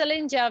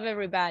 Excellent job,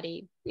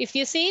 everybody. If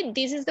you see,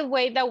 this is the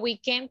way that we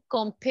can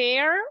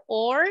compare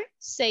or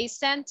say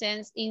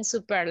sentence in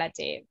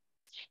superlative.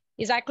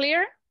 Is that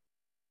clear?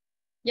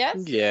 Yes?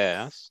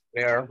 Yes.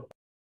 Clear.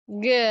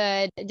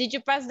 Good. Did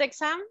you pass the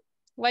exam?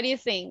 What do you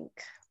think?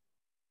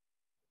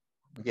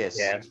 Yes.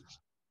 Yes.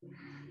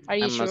 Are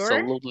you I'm sure?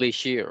 absolutely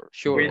sure.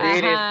 We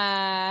did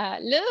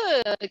it.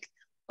 Look,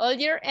 all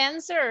your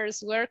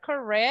answers were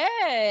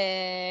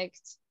correct.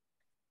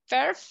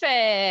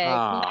 Perfect.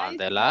 Nice.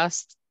 The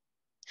last.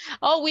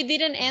 Oh, we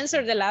didn't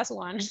answer the last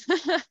one.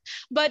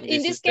 But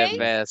in this is case, the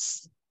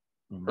best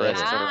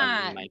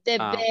restaurant in my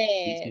town.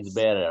 This is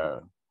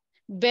better.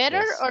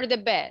 Better Yes. or the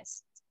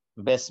best?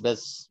 Best.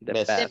 The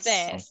best.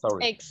 I'm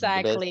sorry.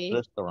 Exactly. The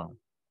best restaurant.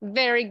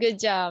 Very good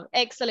job.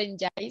 Excellent,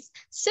 guys.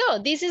 So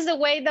this is the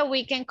way that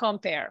we can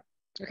compare.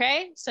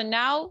 Okay, so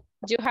now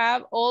you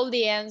have all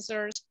the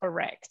answers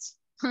correct.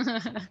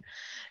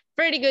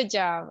 Pretty good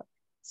job.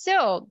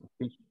 So,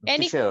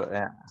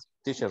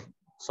 teacher,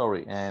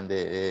 sorry, and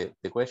the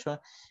question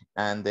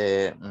and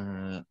the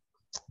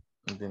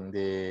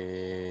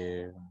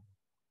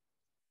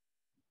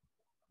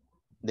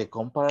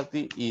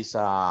comparative is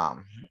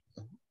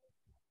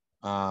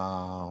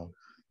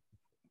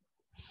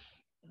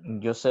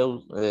yo sé,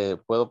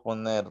 puedo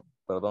poner,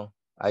 perdón,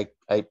 I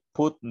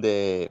put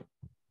the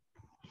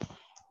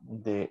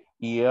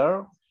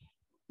year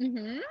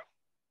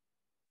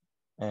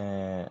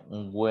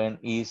when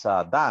is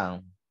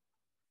done.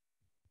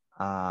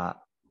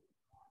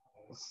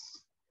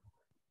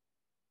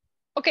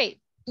 Okay,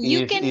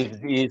 you can.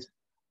 If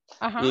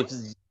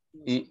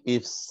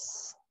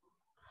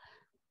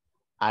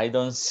I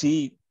don't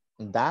see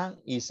done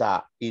is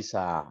a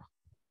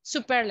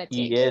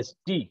superlative.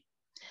 EST.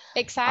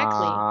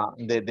 Exactly.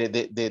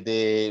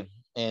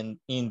 And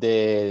in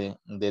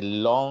the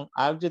long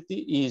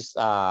adjective is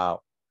I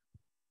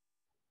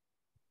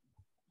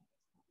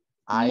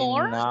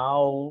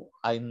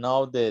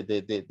know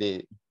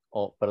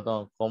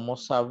cómo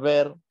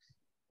saber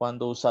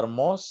cuándo usar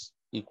most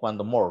y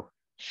cuándo more.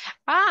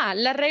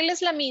 La regla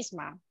es la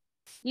misma.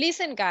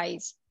 Listen,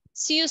 guys.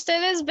 Si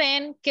ustedes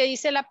ven que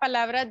dice la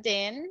palabra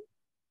then,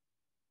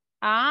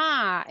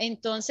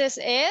 entonces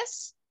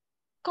es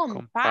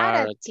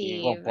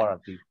comparative.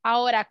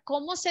 Ahora,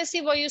 ¿cómo sé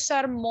si voy a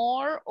usar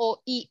more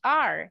o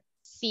ER?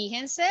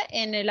 Fíjense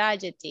en el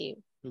adjective.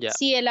 Yeah.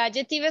 Si el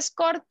adjective es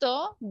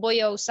corto,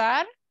 voy a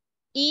usar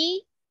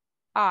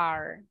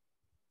ER.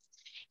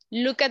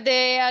 Look at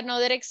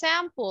another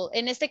example.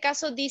 En este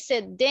caso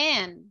dice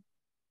then.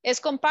 ¿Es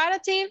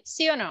comparative?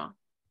 ¿Sí o no?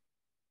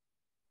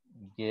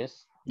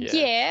 Yes.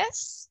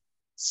 Yes.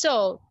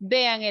 So,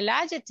 vean el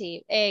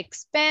adjective.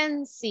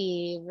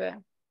 Expensive.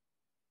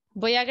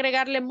 ¿Voy a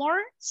agregarle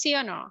more? ¿Sí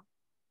o no?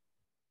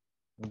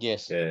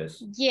 Yes.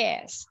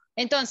 Yes.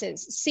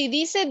 Entonces, si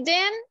dice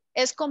then,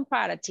 es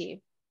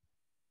comparative.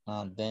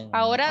 Then,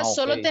 Ahora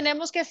solo okay.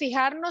 tenemos que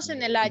fijarnos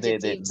en el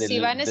adjective. Si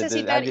va a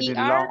necesitar adjective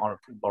ER. long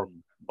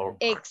or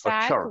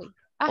Exactly. short.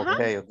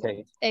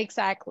 Okay.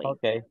 Exactly.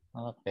 Okay.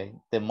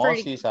 The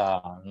most is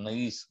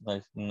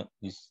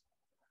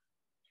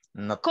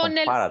not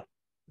comparative.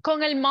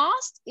 Con el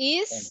must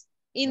is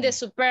in the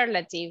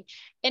superlative.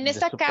 En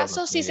este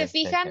caso, si se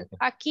fijan,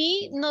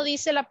 aquí no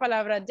dice la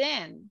palabra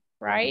then,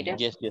 right?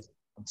 Yes.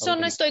 So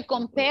no estoy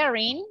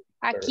comparing.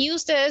 Aquí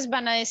ustedes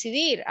van a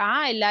decidir,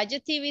 el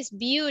adjective is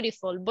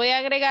beautiful. ¿Voy a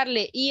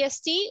agregarle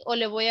EST o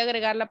le voy a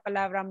agregar la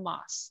palabra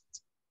must?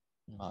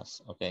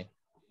 Must, okay.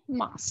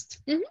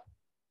 Must.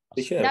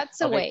 Teacher. That's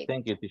the way.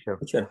 Thank you, teacher.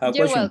 Teacher,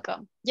 You're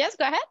welcome. Yes,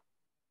 go ahead.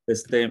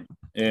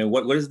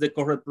 What is the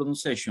correct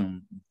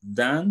pronunciation?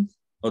 Dan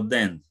or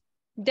then?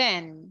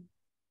 Then.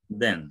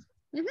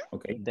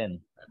 Okay.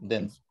 Then.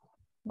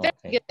 Very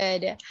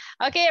good.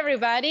 Okay,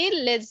 everybody,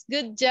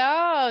 good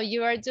job.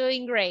 You are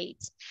doing great.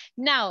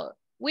 Now,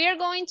 we are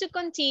going to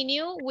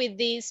continue with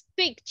this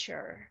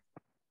picture.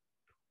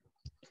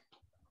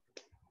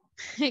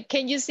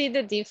 Can you see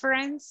the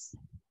difference?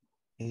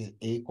 It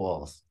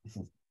equals.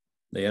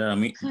 They are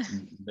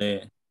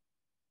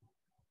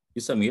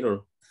it's a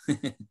mirror.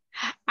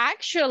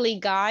 Actually,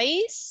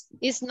 guys,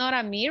 it's not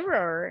a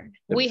mirror.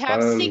 We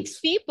have 6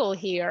 people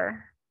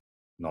here.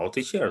 No,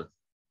 teacher.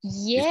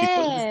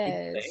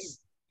 Yes.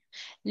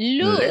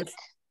 Look.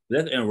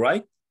 Left and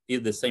right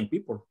is the same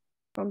people.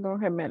 Son dos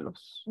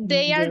gemelos.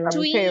 They are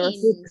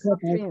twins.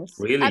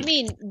 Really? I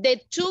mean,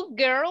 the 2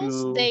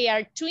 girls, they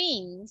are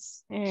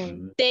twins.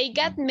 They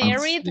got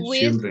married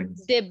with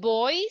the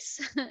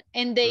boys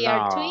and they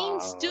are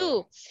twins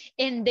too.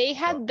 And they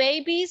had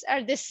babies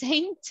at the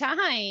same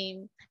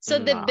time. So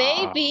the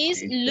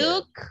babies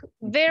look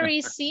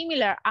very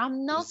similar.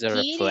 I'm not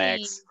kidding.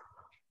 Reflex.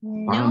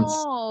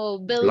 No,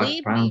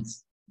 believe me.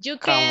 You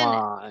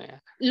can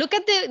look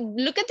at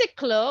the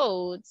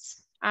clothes.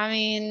 I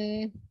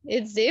mean,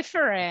 it's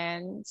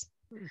different.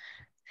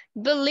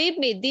 Believe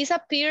me, this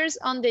appears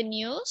on the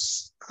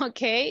news.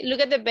 Okay, look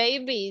at the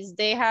babies.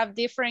 They have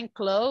different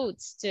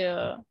clothes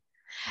too.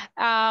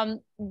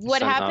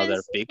 What happens?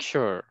 Another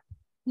picture.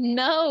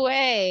 No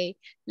way.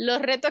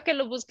 Los reto que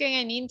lo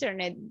busquen en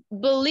internet.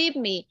 Believe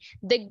me,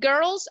 the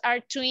girls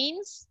are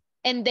twins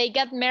and they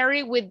got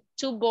married with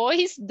 2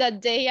 boys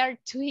that they are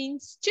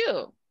twins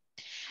too.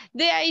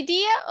 The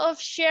idea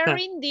of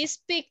sharing this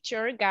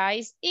picture,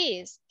 guys,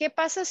 is, ¿qué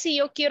pasa si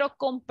yo quiero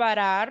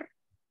comparar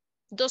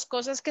 2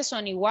 cosas que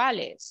son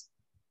iguales?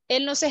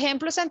 En los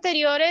ejemplos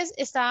anteriores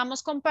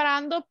estábamos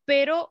comparando,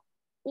 pero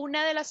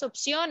una de las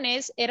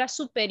opciones era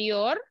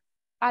superior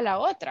a la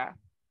otra,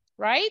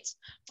 right?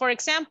 For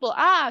example,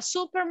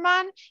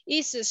 Superman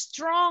is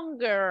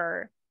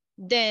stronger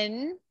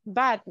than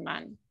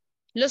Batman.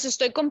 ¿Los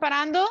estoy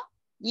comparando?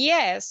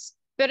 Yes,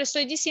 pero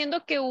estoy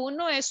diciendo que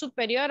uno es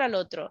superior al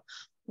otro.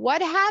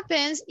 What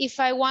happens if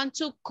I want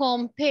to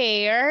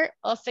compare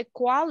of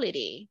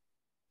equality?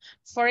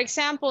 For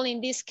example,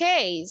 in this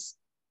case,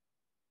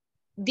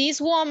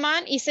 this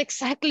woman is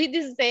exactly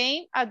the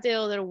same as the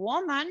other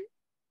woman.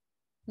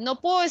 No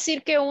puedo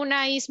decir que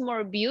una is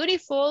more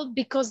beautiful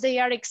because they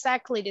are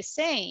exactly the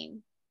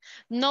same.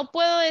 No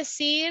puedo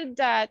decir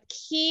that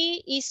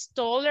he is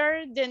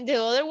taller than the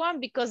other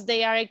one because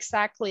they are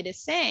exactly the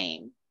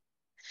same.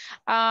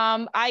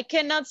 I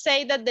cannot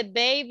say that the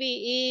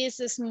baby is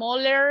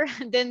smaller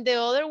than the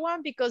other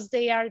one because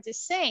they are the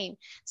same.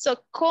 So,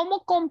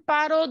 ¿cómo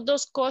comparo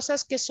 2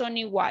 cosas que son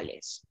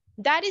iguales?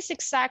 That is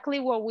exactly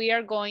what we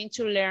are going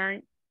to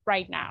learn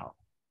right now,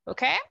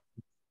 okay?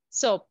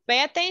 So,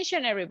 pay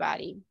attention,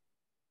 everybody.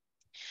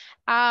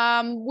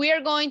 We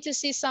are going to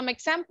see some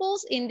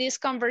examples in this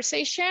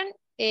conversation.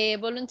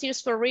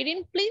 Volunteers for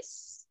reading,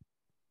 please.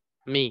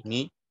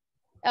 Me.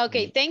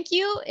 Okay, thank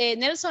you.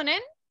 Nelson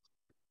and?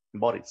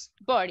 Boris.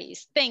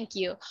 Boris, thank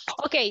you.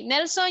 Okay,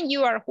 Nelson,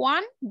 you are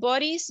Juan.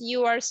 Boris,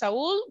 you are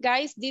Saul.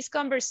 Guys, this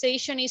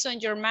conversation is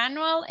on your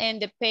manual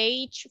and the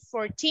page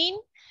 14.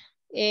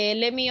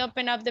 Let me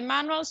open up the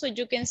manual so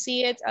you can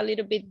see it a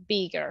little bit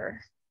bigger.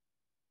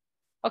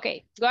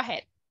 Okay, go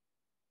ahead.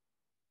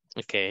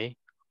 Okay,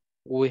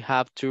 we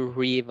have to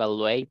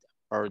reevaluate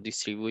our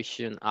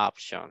distribution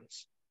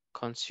options.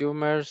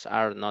 Consumers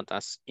are not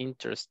as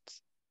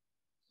interested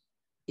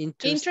in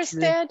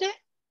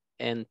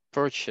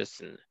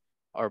purchasing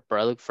our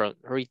product from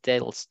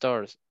retail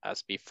stores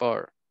as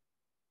before.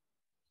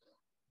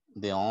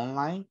 The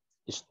online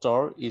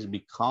store is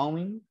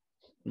becoming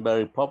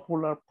very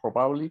popular.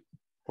 Probably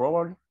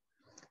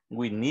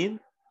we need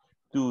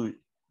to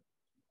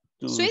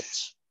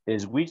switch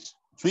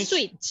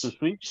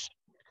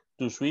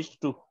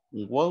to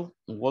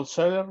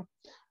wholesaler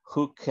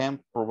who can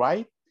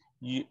provide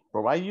you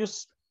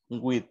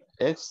with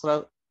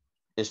extra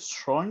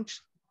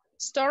storage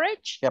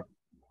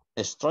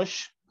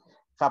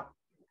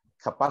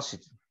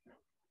capacity.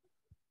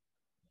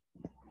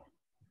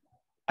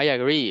 I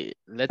agree.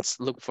 Let's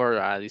look for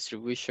a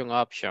distribution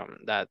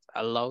option that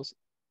allows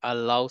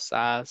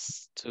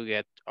us to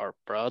get our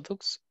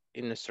products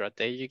in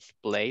strategic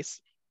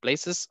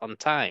places on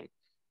time.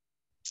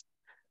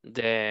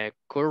 The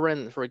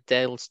current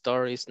retail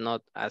store is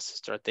not as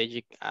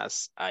strategic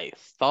as I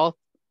thought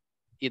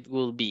it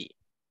will be.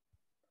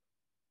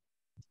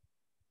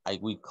 I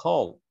will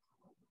call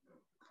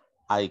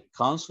a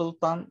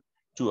consultant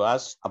to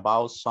ask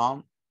about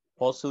some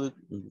possible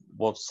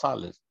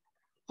wholesalers.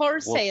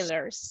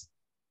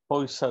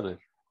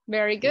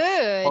 Very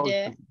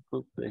good.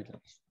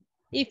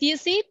 If you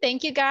see,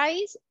 thank you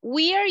guys.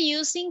 We are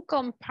using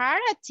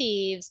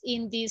comparatives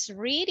in this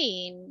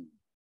reading.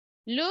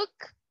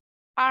 Look,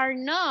 are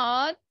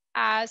not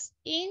as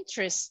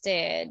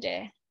interested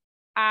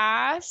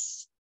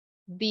as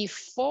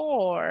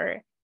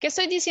before. ¿Qué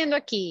estoy diciendo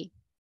aquí?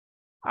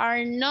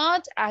 Are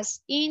not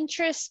as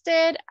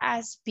interested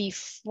as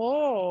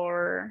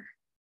before.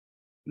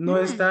 No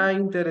están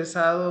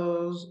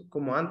interesados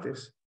como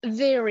antes.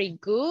 Very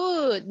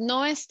good.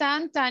 No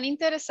están tan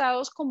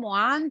interesados como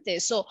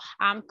antes. So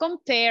I'm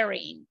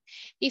comparing.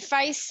 If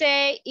I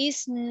say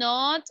is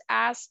not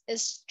as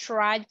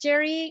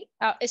strategic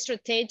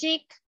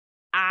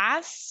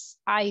as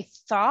I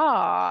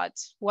thought,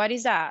 what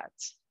is that?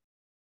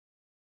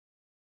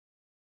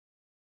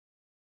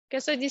 ¿Qué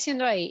estoy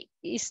diciendo ahí?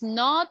 Is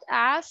not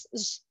as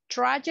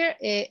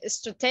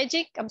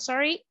strategic, I'm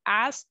sorry,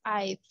 as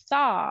I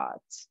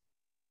thought.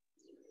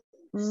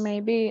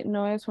 Maybe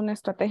no es una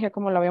estrategia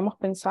como lo habíamos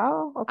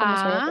pensado o como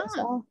se había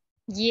pensado.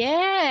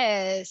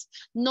 Yes,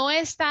 no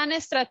es tan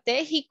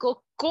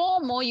estratégico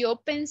como yo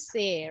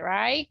pensé,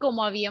 right?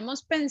 Como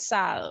habíamos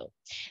pensado.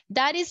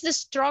 That is the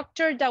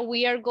structure that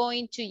we are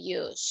going to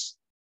use.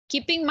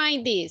 Keep in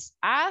mind this,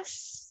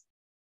 as.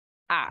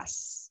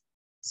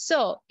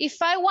 So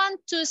if I want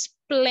to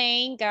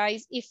explain,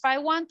 guys, if I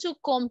want to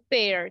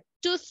compare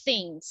two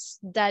things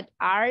that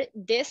are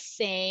the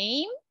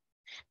same,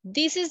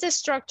 this is the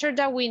structure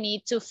that we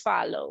need to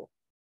follow.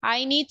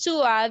 I need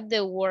to add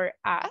the word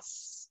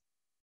as,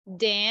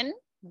 then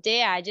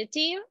the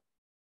adjective,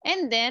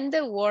 and then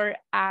the word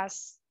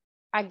as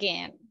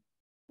again.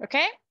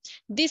 Okay?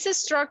 This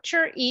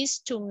structure is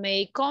to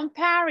make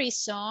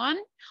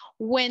comparison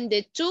when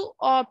the two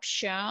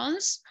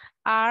options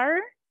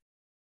are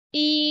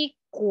equal.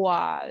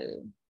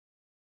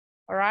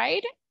 All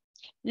right?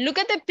 Look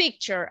at the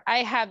picture.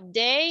 I have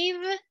Dave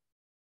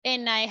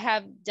and I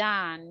have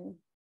Dan.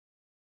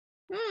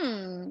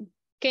 Can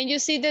you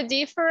see the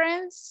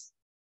difference?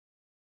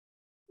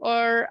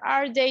 Or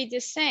are they the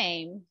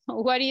same?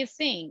 What do you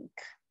think?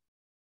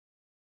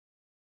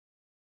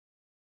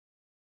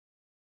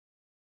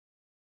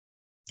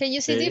 Can you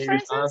see Dave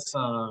differences? has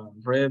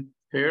red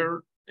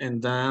hair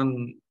and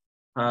Dan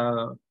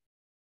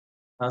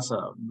has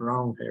a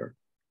brown hair.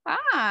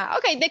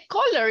 Okay, the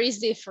color is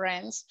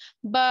different.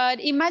 But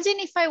imagine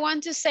if I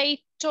want to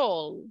say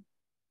tall.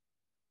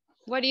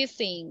 What do you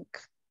think?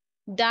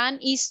 Dan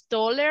is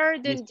taller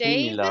than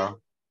Dave?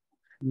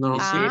 No,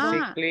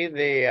 basically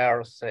they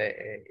are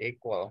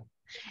equal.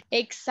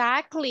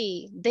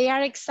 Exactly, they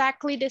are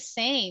exactly the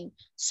same.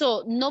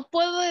 So, no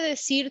puedo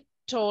decir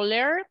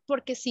taller,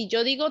 porque si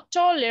yo digo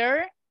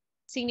taller,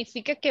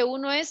 significa que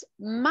uno es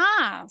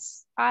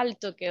más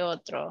alto que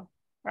otro,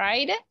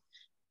 right?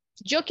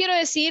 Yo quiero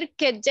decir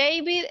que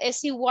David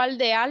es igual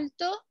de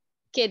alto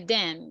que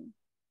Dan.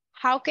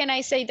 How can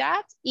I say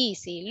that?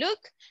 Easy. Look,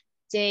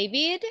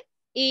 David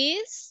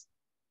is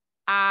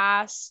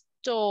as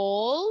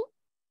tall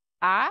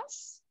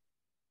as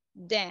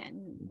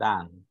Dan.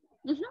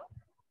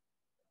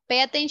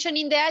 Pay attention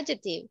in the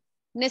adjective.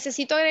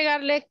 ¿Necesito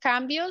agregarle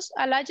cambios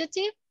al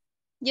adjective?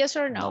 Yes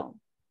or no?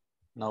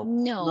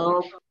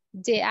 No.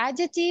 The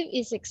adjective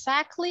is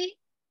exactly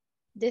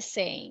the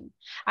same.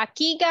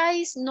 Aquí,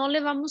 guys, no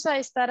le vamos a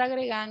estar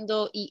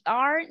agregando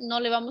ER, no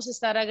le vamos a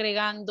estar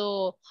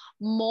agregando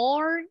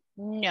more,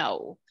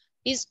 no.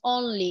 It's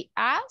only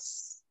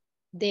as,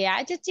 the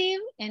adjective,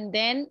 and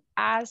then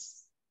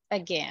as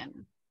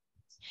again.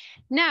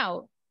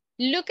 Now,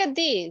 look at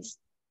this.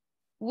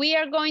 We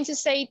are going to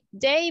say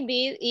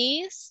David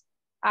is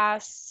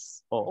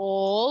as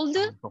old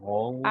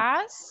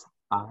as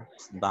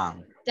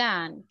Dan.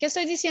 ¿Qué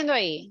estoy diciendo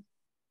ahí?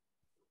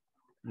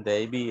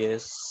 David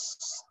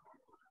es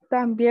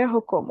tan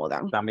viejo como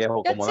Dan.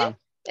 That's it.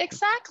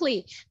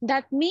 Exactly.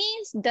 That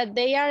means that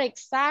they are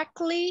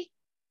exactly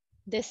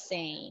the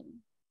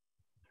same.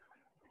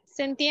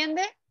 ¿Se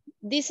entiende?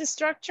 This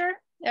structure,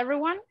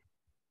 everyone?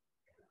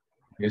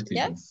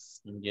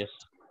 Yes? Yes.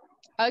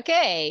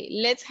 Okay,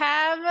 let's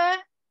have,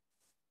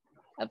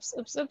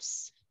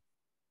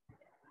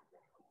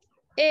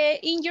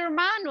 in your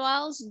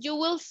manuals, you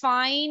will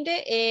find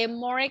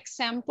more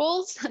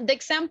examples. The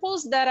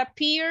examples that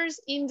appears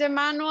in the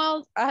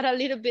manual are a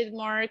little bit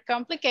more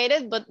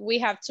complicated, but we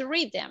have to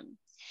read them.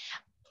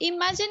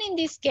 Imagine in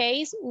this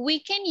case, we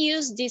can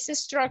use this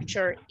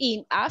structure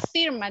in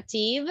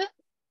affirmative,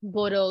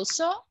 but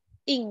also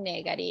in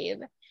negative.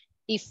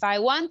 If I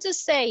want to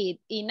say it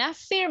in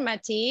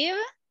affirmative,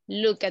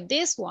 look at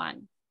this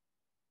one.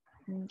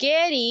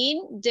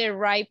 Getting the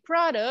right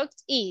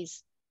product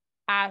is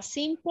as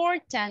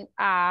important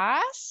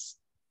as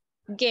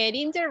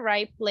getting the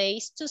right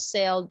place to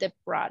sell the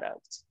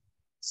product.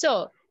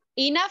 So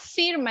in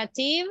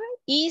affirmative,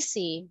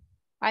 easy.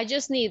 I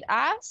just need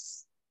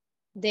as,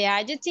 the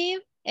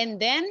adjective, and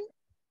then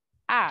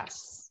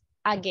as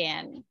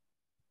again.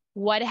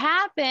 What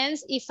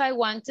happens if I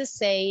want to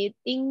say it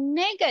in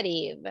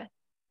negative?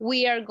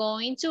 We are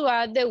going to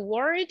add the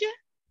word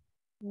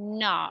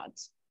not.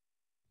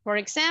 For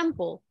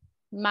example,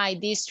 my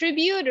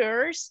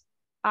distributors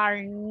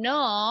are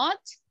not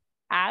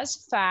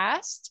as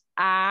fast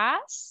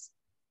as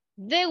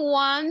the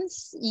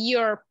ones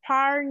you're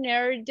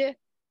partnered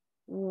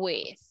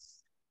with.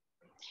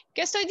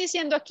 ¿Qué estoy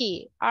diciendo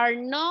aquí? Are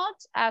not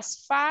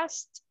as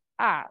fast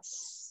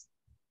as.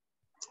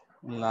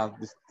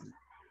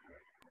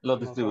 Los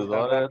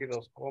distribuidores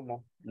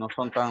no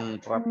son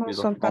tan rápidos. No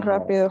son tan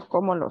rápidos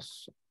como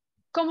los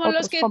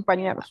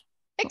compañeros.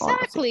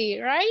 Exactly,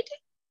 right?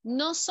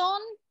 No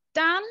son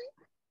tan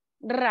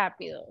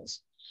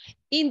rápidos.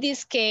 In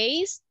this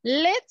case,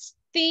 let's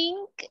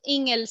think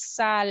in El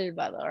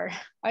Salvador,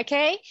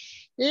 okay?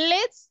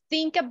 Let's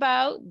think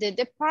about the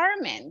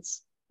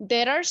departments.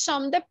 There are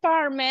some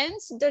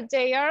departments that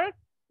they are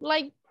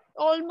like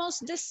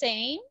almost the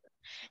same,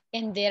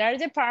 and there are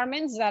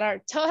departments that are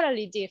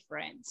totally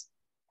different.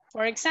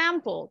 For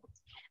example,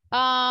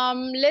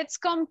 let's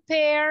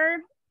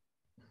compare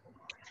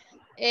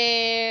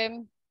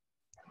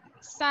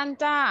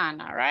Santa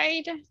Ana,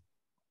 right?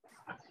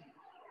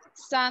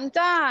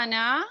 Santa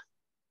Ana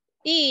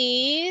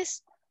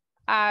is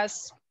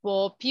as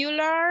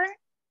popular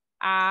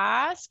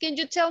as, can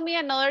you tell me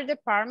another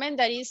department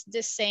that is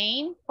the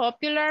same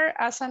popular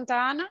as Santa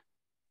Ana?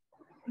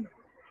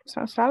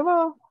 San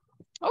Salvador.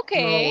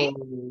 Okay.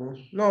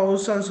 No,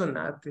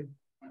 Sonsonate.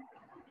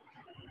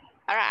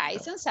 All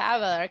right, San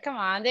Salvador, come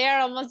on, they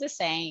are almost the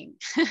same.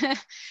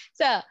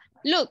 So,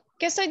 look,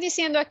 ¿qué estoy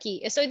diciendo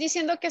aquí? ¿Estoy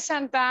diciendo que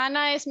Santa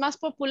Ana es más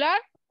popular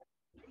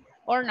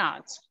or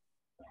not?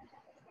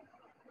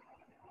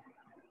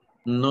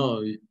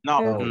 No.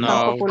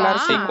 Popular.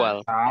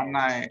 Equal.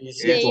 Ana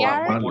es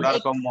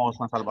popular como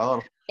San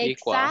Salvador.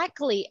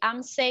 Exactly,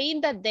 I'm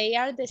saying that they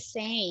are the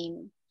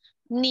same.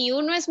 Ni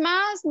uno es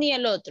más ni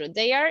el otro.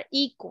 They are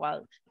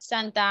equal.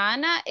 Santa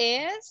Ana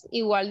es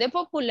igual de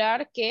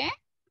popular que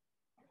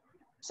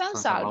San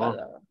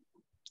Salvador.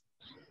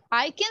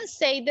 I can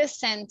say the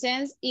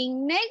sentence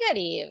in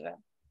negative.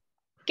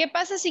 ¿Qué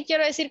pasa si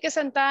quiero decir que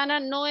Santa Ana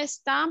no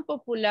es tan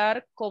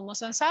popular como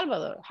San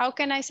Salvador? How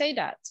can I say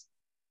that?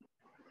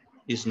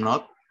 It's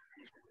not.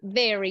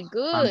 Very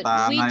good.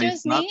 We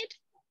just need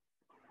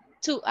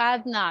to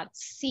add not.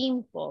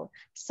 Simple.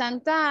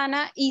 Santa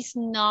Ana is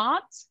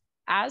not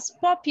as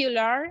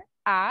popular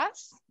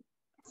as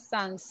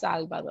San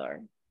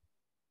Salvador.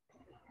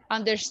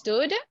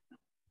 Understood,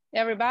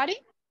 everybody?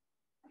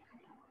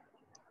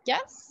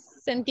 Yes?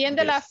 ¿Se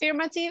entiende la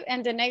affirmative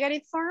and the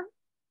negative form?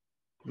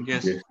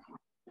 Yes.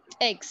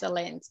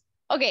 Excellent.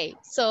 Okay,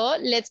 so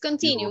let's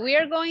continue. We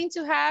are going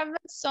to have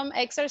some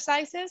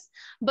exercises,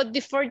 but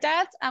before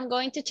that, I'm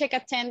going to check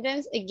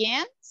attendance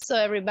again. So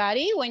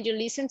everybody, when you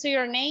listen to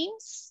your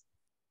names,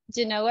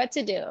 you know what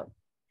to do.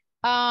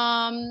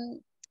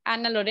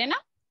 Ana Lorena?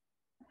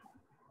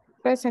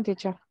 Present,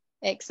 teacher.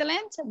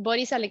 Excellent.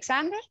 Boris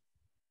Alexander?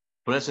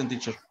 Present,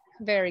 teacher.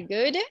 Very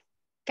good.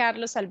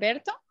 Carlos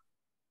Alberto?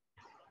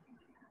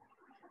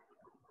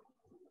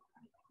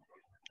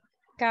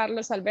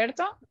 Carlos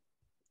Alberto?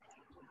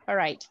 All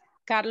right.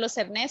 Carlos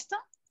Ernesto?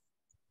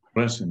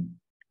 Present.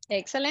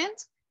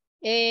 Excellent.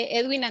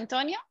 Edwin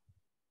Antonio?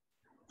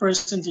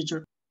 Present,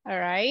 teacher. All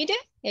right.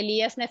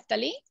 Elias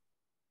Neftali?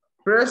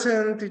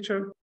 Present,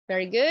 teacher.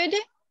 Very good.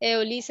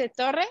 Eunice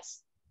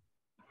Torres?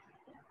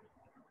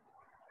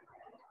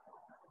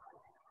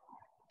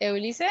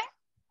 Eunice?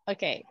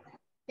 Okay.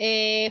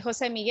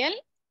 José Miguel?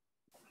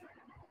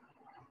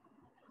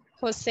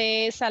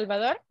 José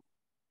Salvador?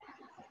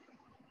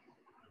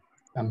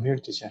 I'm here,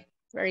 teacher.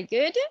 Very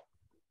good.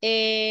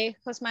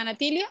 Josman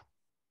Atilio?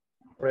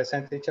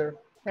 Present, teacher.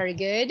 Very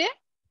good.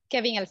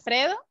 Kevin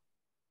Alfredo?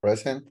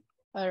 Present.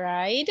 All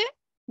right.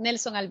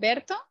 Nelson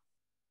Alberto?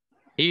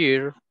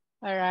 Here.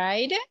 All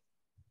right.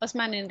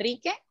 Osman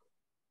Enrique?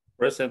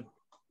 Present.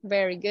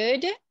 Very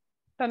good.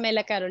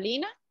 Pamela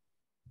Carolina?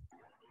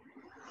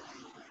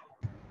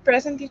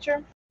 Present,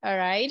 teacher. All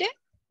right.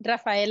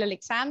 Rafael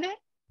Alexander?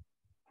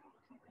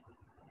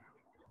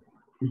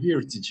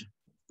 Here, teacher.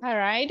 All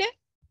right.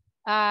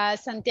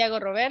 Santiago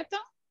Roberto?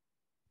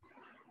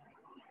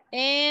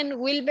 And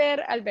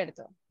Wilber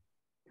Alberto.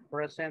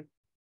 Present.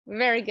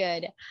 Very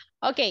good.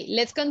 Okay,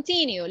 let's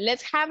continue.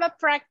 Let's have a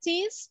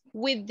practice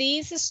with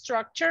this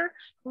structure.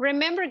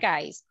 Remember,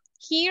 guys,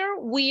 here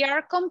we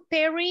are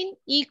comparing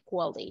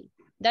equally.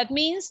 That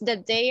means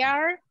that they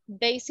are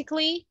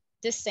basically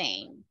the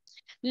same.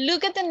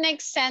 Look at the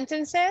next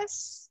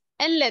sentences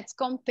and let's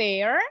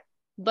compare,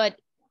 but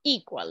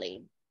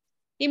equally.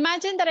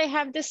 Imagine that I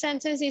have the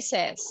sentence, it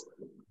says,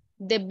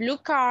 the blue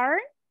car,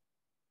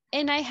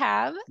 and I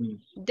have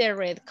the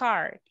red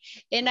car.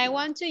 And I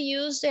want to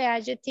use the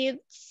adjective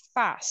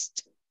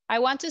fast. I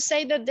want to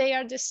say that they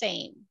are the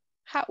same.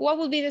 What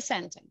would be the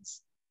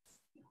sentence?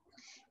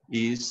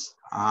 Is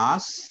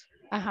as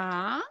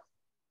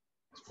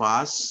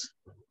fast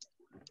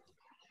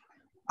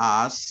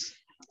as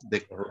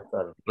the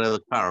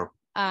red car.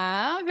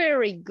 Ah,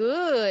 very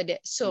good.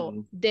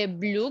 So the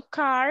blue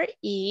car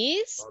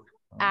is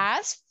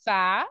as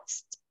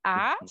fast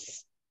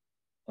as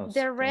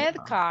the red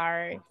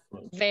car.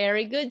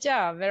 Very good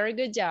job. Very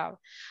good job.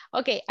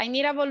 Okay, I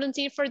need a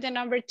volunteer for the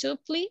number 2,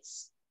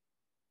 please.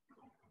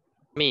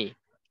 Me.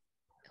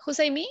 Who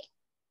say me?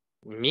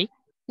 Me.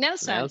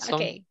 Nelson.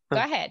 Okay, go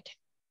ahead.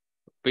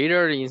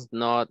 Peter is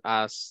not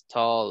as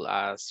tall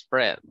as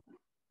Fred.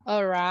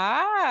 All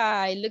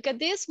right, look at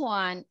this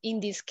one.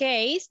 In this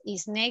case,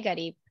 it's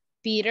negative.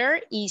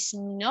 Peter is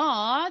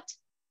not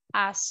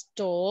as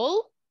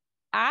tall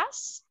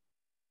as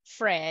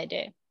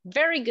Fred.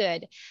 Very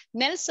good.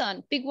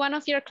 Nelson, pick one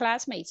of your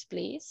classmates,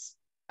 please.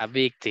 A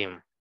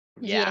victim.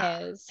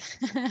 Yeah. Yes.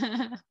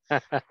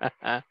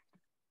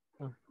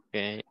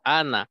 Okay,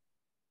 Anna.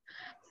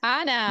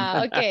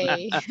 Anna,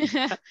 okay.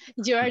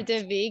 You are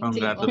the victim.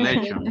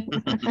 Congratulations.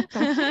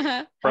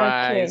 Oh,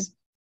 Prize. Okay.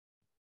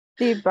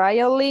 The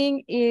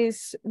violin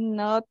is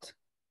not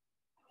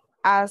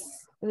as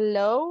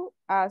low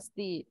as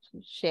the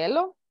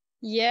cello.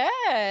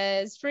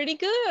 yes, pretty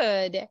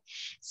good.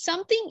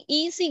 Something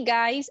easy,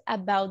 guys,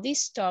 about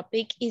this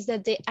topic is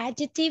that the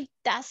adjective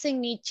doesn't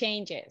need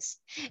changes.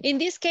 In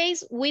this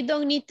case, we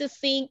don't need to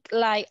think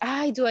like,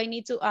 do I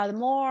need to add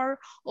more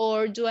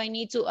or do I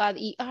need to add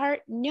ER?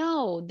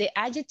 No, the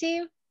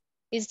adjective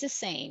is the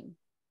same.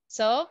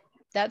 So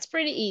that's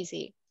pretty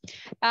easy.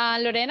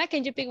 Lorena,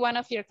 can you pick one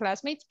of your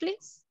classmates,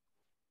 please?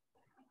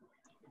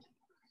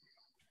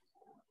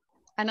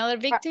 Another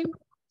victim?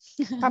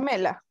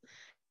 Pamela.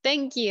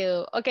 Thank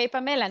you. Okay,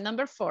 Pamela,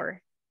 number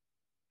 4.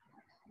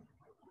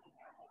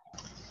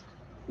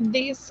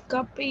 This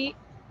copy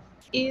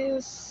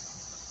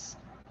is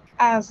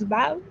as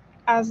bad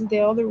as the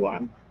other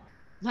one.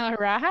 All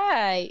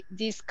right.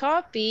 This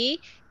copy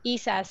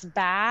is as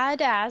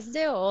bad as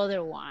the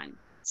other one.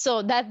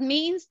 So that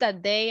means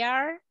that they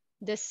are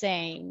the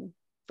same.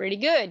 Pretty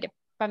good.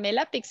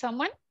 Pamela, pick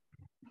someone.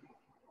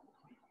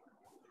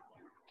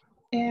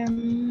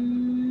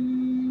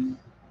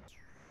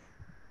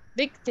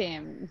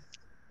 Victim.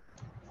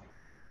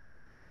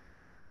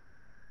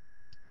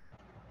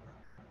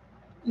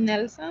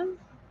 Nelson.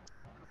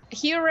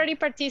 He already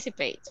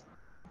participated.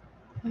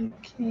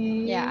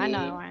 Okay. Yeah,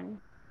 another one.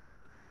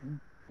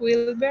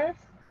 Wilber.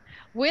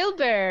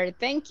 Wilber,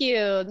 thank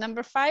you.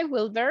 Number 5,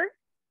 Wilber.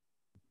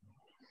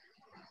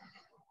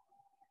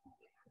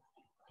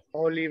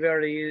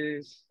 Oliver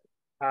is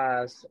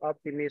as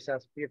optimistic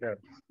as Peter.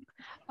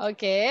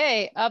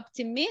 Okay,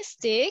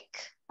 optimistic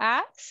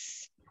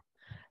as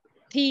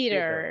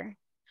Peter.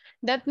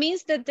 That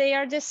means that they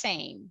are the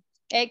same.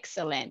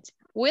 Excellent.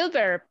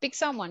 Wilber, pick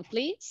someone,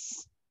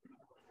 please.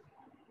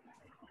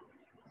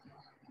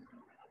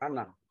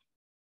 Anna.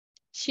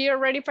 She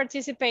already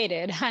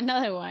participated.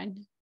 Another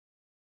one.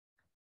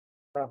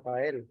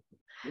 Rafael.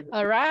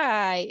 All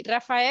right,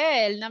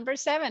 Rafael, number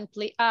 7,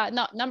 please.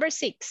 No, number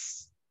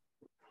 6.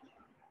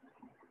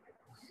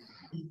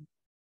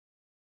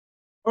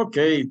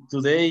 Okay,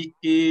 today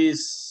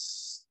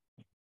is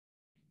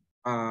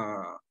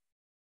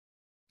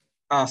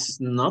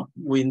as not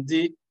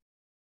windy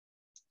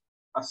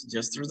as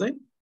yesterday.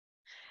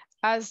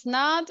 As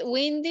not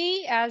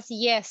windy as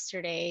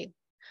yesterday.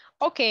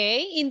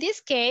 Okay, in this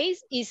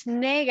case, it's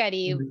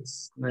negative.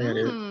 It's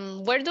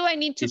negative. Where do I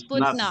need to put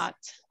not?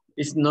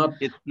 It's not.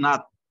 It's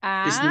not.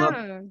 It's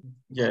not.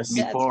 Yes.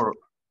 Before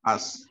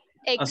us.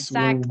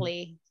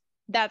 Exactly.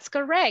 That's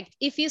correct.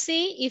 If you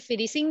see, if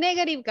it is in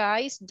negative,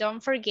 guys, don't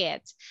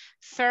forget.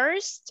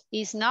 First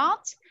is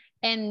not,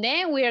 and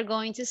then we are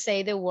going to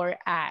say the word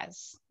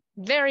as.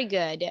 Very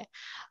good.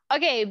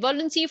 Okay,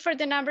 volunteer for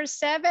the number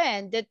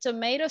 7, the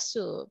tomato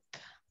soup.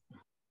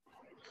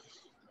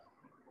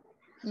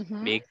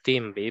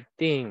 Victim.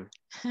 Hey,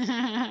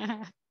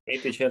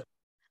 teacher.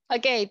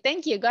 Okay,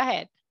 thank you. Go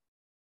ahead.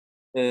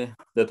 The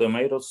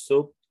tomato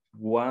soup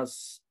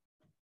was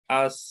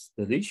as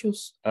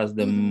delicious as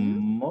the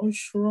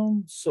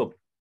mushroom soup.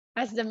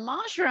 As the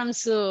mushroom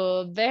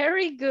soup.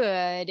 Very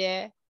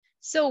good.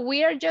 So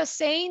we are just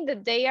saying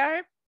that they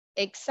are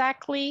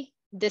exactly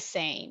the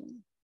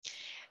same.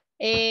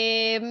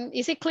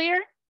 Is it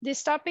clear,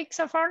 this topic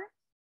so far?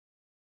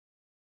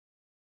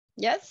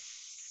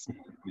 Yes?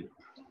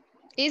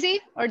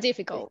 Easy or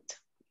difficult?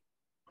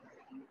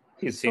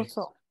 Easy.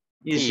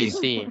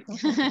 Easy.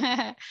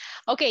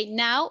 Okay,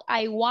 now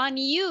I want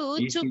you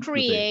Easy to today.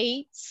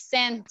 create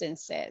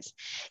sentences.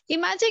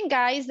 Imagine,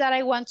 guys, that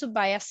I want to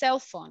buy a cell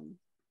phone,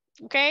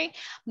 okay?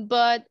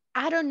 But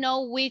I don't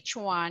know which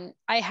one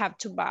I have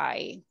to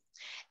buy.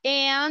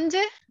 And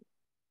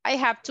I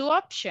have two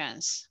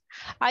options.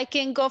 I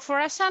can go for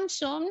a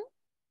Samsung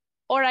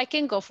or I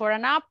can go for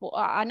an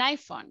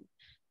iPhone.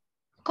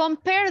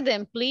 Compare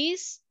them,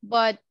 please,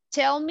 but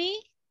tell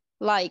me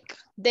like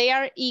they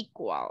are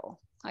equal,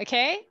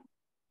 okay?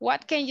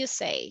 What can you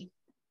say?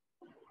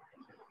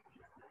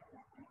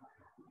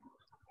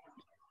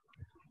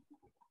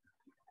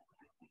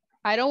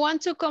 I don't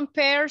want to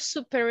compare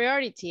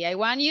superiority. I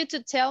want you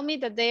to tell me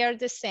that they are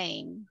the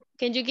same.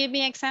 Can you give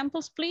me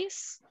examples,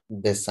 please?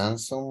 The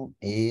Samsung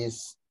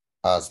is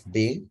as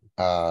big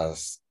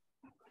as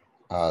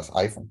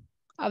iPhone.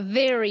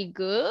 Very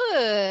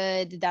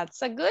good.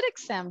 That's a good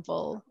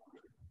example.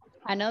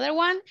 Another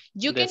one,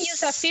 you can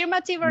use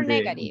affirmative or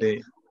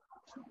negative.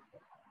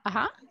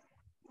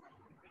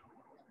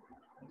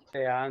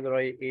 The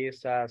Android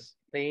is as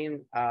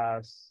thin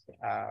as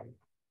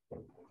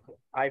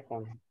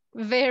iPhone.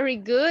 Very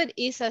good.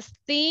 It's as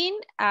thin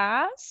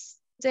as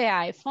the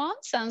iPhone.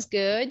 Sounds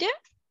good.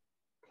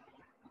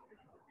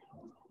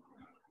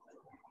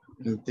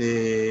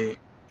 The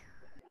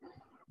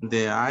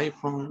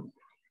iPhone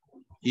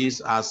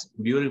is as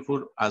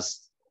beautiful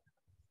as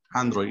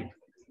Android.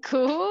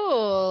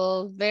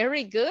 Cool.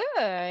 Very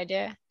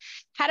good.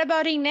 How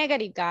about in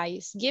negative,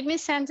 guys? Give me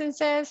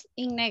sentences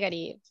in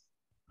negative.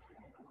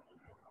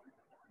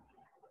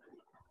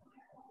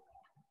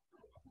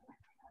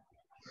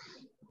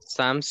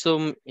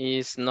 Samsung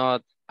is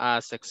not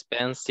as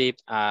expensive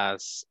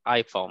as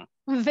iPhone.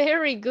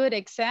 Very good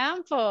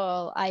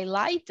example. I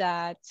like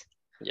that.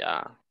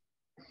 Yeah.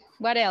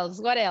 What else?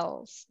 What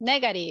else?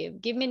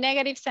 Negative. Give me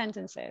negative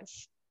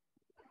sentences.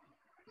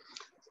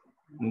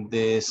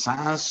 The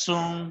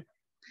Samsung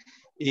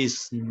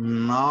is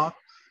not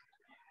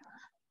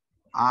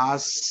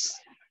as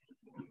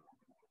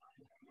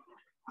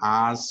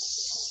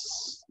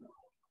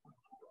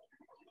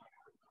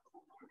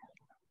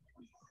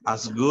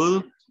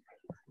good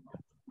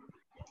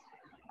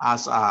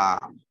as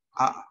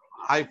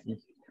iPhone.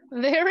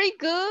 Very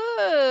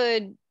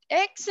good.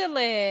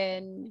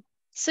 Excellent.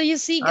 So you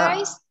see,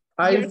 guys,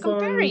 you're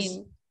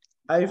comparing.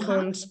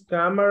 iPhone's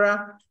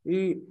camera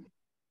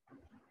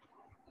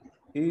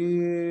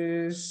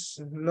is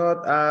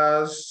not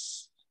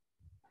as,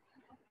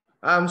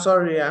 I'm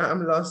sorry,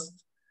 I'm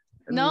lost.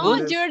 No,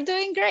 you're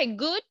doing great.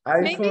 Good.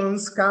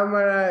 iPhone's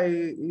camera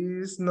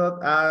is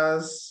not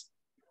as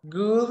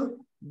good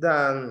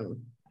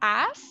than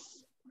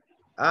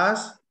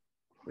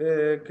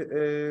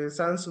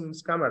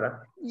Samsung's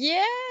camera.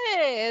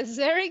 Yes,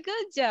 very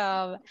good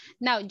job.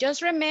 Now,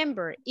 just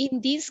remember, in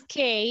this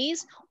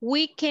case,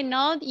 we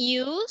cannot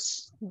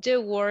use the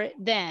word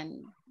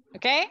then,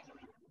 okay?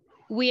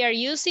 We are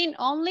using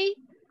only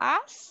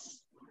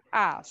as.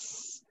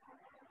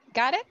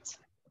 Got it?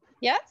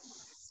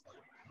 Yes?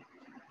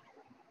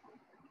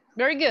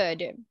 Very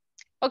good.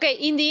 Okay,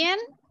 in the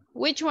end,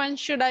 which one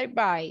should I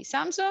buy?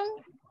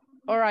 Samsung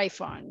or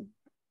iPhone?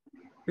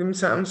 Team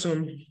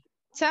Samsung.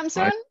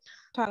 Samsung?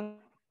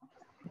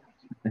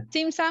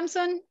 Team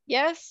Samsung,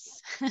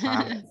 yes.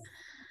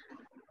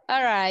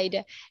 All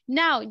right.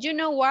 Now, you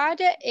know what?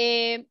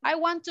 I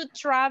want to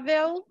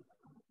travel,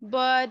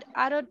 but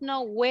I don't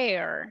know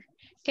where.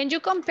 Can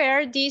you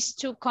compare these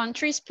two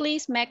countries,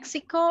 please?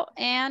 Mexico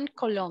and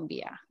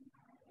Colombia.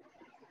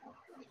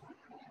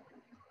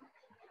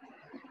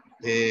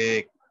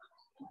 The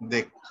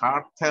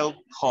cartel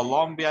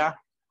Colombia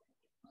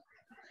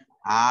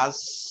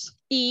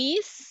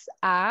is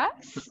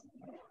as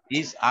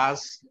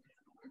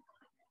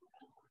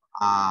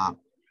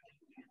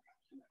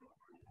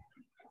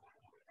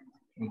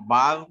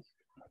bad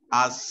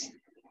as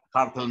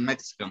cartel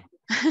Mexican.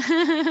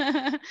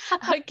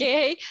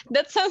 Okay,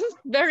 that sounds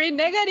very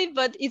negative,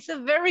 but it's a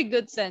very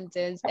good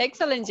sentence.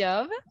 Excellent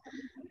job.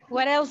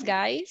 What else,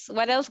 guys?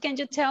 What else can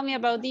you tell me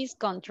about these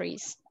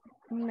countries?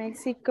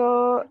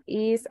 Mexico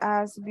is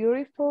as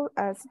beautiful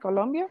as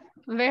Colombia.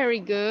 Very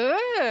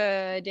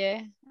good.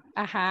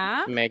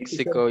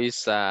 Mexico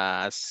is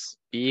as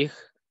big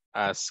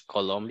as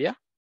Colombia.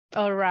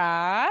 All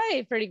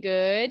right, pretty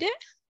good.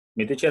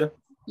 Me, teacher.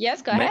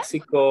 Yes, go ahead.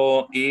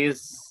 Mexico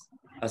is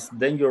as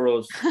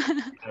dangerous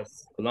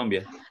as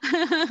Colombia.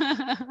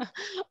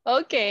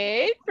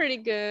 Okay, pretty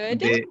good.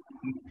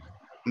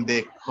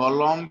 The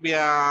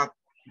Colombia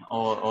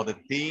or the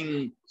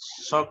team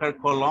soccer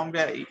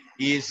Colombia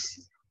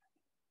is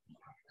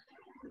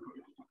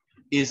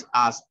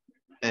as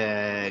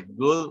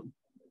good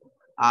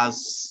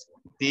as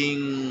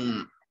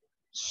team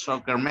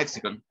soccer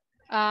Mexican.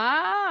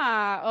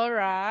 All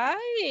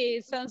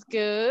right, sounds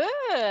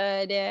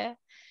good.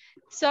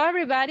 So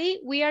everybody,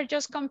 we are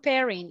just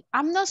comparing.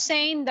 I'm not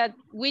saying that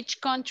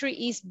which country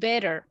is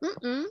better.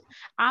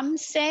 I'm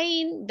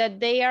saying that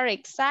they are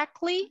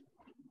exactly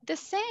the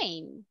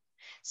same.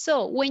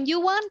 So when you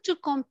want to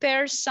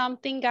compare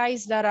something,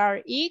 guys, that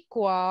are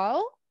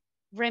equal,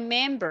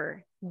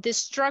 remember, The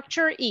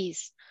structure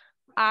is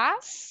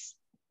as,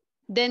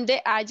 then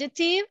the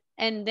adjective,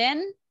 and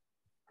then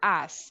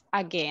as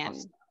again.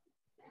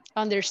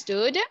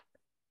 Understood?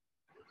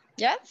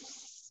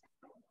 Yes?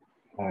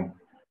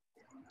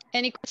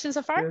 Any questions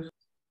so far? Yes.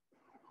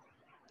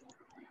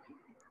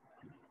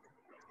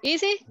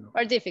 Easy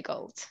or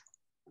difficult?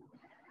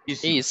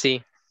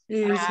 Easy.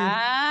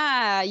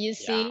 Ah, you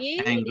see?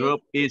 Yeah. And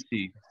group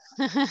easy.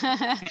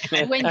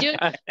 when you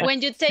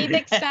take the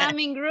exam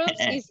in groups,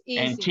 it's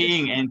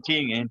easy. And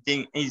team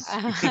is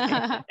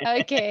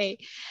okay.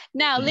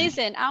 Now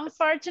listen,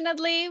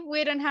 unfortunately,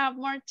 we don't have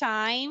more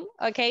time.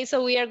 Okay,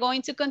 so we are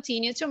going to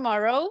continue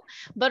tomorrow.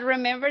 But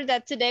remember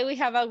that today we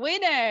have a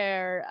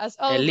winner, as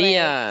always.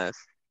 Elias.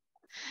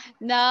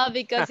 No,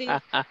 because he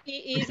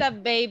is a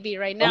baby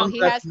right now. He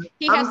has to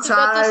tired. go to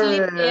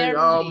sleep early.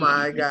 Oh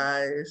my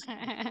guys.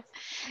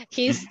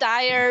 He's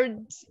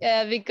tired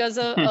because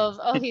of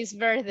his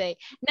birthday.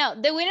 Now,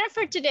 the winner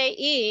for today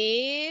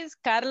is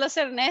Carlos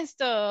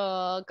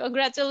Ernesto.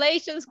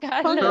 Congratulations,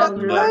 Carlos.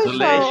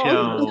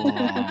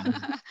 Congratulations.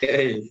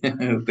 Hey,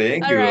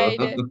 thank All you. right.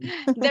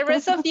 The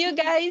rest of you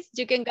guys,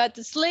 you can go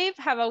to sleep.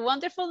 Have a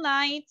wonderful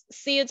night.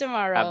 See you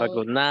tomorrow. Have a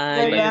good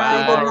night.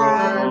 Bye-bye.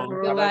 Bye-bye.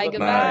 Goodbye,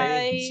 goodbye.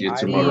 See you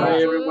tomorrow.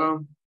 Bye,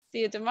 everyone.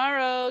 See you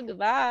tomorrow.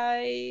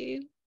 Goodbye.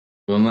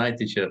 Good night,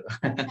 teacher.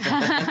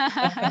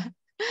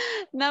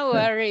 No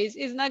worries.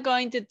 It's not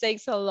going to take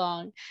so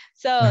long.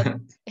 So,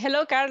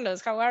 hello,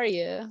 Carlos. How are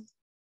you?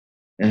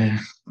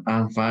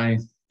 I'm fine.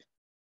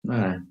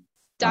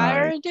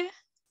 Tired?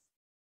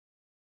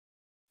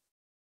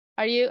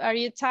 Are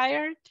you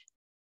tired?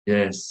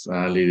 Yes,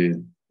 a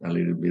little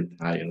bit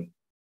tired.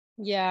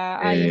 Yeah,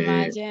 I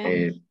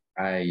imagine.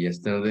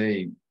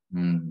 Yesterday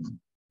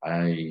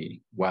I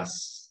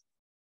was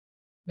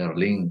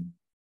Berlin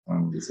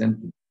on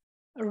Vicente.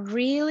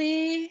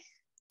 Really?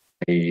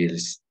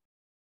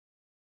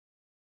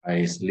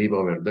 I sleep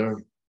over there.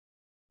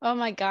 Oh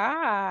my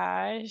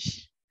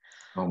gosh.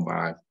 Come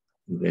back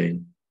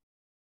today.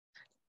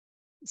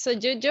 So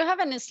you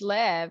haven't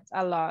slept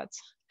a lot.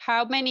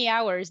 How many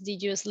hours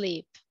did you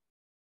sleep?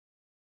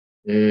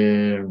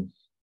 5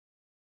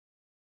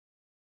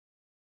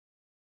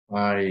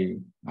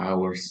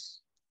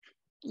 hours.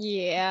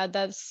 Yeah,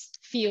 that's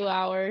few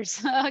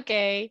hours.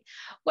 Okay.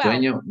 Well,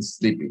 Sueño,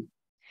 sleepy.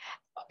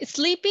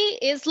 Sleepy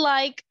is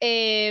like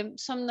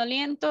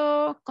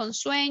somnoliento, con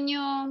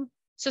sueño.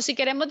 So si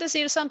queremos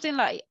decir something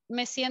like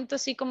me siento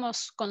así como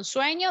con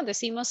sueño,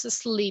 decimos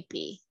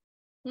sleepy.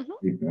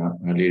 Sleepy,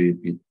 a little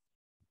bit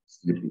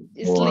sleepy.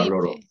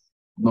 Sleepy.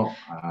 No,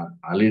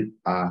 a little,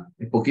 un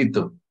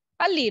poquito.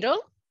 A little.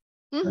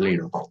 A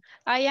little.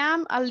 I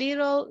am a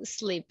little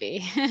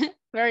sleepy.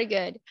 Very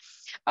good.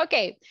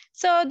 Okay,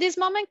 so this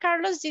moment,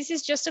 Carlos, this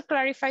is just to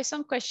clarify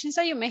some questions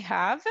that you may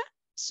have.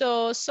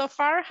 So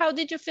far, how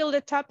did you feel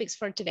the topics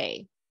for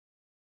today?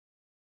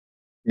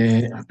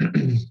 As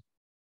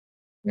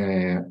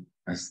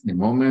the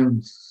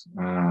moment,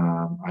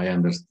 I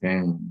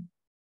understand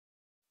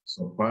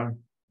so far.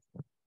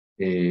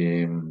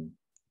 I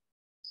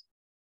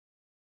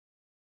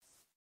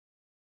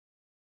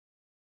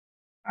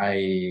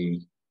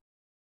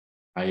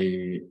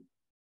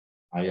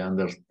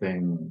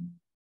understand.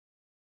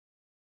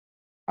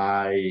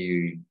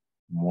 I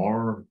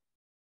more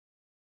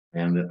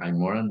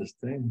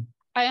understand.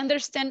 I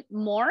understand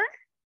more.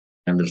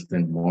 I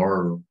understand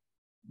more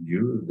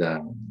you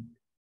than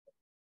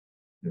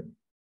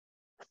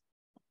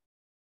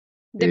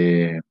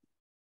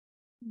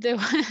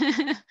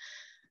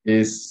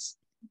is,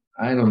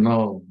 I don't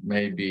know,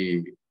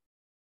 maybe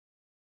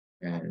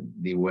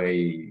the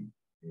way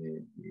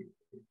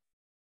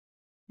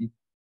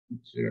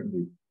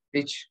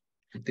teach.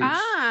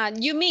 Ah,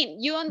 you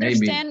mean you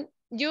understand? Maybe.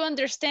 You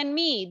understand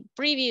me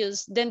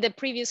than the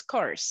previous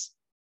course.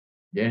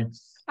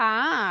 Yes.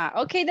 Ah,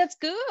 okay, that's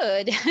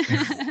good.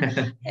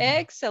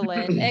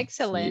 Excellent,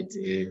 excellent.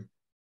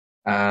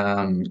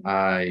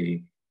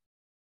 I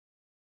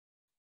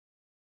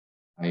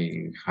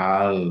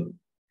have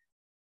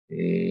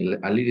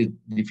a little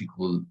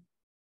difficult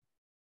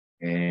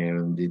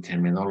the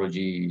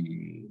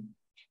terminology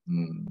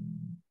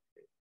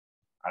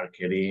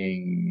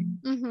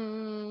marketing,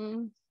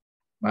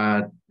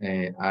 but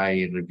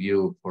I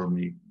review for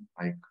me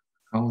my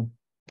account.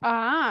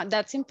 Ah,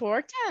 that's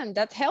important.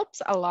 That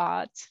helps a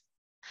lot.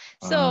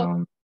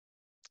 So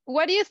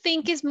what do you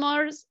think is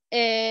more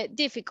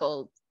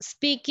difficult?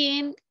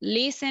 Speaking,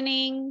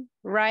 listening,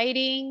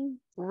 writing,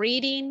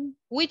 reading?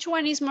 Which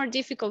one is more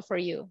difficult for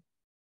you?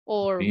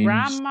 Or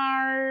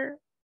grammar?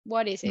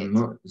 What is it?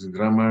 No,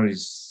 grammar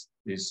is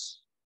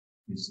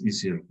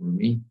easier for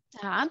me.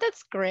 Ah,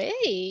 that's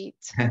great.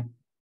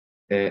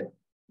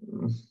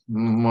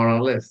 More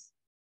or less,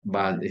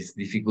 but it's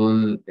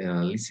difficult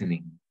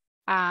listening.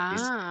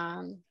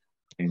 Ah.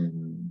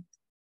 And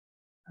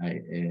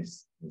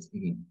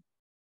speaking.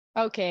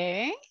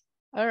 Okay.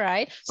 All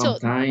right.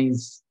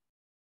 Sometimes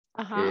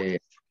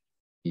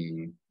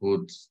he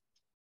puts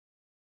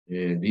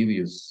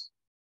videos,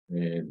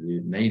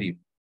 the native,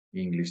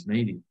 English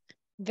native.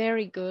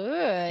 Very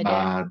good.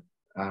 But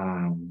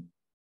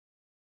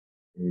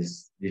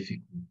is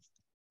difficult.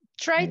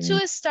 Try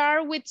to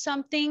start with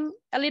something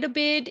a little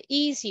bit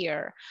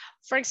easier.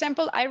 For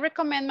example, I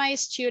recommend my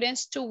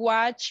students to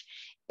watch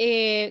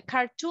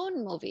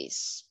cartoon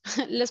movies,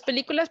 las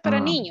películas para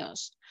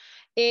niños.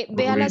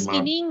 Véalas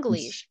in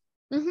English.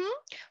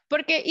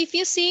 Porque if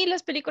you see,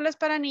 las películas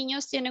para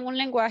niños tienen un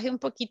lenguaje un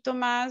poquito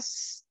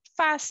más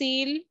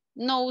fácil,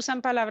 no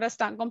usan palabras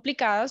tan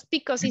complicadas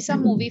because it's a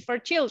movie for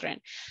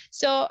children.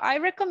 So I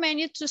recommend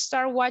you to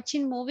start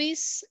watching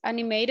movies,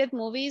 animated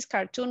movies,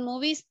 cartoon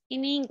movies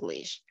in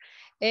English.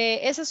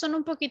 Esas son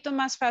un poquito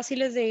más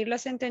fáciles de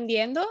irlas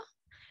entendiendo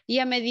y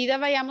a medida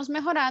vayamos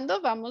mejorando,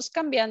 vamos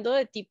cambiando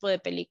de tipo de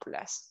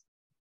películas.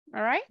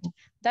 All right?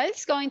 That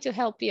is going to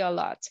help you a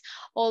lot.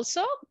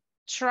 Also,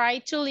 try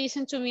to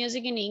listen to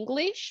music in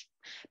English.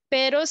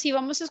 Pero si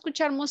vamos a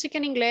escuchar música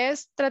en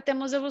inglés,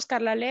 tratemos de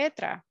buscar la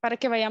letra para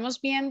que vayamos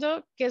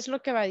viendo qué es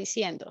lo que va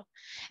diciendo.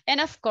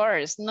 And of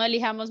course, no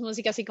elijamos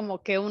música así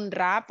como que un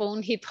rap o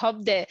un hip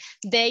hop de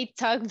they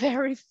talk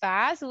very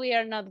fast. We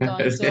are not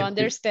going to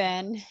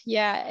understand.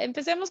 Yeah,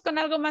 empecemos con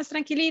algo más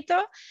tranquilito.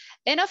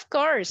 And of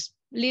course,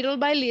 little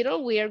by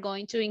little, we are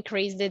going to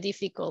increase the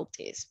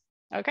difficulties.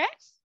 Okay?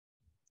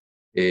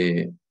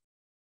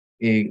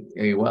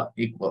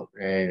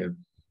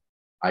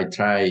 I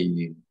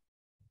try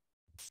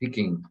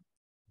speaking,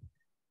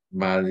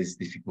 but it's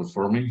difficult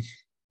for me.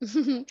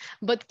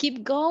 But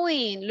keep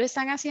going, lo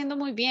están haciendo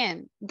muy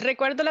bien.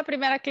 Recuerdo la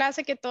primera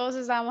clase que todos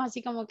estábamos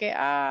así como que,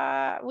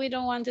 we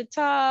don't want to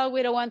talk,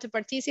 we don't want to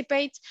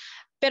participate.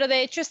 Pero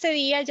de hecho este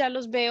día ya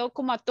los veo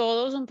como a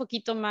todos un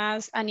poquito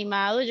más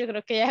animados. Yo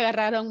creo que ya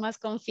agarraron más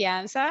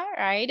confianza,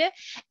 right?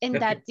 And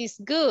that is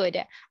good.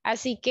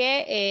 Así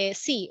que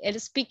sí, el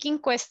speaking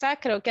cuesta,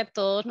 creo que a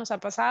todos nos ha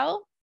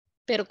pasado.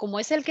 Pero como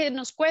es el que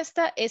nos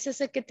cuesta, ese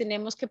es el que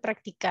tenemos que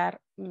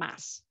practicar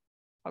más.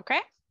 ¿Ok?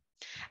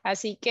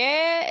 Así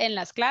que en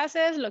las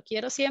clases lo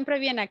quiero siempre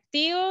bien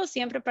activo,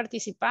 siempre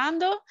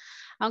participando.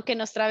 Aunque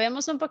nos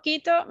trabemos un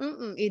poquito,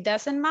 it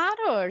doesn't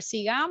matter,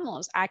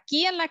 sigamos.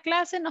 Aquí en la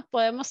clase nos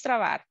podemos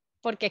trabar,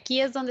 porque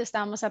aquí es donde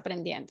estamos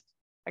aprendiendo.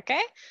 ¿Ok?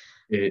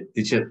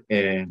 Teacher,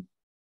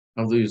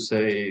 how do you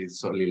say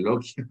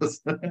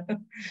soliloquios?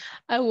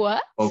 A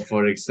what? or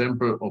for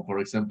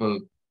example,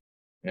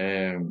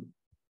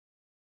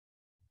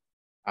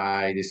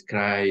 I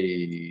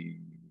describe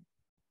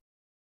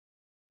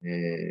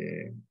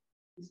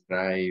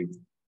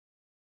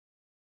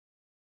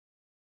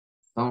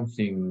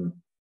something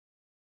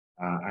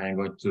I am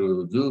going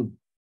to do.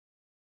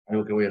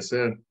 Algo que voy a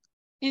hacer.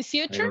 In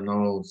future? I don't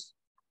know.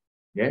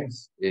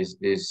 Yes, it's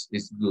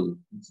good.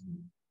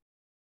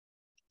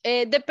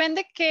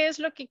 Depende qué es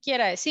lo que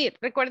quiera decir.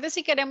 Recuerde,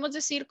 si queremos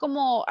decir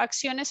como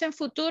acciones en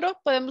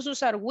futuro, podemos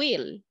usar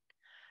will.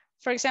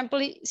 For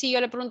example, si yo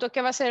le pregunto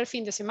qué va a ser el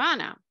fin de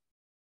semana.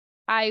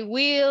 I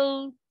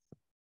will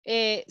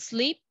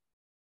sleep.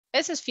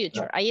 Ese es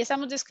future. Ahí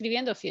estamos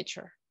describiendo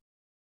future.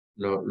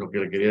 Lo que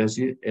le quería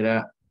decir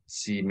era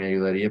si me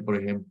ayudaría, por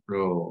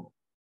ejemplo,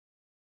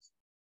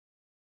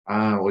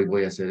 hoy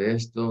voy a hacer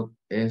esto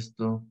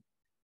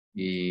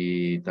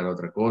y tal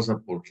otra cosa,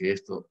 porque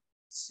esto,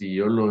 si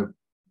yo lo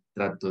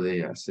trato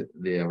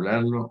de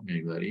hablarlo, me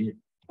ayudaría.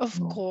 Of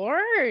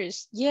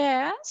course.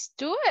 Yes,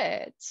 do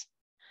it.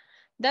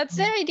 That's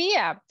the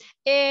idea.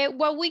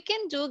 What we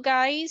can do,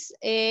 guys,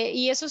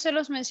 y eso se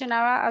los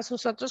mencionaba a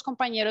sus otros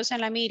compañeros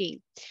en la meeting.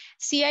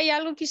 Si hay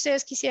algo que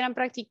ustedes quisieran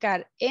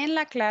practicar en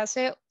la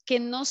clase que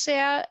no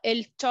sea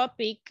el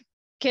topic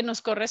que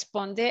nos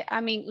corresponde,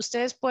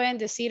 ustedes pueden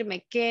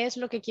decirme qué es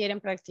lo que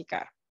quieren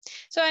practicar.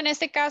 So, en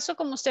este caso,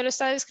 como usted lo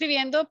está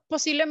describiendo,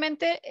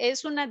 posiblemente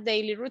es una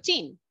daily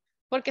routine.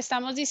 Porque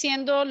estamos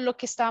diciendo lo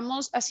que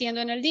estamos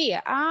haciendo en el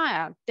día.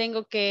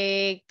 Tengo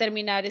que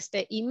terminar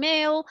este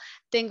email,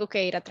 tengo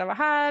que ir a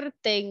trabajar,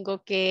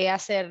 tengo que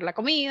hacer la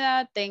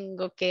comida,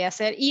 tengo que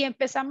hacer... Y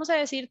empezamos a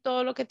decir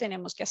todo lo que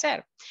tenemos que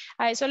hacer.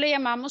 A eso le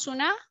llamamos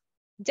una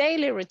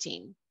daily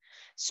routine.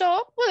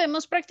 So,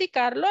 podemos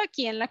practicarlo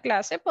aquí en la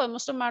clase,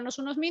 podemos tomarnos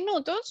unos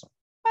minutos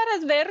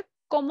para ver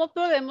cómo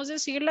podemos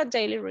decir la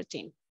daily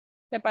routine.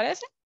 ¿Le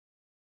parece?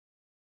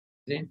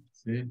 Sí.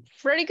 Sí.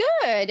 Very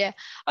good.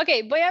 Ok,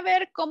 voy a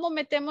ver cómo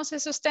metemos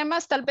esos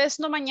temas, tal vez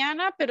no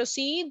mañana, pero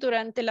sí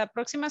durante la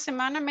próxima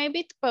semana,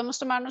 maybe podemos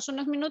tomarnos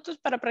unos minutos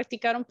para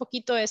practicar un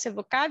poquito ese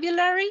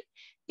vocabulary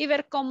y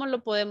ver cómo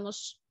lo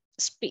podemos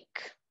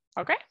speak.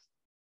 Ok.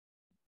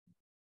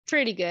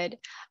 Pretty good.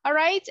 All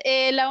right.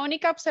 La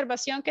única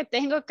observación que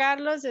tengo,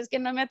 Carlos, es que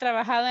no me ha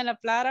trabajado en la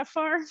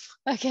plataforma.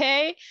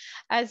 Ok.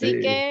 Así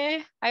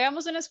que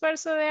hagamos un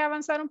esfuerzo de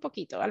avanzar un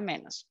poquito, al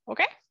menos.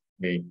 Ok.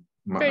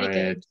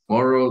 Okay.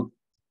 Tomorrow,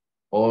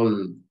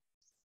 all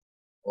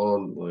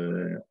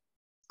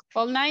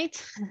night.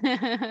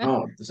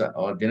 No, o sea,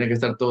 tiene que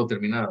estar todo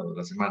terminado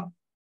la semana.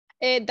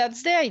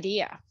 That's the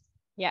idea.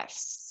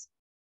 Yes.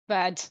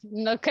 But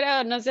no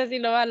sé si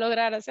lo va a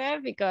lograr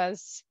hacer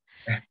because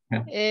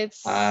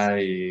it's...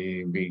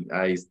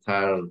 I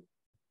start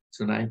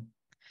tonight.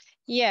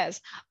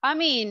 Yes. I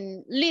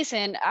mean,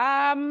 listen,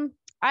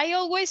 I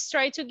always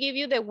try to give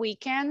you the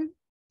weekend,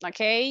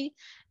 okay?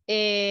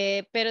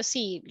 pero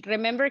sí,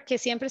 remember que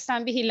siempre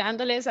están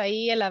vigilándoles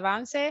ahí el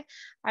avance,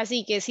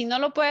 así que si no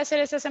lo puede hacer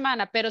esta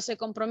semana, pero se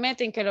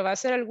comprometen que lo va a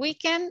hacer el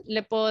weekend,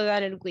 le puedo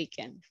dar el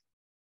weekend.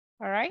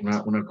 All right?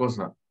 Una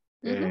cosa,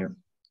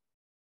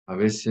 a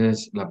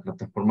veces la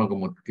plataforma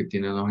como que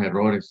tiene unos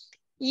errores.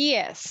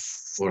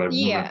 Yes. Por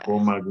alguna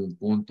coma, algún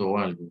punto o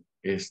algo.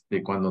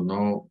 Cuando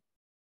no,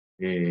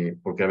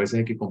 porque a veces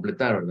hay que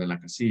completar, ¿verdad? En la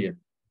casilla.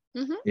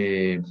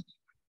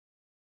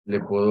 Le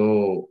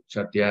puedo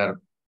chatear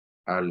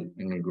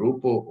en el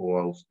grupo o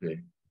a usted.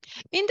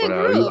 In the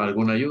 ¿Para group.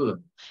 alguna ayuda?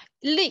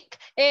 Lick,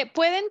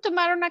 pueden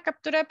tomar una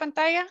captura de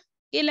pantalla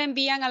y la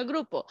envían al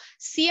grupo.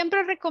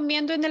 Siempre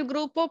recomiendo en el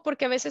grupo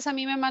porque a veces a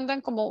mí me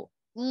mandan como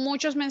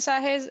muchos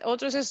mensajes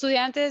otros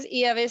estudiantes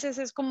y a veces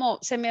es como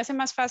se me hace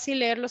más fácil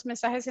leer los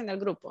mensajes en el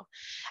grupo.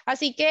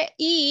 Así que,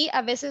 y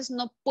a veces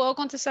no puedo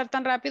contestar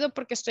tan rápido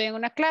porque estoy en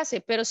una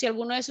clase, pero si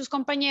alguno de sus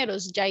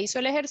compañeros ya hizo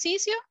el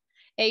ejercicio,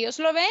 ellos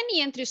lo ven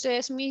y entre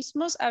ustedes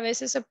mismos a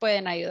veces se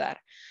pueden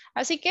ayudar.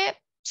 Así que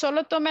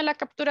solo tome la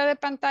captura de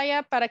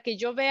pantalla para que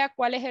yo vea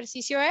cuál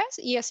ejercicio es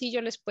y así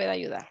yo les pueda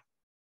ayudar.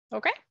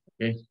 ¿Ok?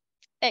 Okay.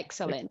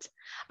 Excellent.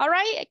 All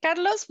right,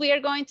 Carlos, we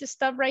are going to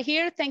stop right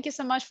here. Thank you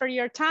so much for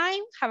your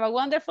time. Have a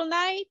wonderful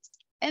night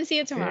and see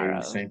you tomorrow.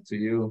 Okay, same to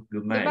you.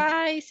 Good night.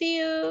 Goodbye. See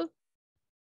you.